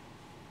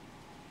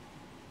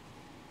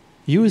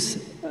 Use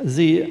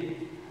the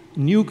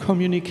new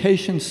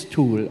communications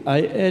tool.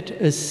 I add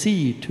a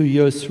C to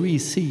your 3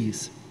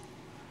 Cs.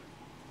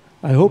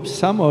 I hope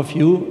some of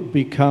you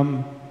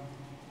become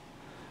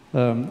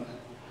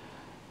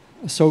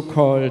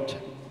so-called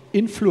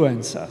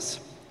influencers.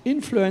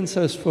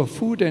 Influencers for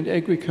food and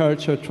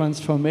agriculture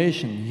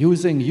transformation,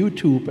 using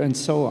YouTube and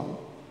so on.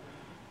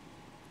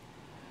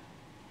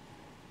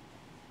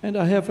 And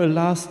I have a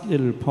last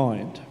little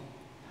point.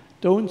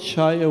 Don't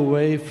shy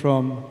away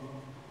from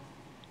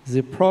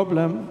the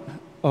problem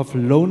of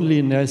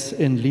loneliness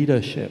in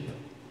leadership.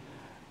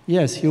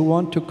 Yes, you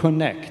want to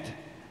connect,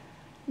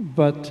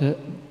 but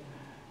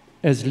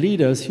as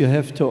leaders, you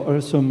have to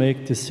also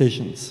make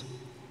decisions.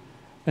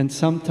 And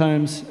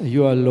sometimes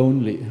you are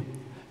lonely.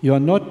 You are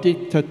not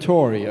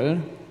dictatorial,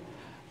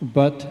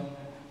 but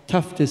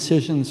tough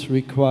decisions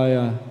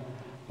require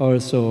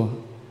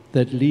also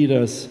that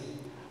leaders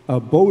are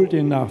bold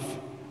enough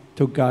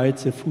to guide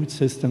the food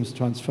systems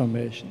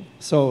transformation.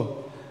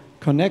 So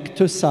connect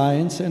to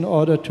science in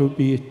order to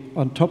be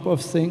on top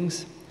of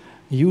things,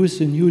 use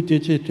the new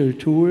digital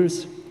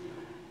tools,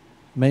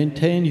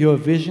 maintain your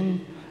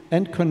vision,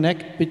 and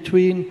connect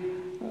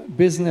between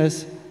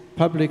business,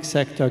 public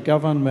sector,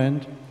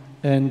 government,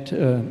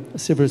 and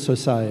civil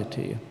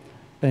society.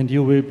 And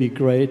you will be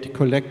great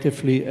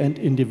collectively and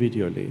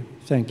individually.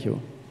 Thank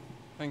you.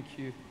 Thank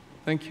you.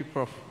 Thank you,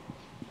 Prof.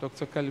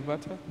 Dr.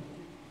 Kalibata?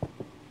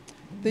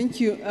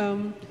 Thank you.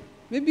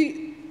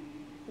 Maybe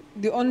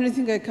the only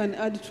thing I can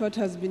add to what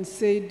has been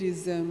said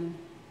is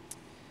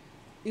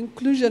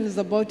inclusion is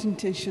about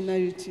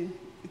intentionality.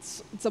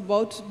 It's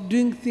about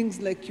doing things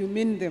like you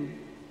mean them.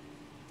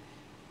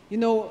 You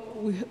know,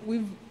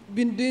 we've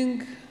been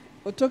doing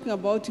or talking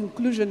about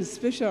inclusion,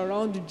 especially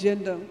around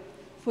gender,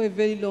 for a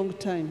very long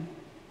time.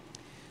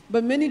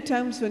 But many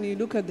times when you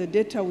look at the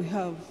data we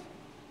have,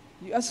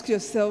 you ask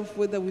yourself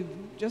whether we've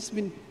just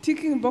been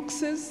ticking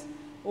boxes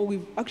or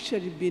we've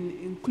actually been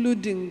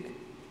including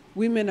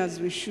women as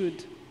we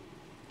should.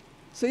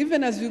 So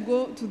even as we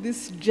go to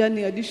this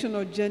journey,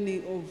 additional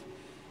journey of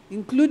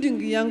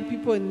including young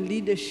people in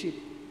leadership,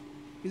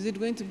 is it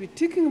going to be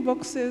ticking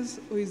boxes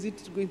or is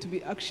it going to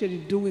be actually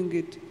doing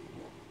it?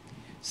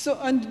 So,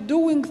 and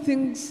doing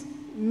things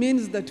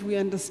means that we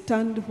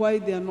understand why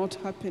they are not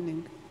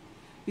happening.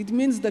 It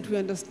means that we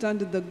understand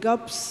the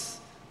gaps,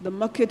 the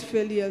market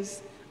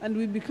failures, and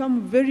we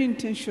become very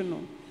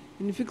intentional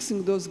in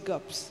fixing those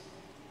gaps.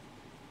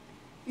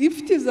 If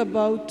it is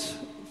about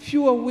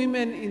fewer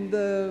women in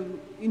the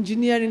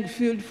engineering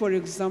field, for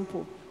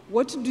example,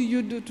 what do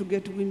you do to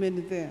get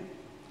women there?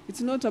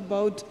 It's not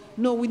about,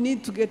 no, we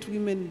need to get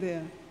women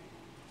there.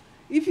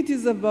 If it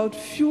is about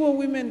fewer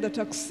women that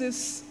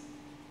access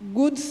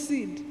good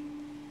seed,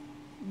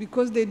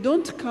 because they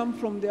don't come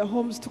from their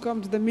homes to come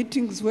to the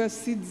meetings where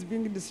seeds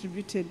being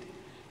distributed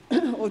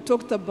or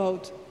talked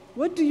about,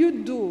 what do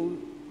you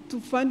do to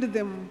fund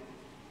them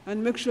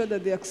and make sure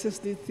that they access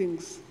these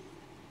things?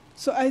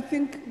 So I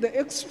think the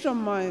extra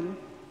mile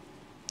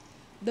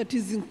that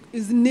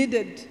is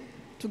needed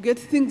to get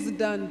things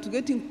done, to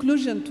get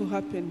inclusion to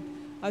happen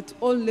at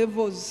all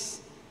levels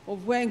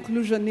of where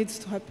inclusion needs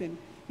to happen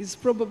is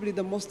probably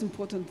the most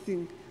important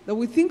thing. That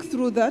we think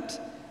through that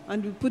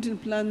and we put in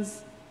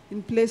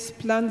place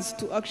plans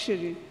to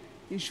actually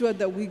ensure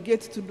that we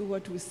get to do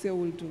what we say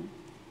we'll do.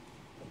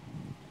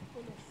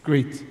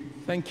 Great.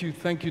 Thank you,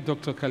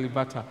 Dr.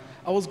 Kalibata.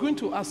 I was going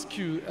to ask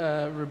you,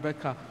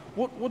 Rebecca,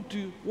 what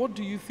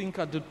do you think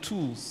are the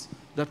tools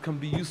that can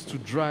be used to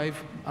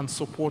drive and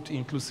support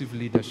inclusive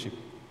leadership?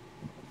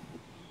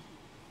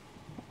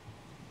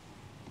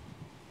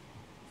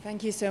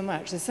 Thank you so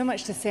much. There's so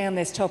much to say on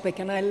this topic,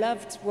 and I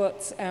loved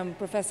what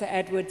Professor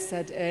Edwards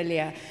said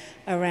earlier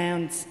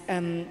around,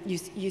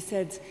 you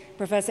said,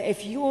 Professor,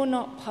 if you're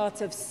not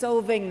part of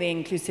solving the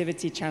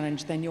inclusivity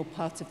challenge, then you're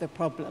part of the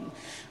problem.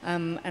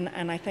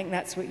 And I think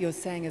that's what you're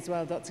saying as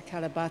well, Dr.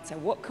 Kalabata.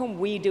 What can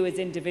we do as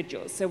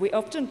individuals? So we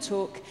often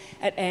talk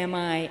at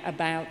AMI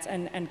about,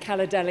 and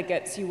CALA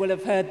delegates, you will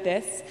have heard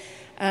this,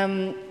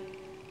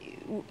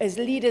 as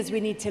leaders, we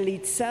need to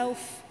lead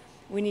self,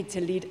 we need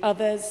to lead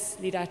others,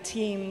 lead our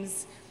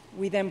teams.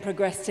 We then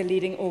progress to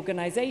leading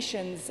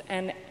organizations,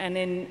 and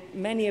in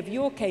many of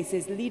your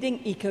cases,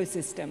 leading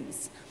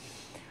ecosystems.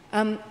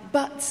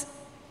 But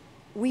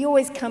we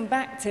always come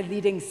back to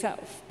leading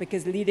self,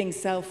 because leading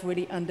self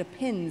really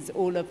underpins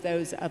all of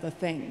those other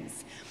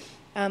things.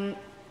 And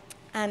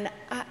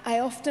I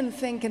often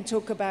think and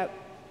talk about,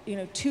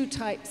 two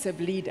types of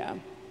leader.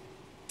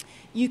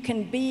 You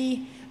can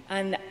be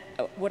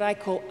what I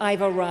call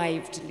I've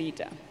arrived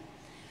leader.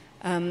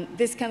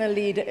 This kind of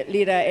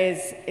leader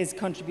is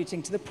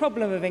contributing to the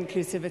problem of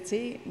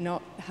inclusivity,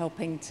 not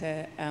helping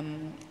to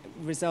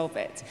resolve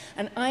it.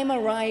 An I'm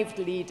arrived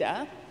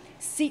leader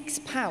seeks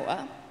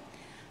power,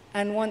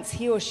 and once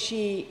he or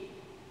she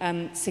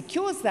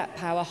secures that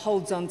power,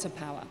 holds on to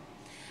power.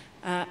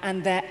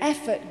 And their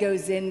effort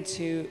goes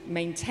into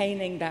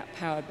maintaining that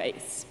power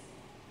base.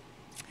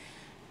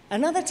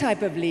 Another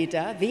type of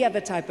leader, the other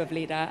type of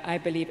leader, I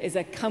believe, is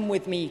a come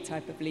with me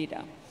type of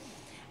leader.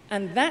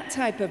 And that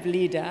type of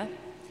leader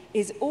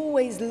is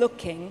always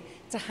looking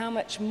to how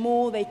much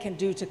more they can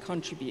do to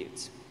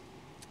contribute.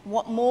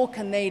 What more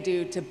can they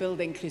do to build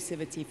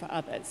inclusivity for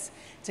others,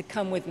 to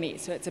come with me?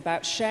 So it's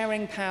about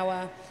sharing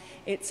power,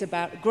 it's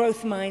about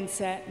growth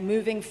mindset,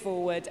 moving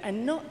forward,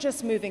 and not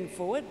just moving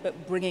forward,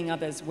 but bringing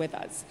others with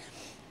us.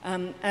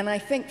 And I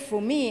think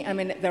for me,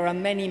 there are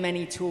many,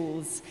 many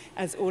tools.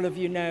 As all of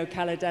you know,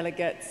 CALA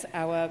delegates,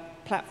 our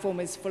platform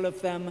is full of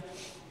them.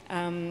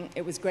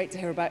 It was great to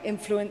hear about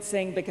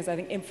influencing, because I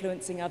think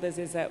influencing others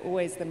is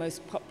always the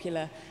most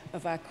popular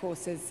of our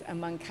courses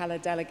among CALA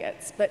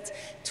delegates. But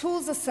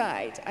tools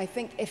aside, I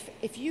think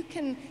if you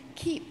can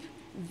keep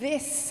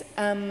this,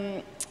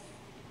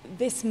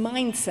 this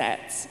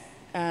mindset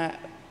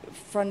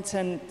front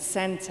and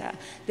center,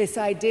 this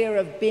idea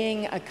of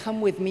being a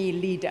come-with-me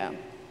leader,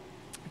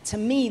 to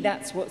me,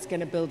 that's what's going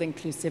to build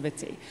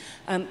inclusivity.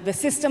 The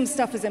system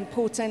stuff is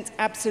important,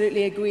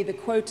 absolutely agree. The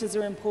quotas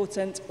are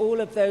important,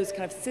 all of those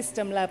kind of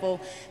system level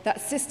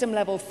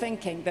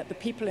thinking that the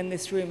people in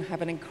this room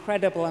have an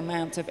incredible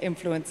amount of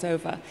influence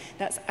over.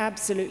 That's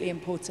absolutely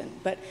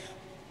important. But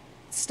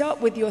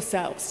start with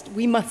yourselves.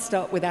 We must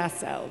start with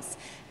ourselves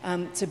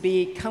to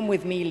be come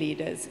with me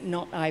leaders,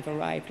 not I've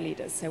arrived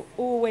leaders. So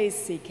always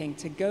seeking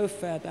to go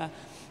further,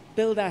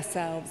 build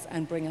ourselves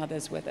and bring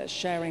others with us,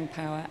 sharing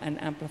power and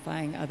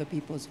amplifying other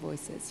people's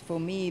voices.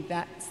 For me,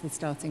 that's the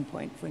starting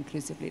point for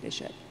inclusive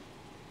leadership.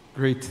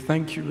 Great,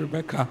 thank you,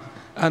 Rebecca.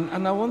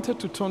 And I wanted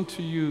to turn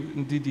to you,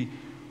 Ndidi.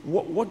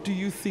 What do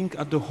you think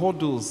are the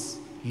hurdles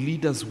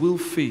leaders will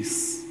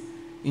face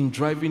in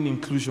driving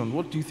inclusion?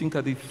 What do you think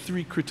are the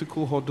 3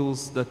 critical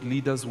hurdles that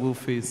leaders will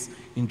face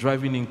in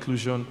driving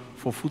inclusion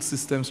for food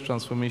systems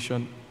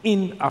transformation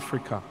in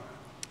Africa?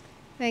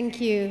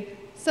 Thank you.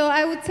 So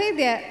I would say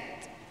that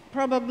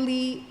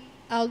probably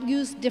I'll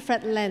use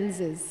different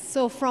lenses.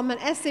 So from an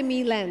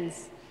SME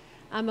lens,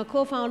 I'm a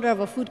co-founder of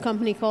a food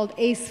company called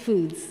Ace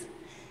Foods.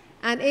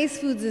 And Ace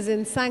Foods is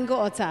in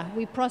Sango Ota.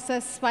 We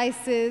process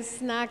spices,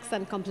 snacks,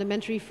 and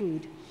complementary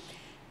food.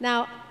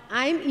 Now,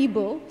 I'm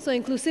Igbo, so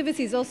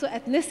inclusivity is also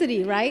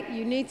ethnicity, right?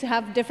 You need to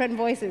have different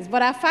voices.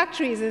 But our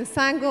factory is in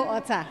Sango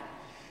Ota.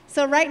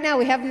 So right now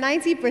we have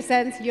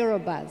 90%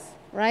 Yorubas,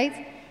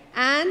 right?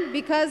 And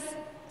because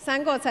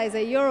Sango Ota is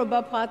a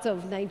Yoruba part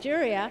of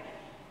Nigeria,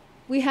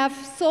 we have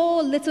so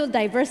little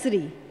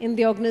diversity in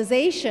the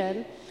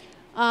organization,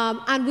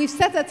 and we've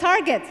set a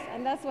target,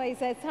 and that's why he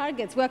said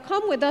targets. We're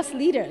come with us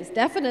leaders,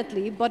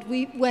 definitely, but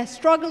we're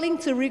struggling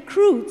to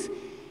recruit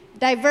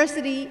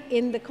diversity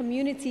in the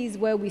communities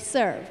where we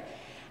serve.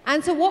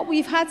 And so what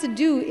we've had to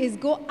do is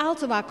go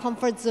out of our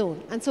comfort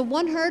zone. And so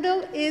one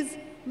hurdle is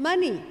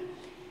money.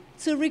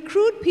 To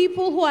recruit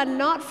people who are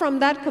not from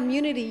that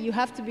community, you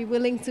have to be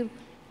willing to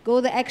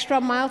go the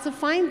extra mile to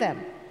find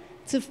them,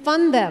 to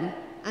fund them,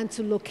 and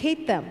to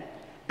locate them.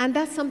 And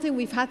that's something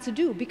we've had to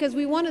do because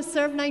we want to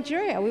serve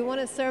Nigeria. We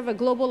want to serve a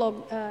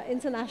global,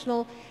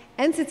 international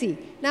entity.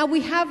 Now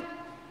we have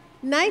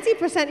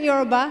 90%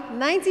 Yoruba,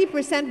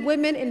 90%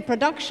 women in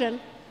production,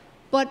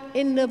 but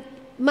in the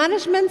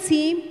management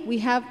team, we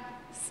have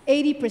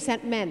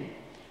 80% men.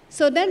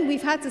 So then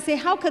we've had to say,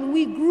 how can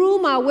we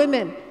groom our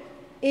women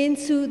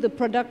into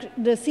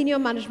the senior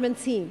management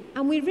team?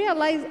 And we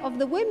realize of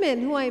the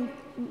women who are in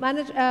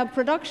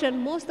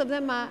production, most of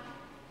them are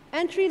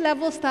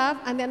entry-level staff,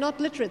 and they're not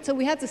literate. So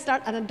we had to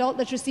start an adult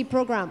literacy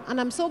program. And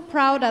I'm so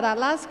proud at our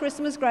last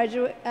Christmas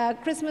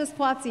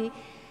party,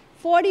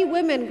 40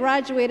 women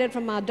graduated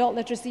from our adult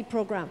literacy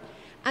program.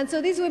 And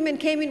so these women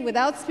came in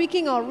without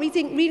speaking or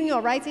reading or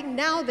writing.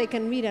 Now they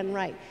can read and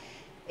write.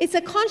 It's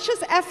a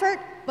conscious effort,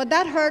 but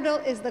that hurdle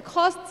is the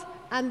cost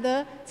and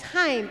the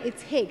time it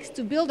takes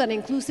to build an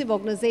inclusive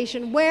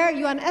organization where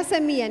you're an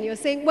SME and you're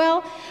saying,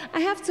 well,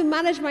 I have to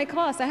manage my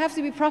costs, I have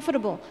to be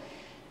profitable.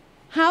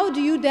 How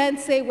do you then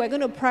say we're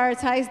going to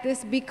prioritize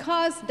this?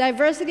 Because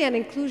diversity and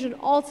inclusion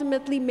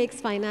ultimately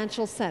makes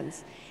financial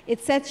sense. It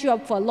sets you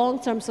up for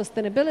long-term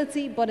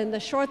sustainability, but in the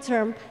short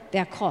term,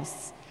 there are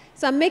costs.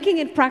 So I'm making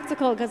it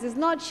practical because it's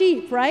not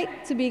cheap,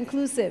 right, to be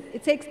inclusive.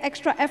 It takes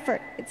extra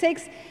effort. It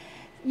takes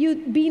you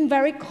being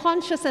very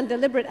conscious and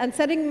deliberate and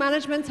setting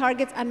management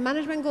targets and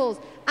management goals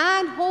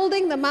and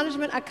holding the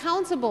management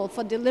accountable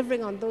for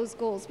delivering on those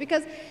goals.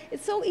 Because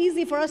it's so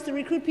easy for us to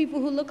recruit people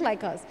who look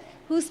like us,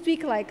 who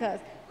speak like us,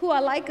 who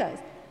are like us.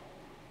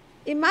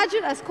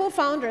 Imagine as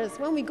co-founders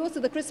when we go to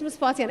the Christmas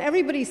party and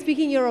everybody's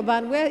speaking Yoruba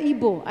and we're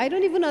Igbo. I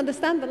don't even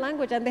understand the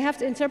language and they have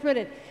to interpret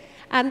it.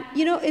 And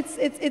you know,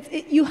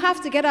 you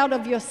have to get out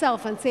of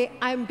yourself and say,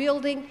 I'm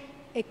building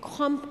a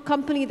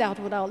company that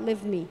would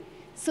outlive me.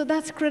 So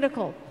that's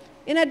critical.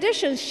 In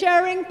addition,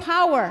 sharing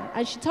power,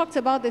 and she talked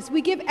about this,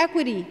 we give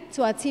equity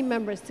to our team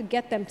members to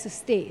get them to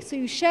stay. So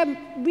you share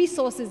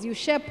resources, you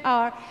share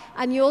power,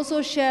 and you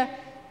also share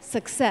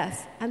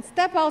success, and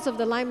step out of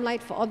the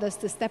limelight for others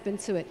to step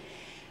into it.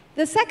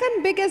 The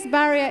second biggest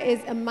barrier is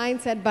a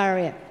mindset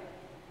barrier,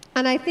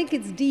 and I think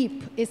it's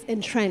deep, it's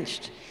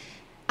entrenched.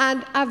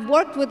 And I've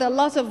worked with a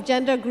lot of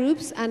gender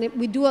groups, and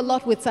we do a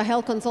lot with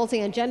Sahel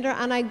Consulting and Gender,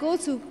 and I go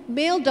to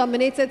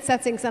male-dominated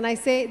settings, and I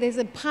say, there's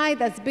a pie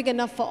that's big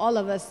enough for all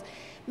of us.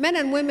 Men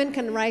and women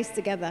can rise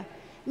together.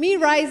 Me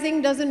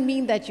rising doesn't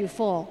mean that you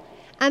fall.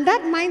 And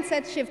that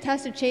mindset shift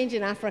has to change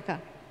in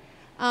Africa,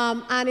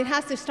 and it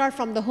has to start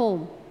from the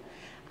home.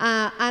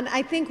 And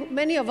I think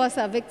many of us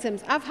are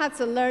victims. I've had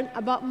to learn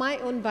about my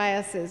own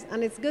biases,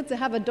 and it's good to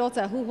have a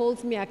daughter who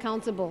holds me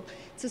accountable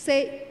to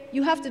say,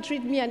 you have to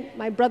treat me and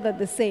my brother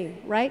the same,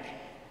 right?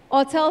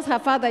 Or tells her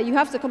father, you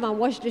have to come and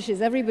wash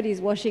dishes.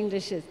 Everybody's washing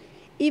dishes,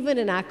 even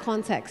in our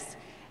context.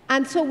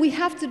 And so we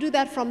have to do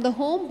that from the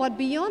home, but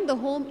beyond the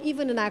home,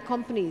 even in our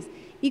companies.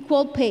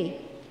 Equal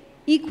pay,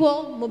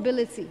 equal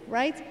mobility,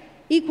 right?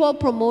 Equal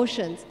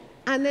promotions.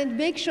 And then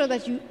make sure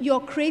that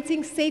you're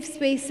creating safe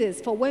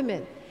spaces for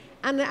women.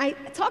 And I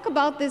talk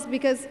about this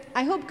because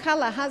I hope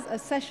CALA has a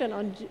session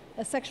on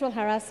sexual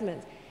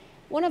harassment.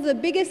 One of the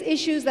biggest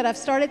issues that I've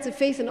started to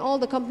face in all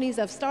the companies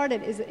I've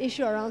started is the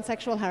issue around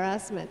sexual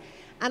harassment.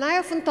 And I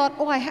often thought,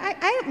 oh, I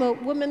am a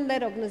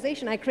women-led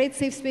organization. I create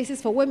safe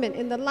spaces for women.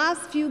 In the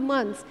last few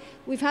months,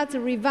 we've had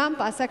to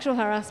revamp our sexual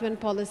harassment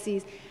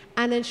policies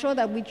and ensure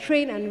that we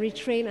train and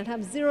retrain and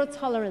have zero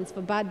tolerance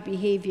for bad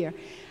behavior.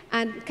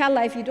 And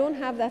CALA, if you don't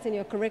have that in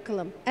your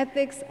curriculum,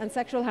 ethics and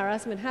sexual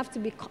harassment have to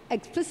be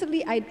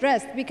explicitly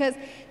addressed because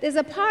there's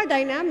a power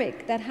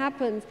dynamic that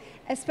happens,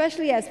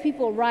 especially as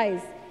people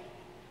rise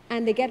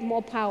and they get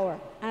more power.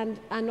 And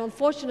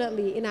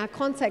unfortunately, in our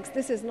context,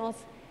 this is not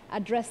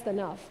addressed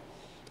enough.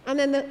 And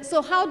then,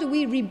 so how do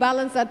we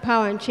rebalance that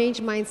power and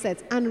change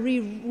mindsets and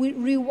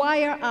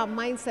rewire our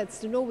mindsets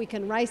to know we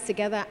can rise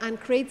together and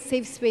create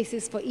safe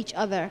spaces for each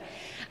other?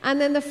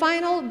 And then the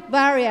final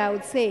barrier, I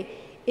would say,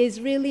 is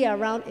really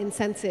around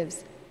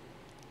incentives.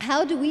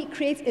 How do we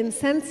create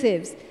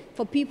incentives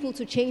for people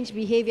to change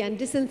behavior and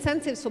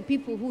disincentives for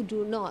people who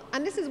do not?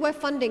 And this is where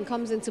funding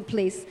comes into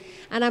place.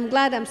 And I'm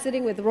glad I'm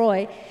sitting with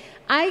Roy.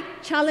 I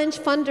challenge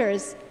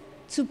funders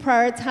to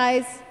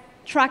prioritize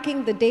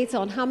tracking the data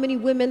on how many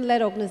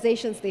women-led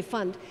organizations they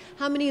fund,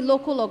 how many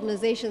local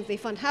organizations they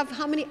fund,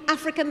 how many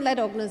African-led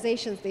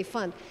organizations they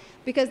fund.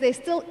 Because there's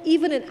still,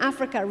 even in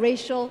Africa,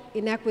 racial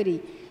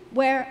inequity,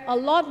 where a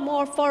lot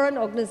more foreign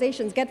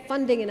organizations get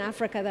funding in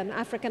Africa than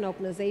African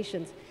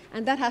organizations,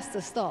 and that has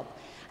to stop.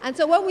 And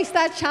so when we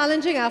start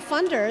challenging our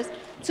funders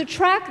to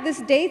track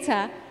this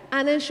data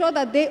and ensure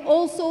that they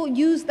also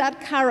use that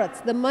carrot,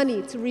 the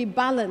money, to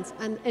rebalance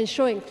and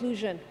ensure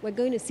inclusion, we're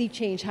going to see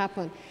change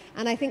happen.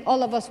 And I think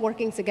all of us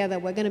working together,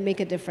 we're going to make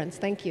a difference.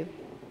 Thank you.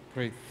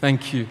 Great,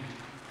 thank you.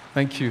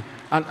 Thank you.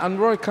 And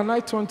Roy, can I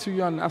turn to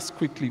you and ask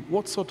quickly,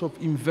 what sort of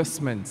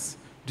investments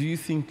do you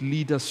think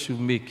leaders should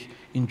make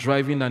in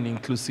driving an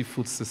inclusive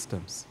food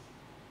systems?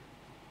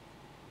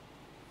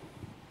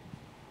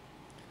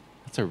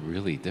 That's a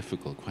really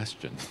difficult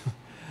question.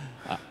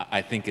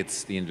 I think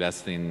it's the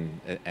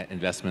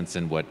investments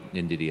in what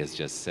Ndidi has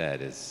just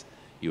said, is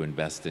you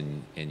invest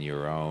in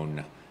your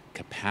own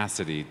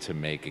capacity to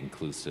make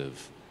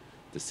inclusive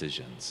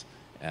decisions,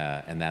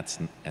 and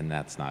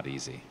that's not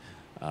easy.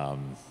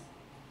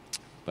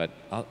 But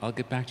I'll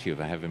get back to you if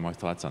I have any more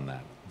thoughts on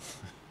that.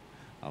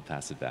 I'll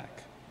pass it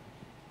back.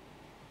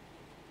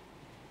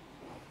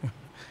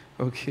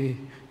 Okay,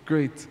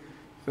 great.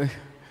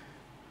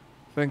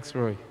 Thanks,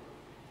 Roy.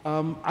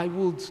 I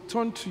will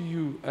turn to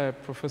you,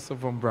 Professor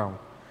Von Braun.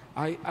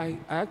 I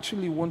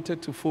actually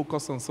wanted to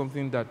focus on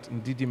something that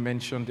Ndidi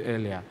mentioned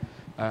earlier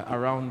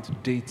around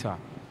data.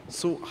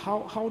 So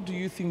how do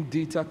you think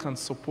data can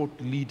support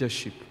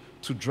leadership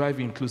to drive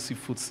inclusive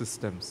food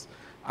systems?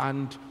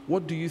 And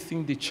what do you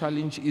think the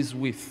challenge is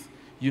with,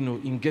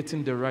 in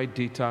getting the right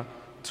data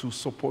to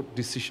support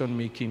decision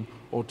making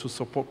or to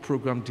support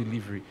program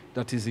delivery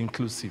that is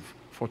inclusive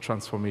for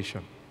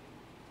transformation?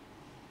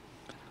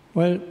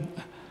 Well,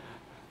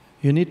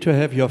 you need to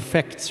have your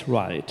facts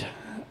right,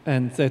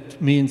 and that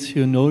means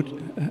you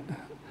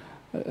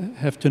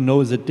have to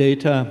know the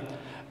data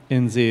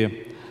in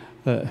the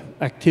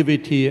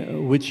activity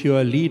which you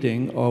are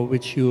leading or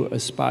which you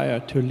aspire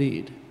to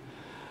lead.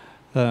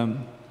 The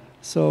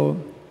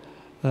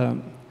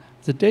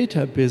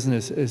data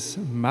business is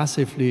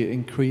massively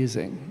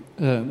increasing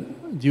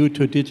due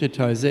to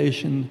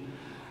digitization.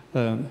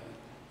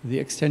 The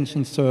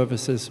extension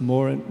services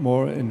more and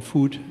more in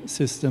food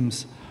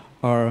systems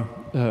are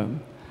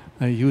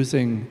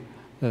using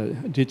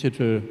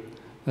digital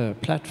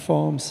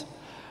platforms.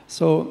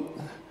 So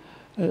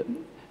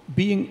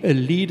being a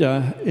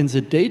leader in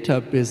the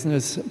data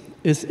business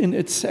is in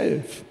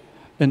itself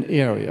an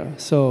area.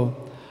 So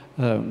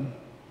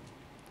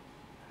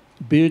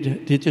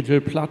build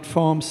digital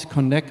platforms,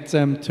 connect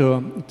them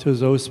to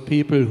those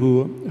people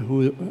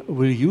who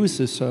will use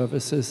the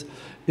services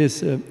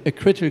is a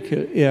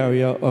critical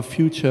area of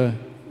future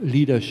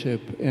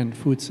leadership in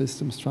food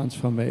systems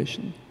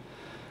transformation.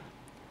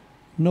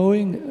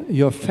 Knowing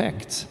your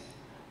facts,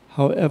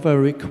 however,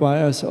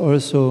 requires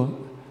also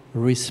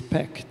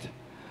respect.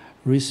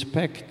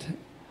 Respect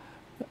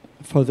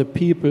for the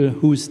people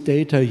whose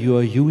data you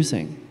are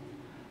using.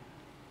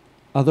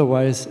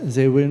 Otherwise,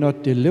 they will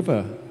not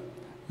deliver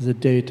the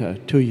data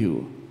to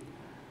you.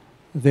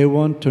 They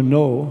want to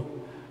know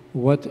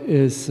what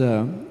is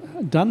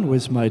done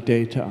with my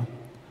data,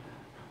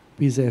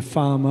 be they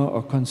farmer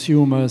or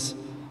consumers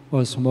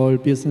or small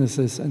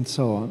businesses and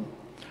so on.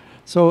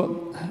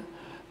 So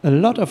a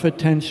lot of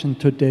attention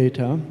to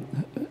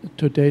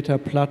data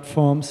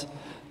platforms,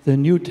 the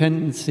new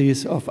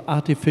tendencies of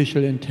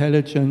artificial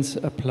intelligence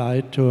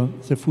applied to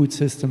the food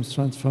systems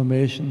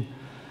transformation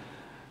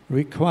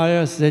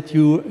requires that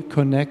you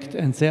connect,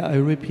 and there I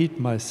repeat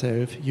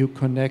myself, you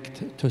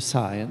connect to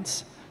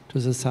science, to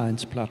the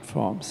science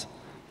platforms.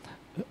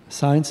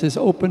 Science is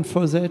open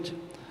for that.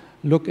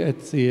 Look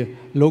at the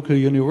local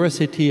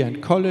university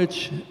and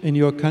college in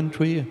your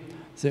country,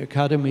 the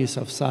academies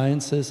of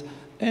sciences,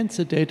 and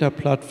the data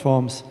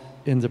platforms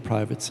in the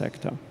private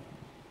sector.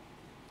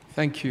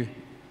 Thank you.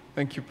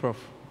 Thank you, Prof.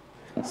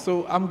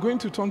 So I'm going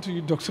to turn to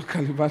you, Dr.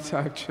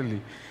 Kalibata,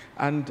 actually.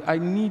 And I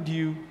need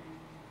you,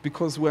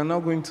 because we're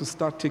now going to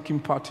start taking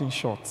part in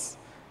shots,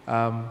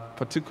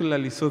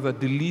 particularly so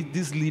that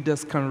these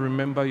leaders can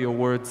remember your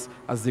words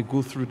as they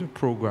go through the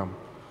program.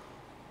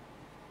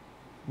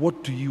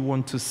 What do you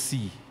want to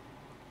see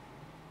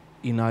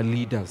in our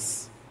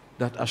leaders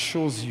that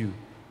assures you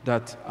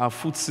that our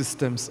food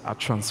systems are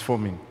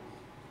transforming?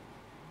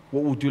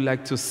 What would you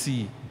like to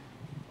see?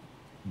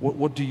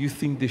 What do you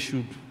think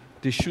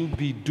they should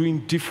be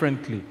doing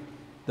differently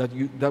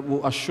that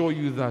will assure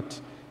you that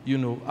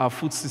our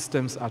food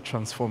systems are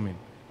transforming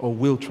or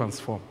will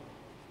transform?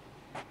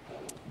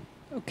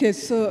 Okay,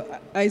 so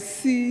I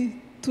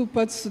see two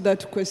parts to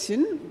that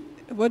question.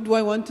 What do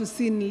I want to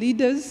see in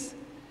leaders?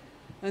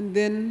 And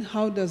then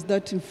how does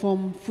that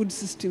inform food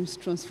systems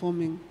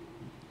transforming?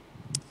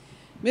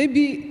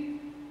 Maybe,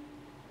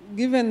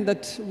 given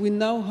that we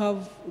now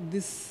have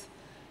this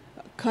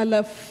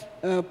CALA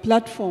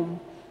platform,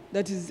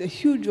 that is a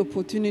huge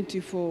opportunity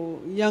for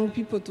young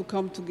people to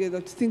come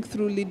together, to think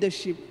through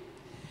leadership.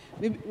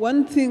 Maybe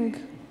one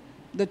thing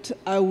that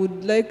I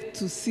would like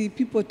to see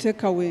people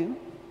take away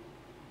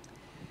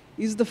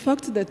is the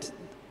fact that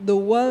the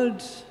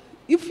world,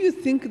 if you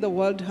think the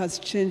world has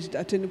changed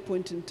at any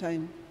point in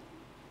time,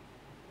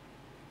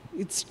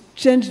 it's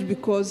changed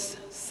because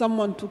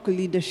someone took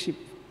leadership.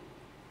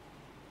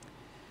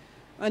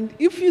 And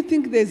if you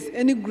think there's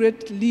any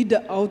great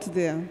leader out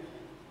there,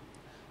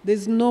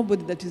 there's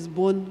nobody that is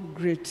born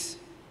great.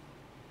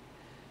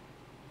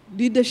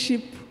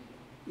 Leadership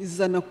is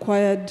an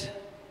acquired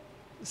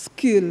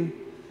skill.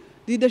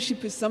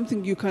 Leadership is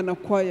something you can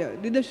acquire.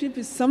 Leadership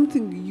is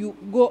something you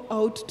go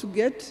out to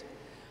get,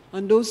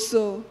 and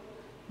also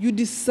you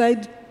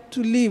decide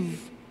to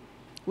live.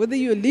 Whether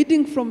you're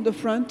leading from the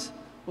front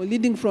or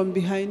leading from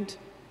behind,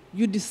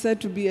 you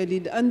decide to be a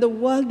leader. And the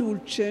world will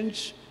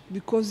change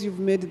because you've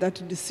made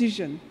that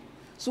decision.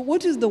 So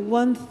what is the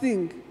one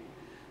thing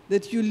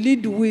that you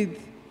lead with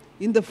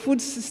in the food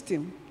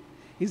system?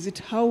 Is it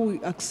how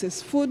we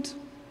access food?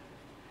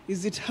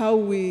 Is it how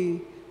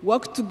we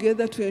work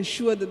together to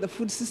ensure that the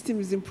food system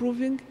is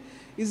improving?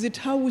 Is it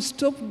how we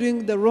stop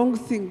doing the wrong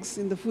things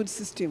in the food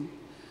system?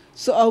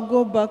 So I'll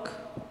go back,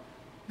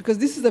 because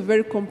this is a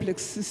very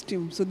complex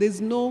system, so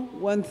there's no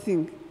one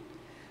thing.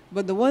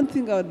 But the one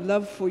thing I would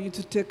love for you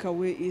to take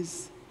away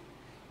is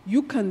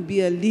you can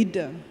be a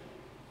leader.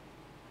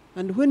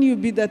 And when you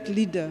be that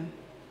leader,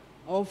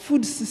 our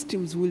food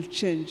systems will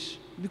change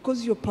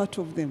because you're part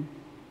of them.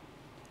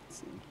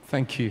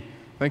 Thank you.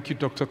 Thank you,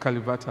 Dr.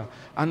 Kalibata.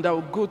 And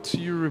I'll go to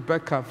you,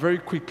 Rebecca, very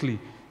quickly.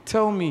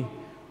 Tell me,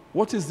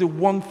 what is the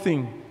one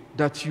thing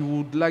that you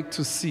would like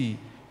to see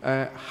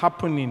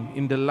happening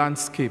in the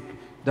landscape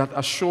that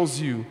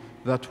assures you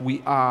that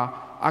we are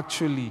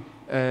actually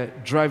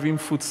driving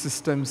food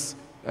systems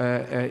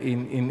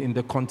in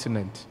the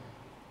continent?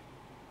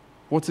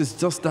 What is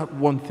just that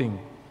one thing?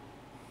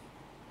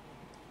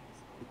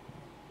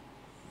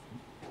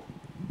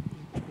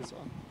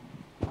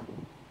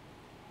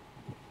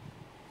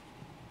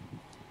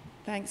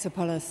 Thanks,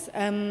 Apollos.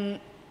 I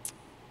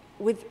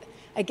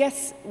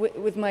guess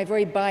with my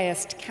very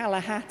biased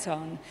CALA hat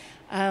on,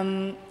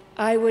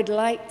 I would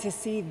like to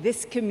see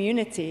this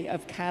community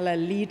of CALA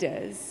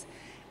leaders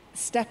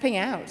stepping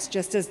out,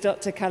 just as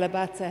Dr.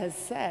 Kalabata has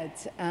said.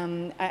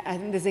 I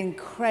think there's an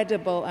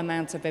incredible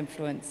amount of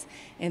influence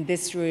in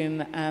this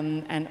room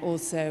and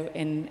also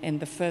in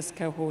the first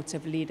cohort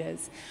of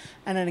leaders,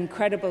 and an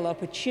incredible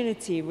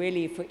opportunity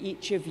really for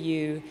each of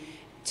you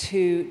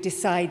to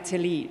decide to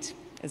lead,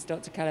 as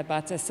Dr.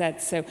 Kalabata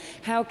said. So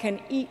how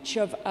can each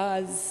of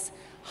us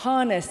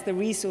harness the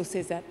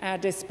resources at our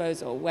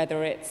disposal,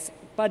 whether it's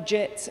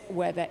budget,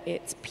 whether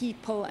it's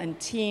people and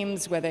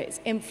teams, whether it's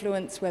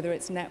influence, whether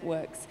it's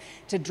networks,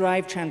 to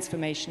drive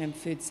transformation in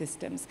food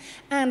systems?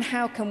 And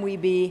how can we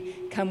be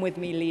come with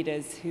me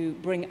leaders who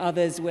bring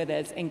others with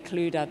us,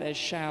 include others,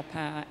 share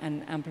power,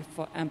 and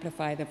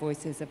amplify the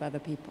voices of other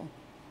people?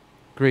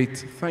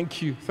 Great,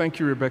 thank you,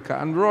 Rebecca.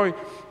 And Roy,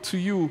 to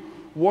you,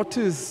 what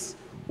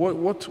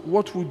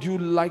would you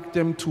like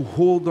them to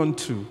hold on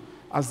to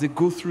as they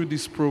go through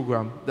this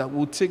program that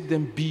will take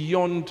them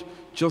beyond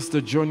just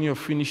the journey of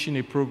finishing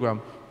a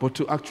program, but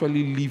to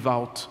actually live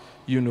out,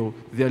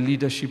 their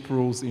leadership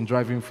roles in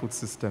driving food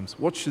systems?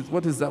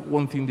 What is that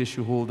one thing they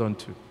should hold on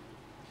to?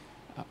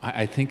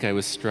 I think I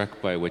was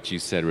struck by what you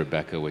said,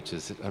 Rebecca, which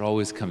is it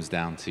always comes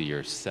down to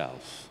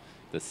yourself,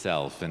 the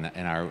self,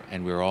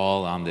 and we're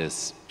all on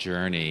this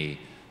journey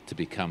to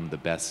become the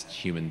best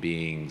human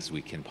beings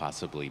we can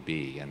possibly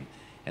be,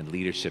 and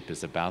leadership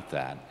is about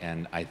that.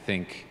 And I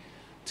think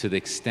to the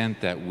extent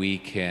that we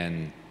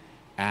can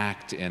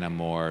act in a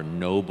more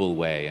noble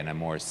way, in a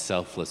more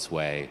selfless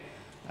way,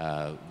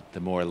 the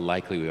more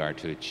likely we are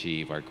to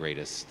achieve our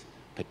greatest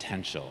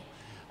potential.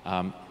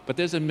 But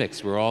there's a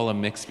mix. We're all a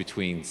mix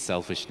between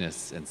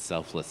selfishness and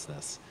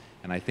selflessness.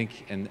 And I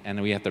think,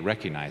 and we have to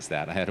recognize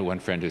that. I had one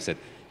friend who said,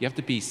 you have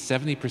to be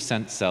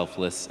 70%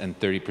 selfless and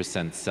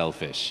 30%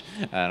 selfish.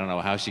 I don't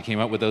know how she came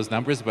up with those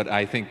numbers, but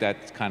I think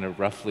that's kind of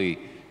roughly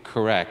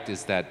correct,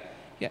 is that,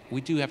 yeah,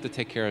 we do have to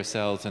take care of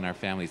ourselves and our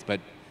families, but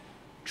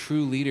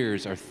true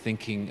leaders are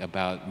thinking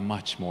about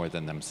much more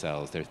than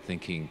themselves. They're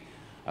thinking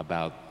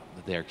about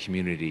their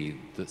community,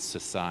 the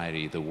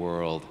society, the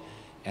world,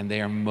 and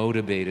they are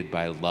motivated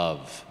by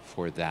love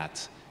for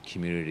that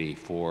community,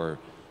 for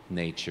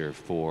nature,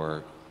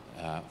 for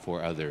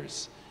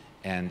others.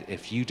 And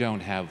if you don't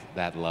have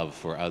that love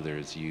for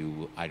others,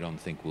 I don't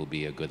think will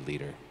be a good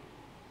leader.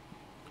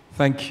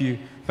 Thank you,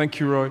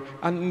 Roy.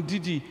 And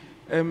Didi,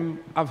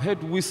 I've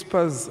heard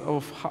whispers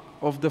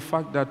of the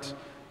fact that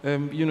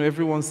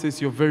everyone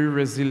says you're very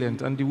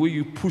resilient, and the way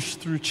you push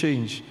through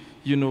change,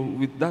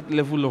 with that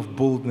level of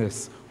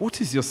boldness.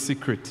 What is your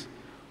secret?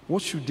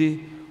 What should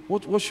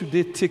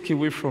they take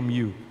away from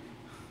you?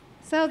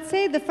 So I'd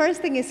say the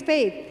first thing is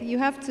faith.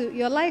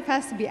 Your life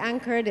has to be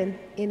anchored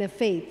in a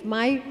faith.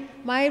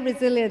 My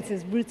resilience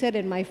is rooted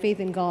in my faith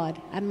in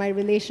God and my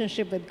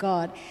relationship with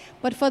God.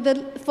 But for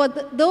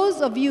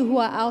those of you who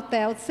are out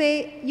there, I would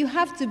say you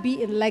have to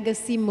be in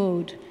legacy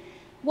mode.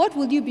 What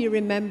will you be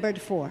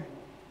remembered for?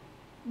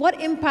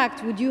 What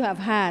impact would you have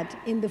had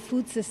in the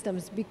food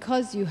systems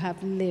because you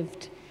have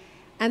lived?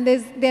 And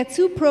there are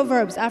two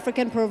proverbs,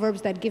 African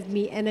proverbs, that give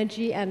me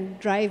energy and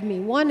drive me.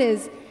 One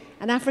is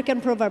an African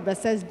proverb that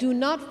says, do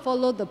not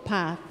follow the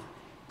path.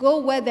 Go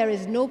where there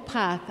is no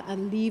path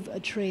and leave a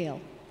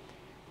trail.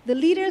 The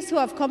leaders who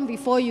have come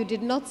before you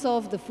did not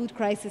solve the food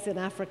crisis in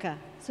Africa.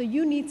 So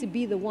you need to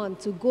be the one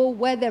to go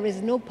where there is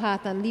no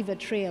path and leave a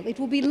trail. It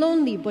will be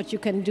lonely, but you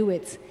can do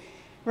it,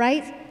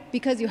 right?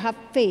 Because you have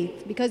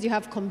faith, because you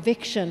have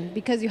conviction,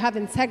 because you have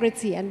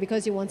integrity, and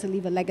because you want to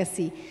leave a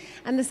legacy.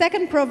 And the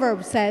second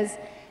proverb says,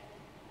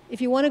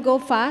 if you want to go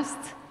fast,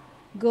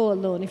 go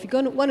alone. If you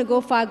want to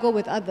go far, go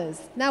with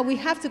others. Now, we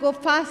have to go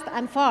fast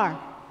and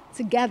far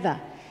together.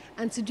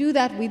 And to do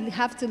that, we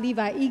have to leave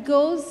our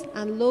egos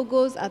and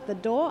logos at the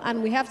door,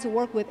 and we have to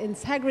work with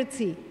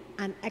integrity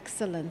and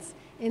excellence.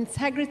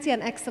 Integrity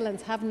and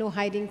excellence have no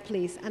hiding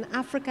place, and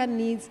Africa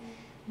needs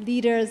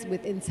leaders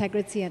with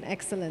integrity and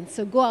excellence.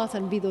 So go out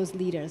and be those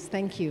leaders.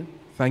 Thank you.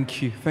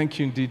 Thank you,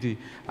 Ndidi.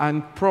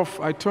 And Prof,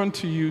 I turn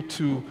to you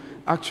to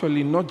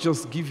actually not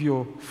just give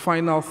your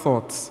final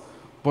thoughts,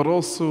 but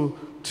also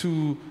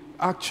to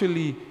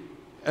actually,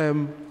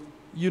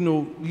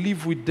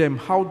 live with them.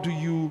 How do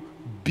you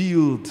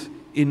build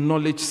a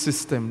knowledge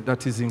system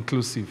that is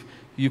inclusive?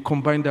 You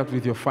combine that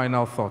with your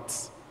final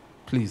thoughts,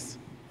 please.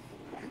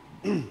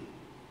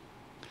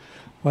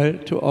 Well,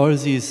 to all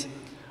these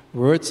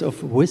words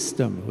of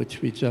wisdom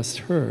which we just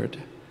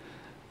heard,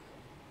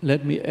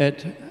 let me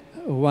add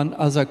one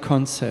other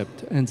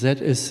concept, and that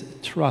is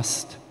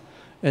trust.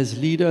 As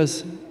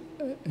leaders,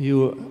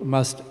 you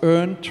must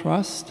earn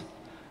trust,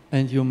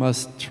 and you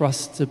must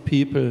trust the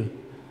people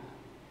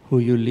who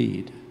you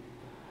lead.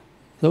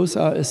 Those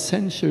are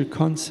essential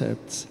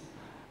concepts,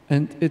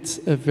 and it's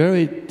a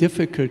very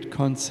difficult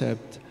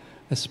concept,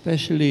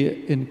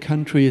 especially in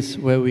countries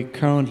where we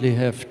currently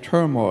have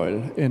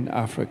turmoil in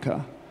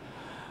Africa,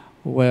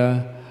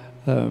 where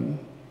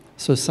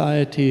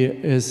society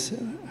is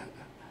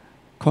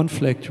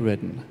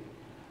conflict-ridden.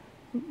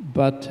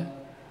 But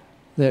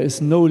there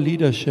is no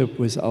leadership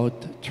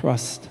without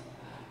trust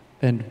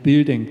and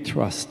building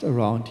trust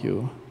around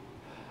you.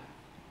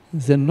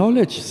 The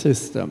knowledge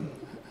system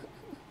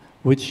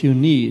which you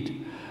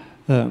need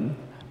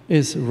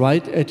is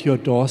right at your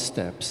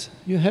doorsteps.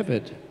 You have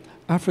it.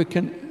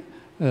 African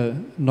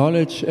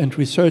knowledge and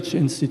research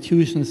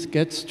institutions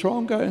get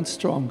stronger and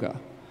stronger.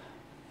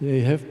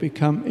 They have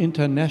become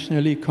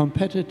internationally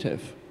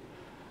competitive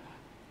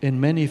in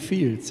many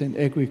fields in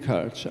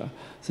agriculture.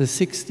 The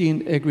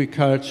 16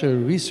 agricultural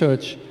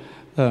research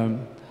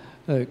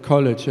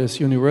colleges,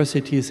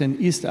 universities in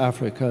East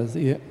Africa,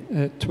 the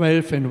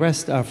 12 in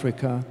West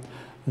Africa,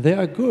 they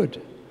are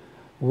good.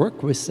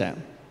 Work with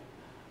them.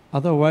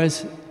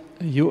 Otherwise,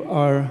 you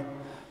are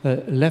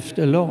left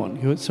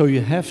alone. So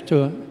you have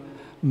to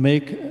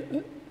make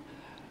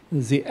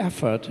the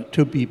effort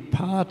to be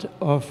part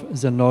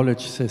of the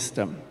knowledge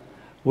system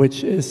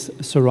which is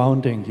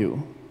surrounding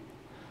you.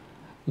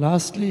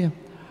 Lastly,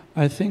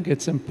 I think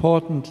it's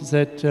important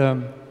that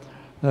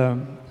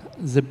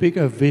the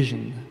bigger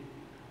vision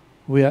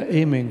we are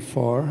aiming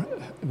for,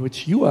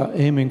 which you are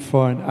aiming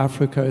for in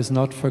Africa, is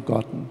not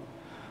forgotten.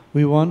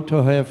 We want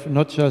to have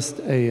not just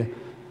a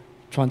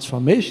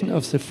transformation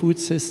of the food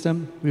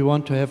system, we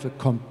want to have a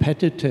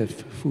competitive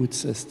food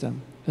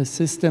system, a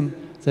system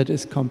that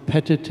is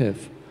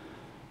competitive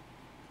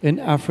in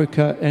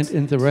Africa and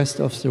in the rest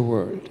of the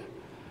world.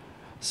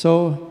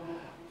 So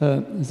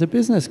the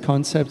business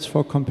concepts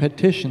for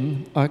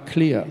competition are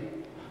clear.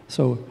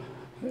 So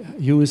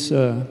use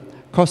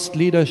cost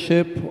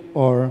leadership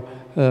or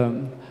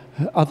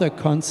other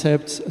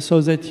concepts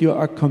so that you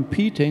are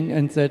competing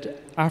and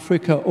that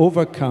Africa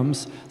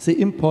overcomes the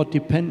import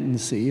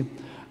dependency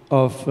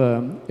of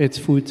its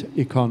food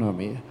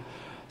economy.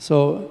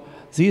 So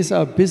these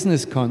are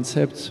business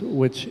concepts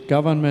which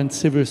government,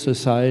 civil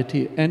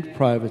society, and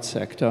private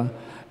sector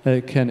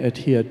can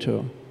adhere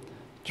to.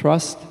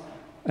 Trust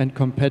and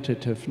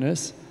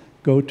competitiveness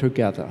go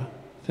together.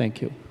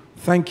 Thank you.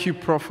 Thank you,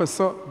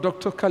 Professor.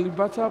 Dr.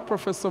 Kalibata,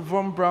 Professor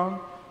Von Braun,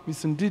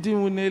 Ms. Ndidi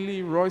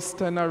Wuneli, Roy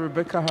Stenner,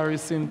 Rebecca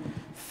Harrison,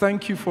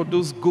 thank you for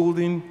those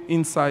golden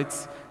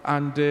insights.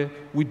 And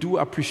we do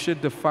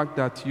appreciate the fact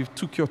that you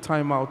took your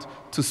time out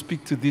to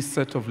speak to this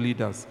set of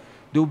leaders.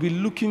 They'll be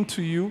looking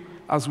to you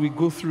as we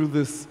go through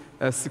this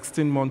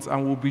 16 months,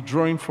 and we'll be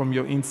drawing from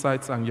your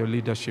insights and your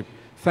leadership.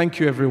 Thank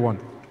you, everyone.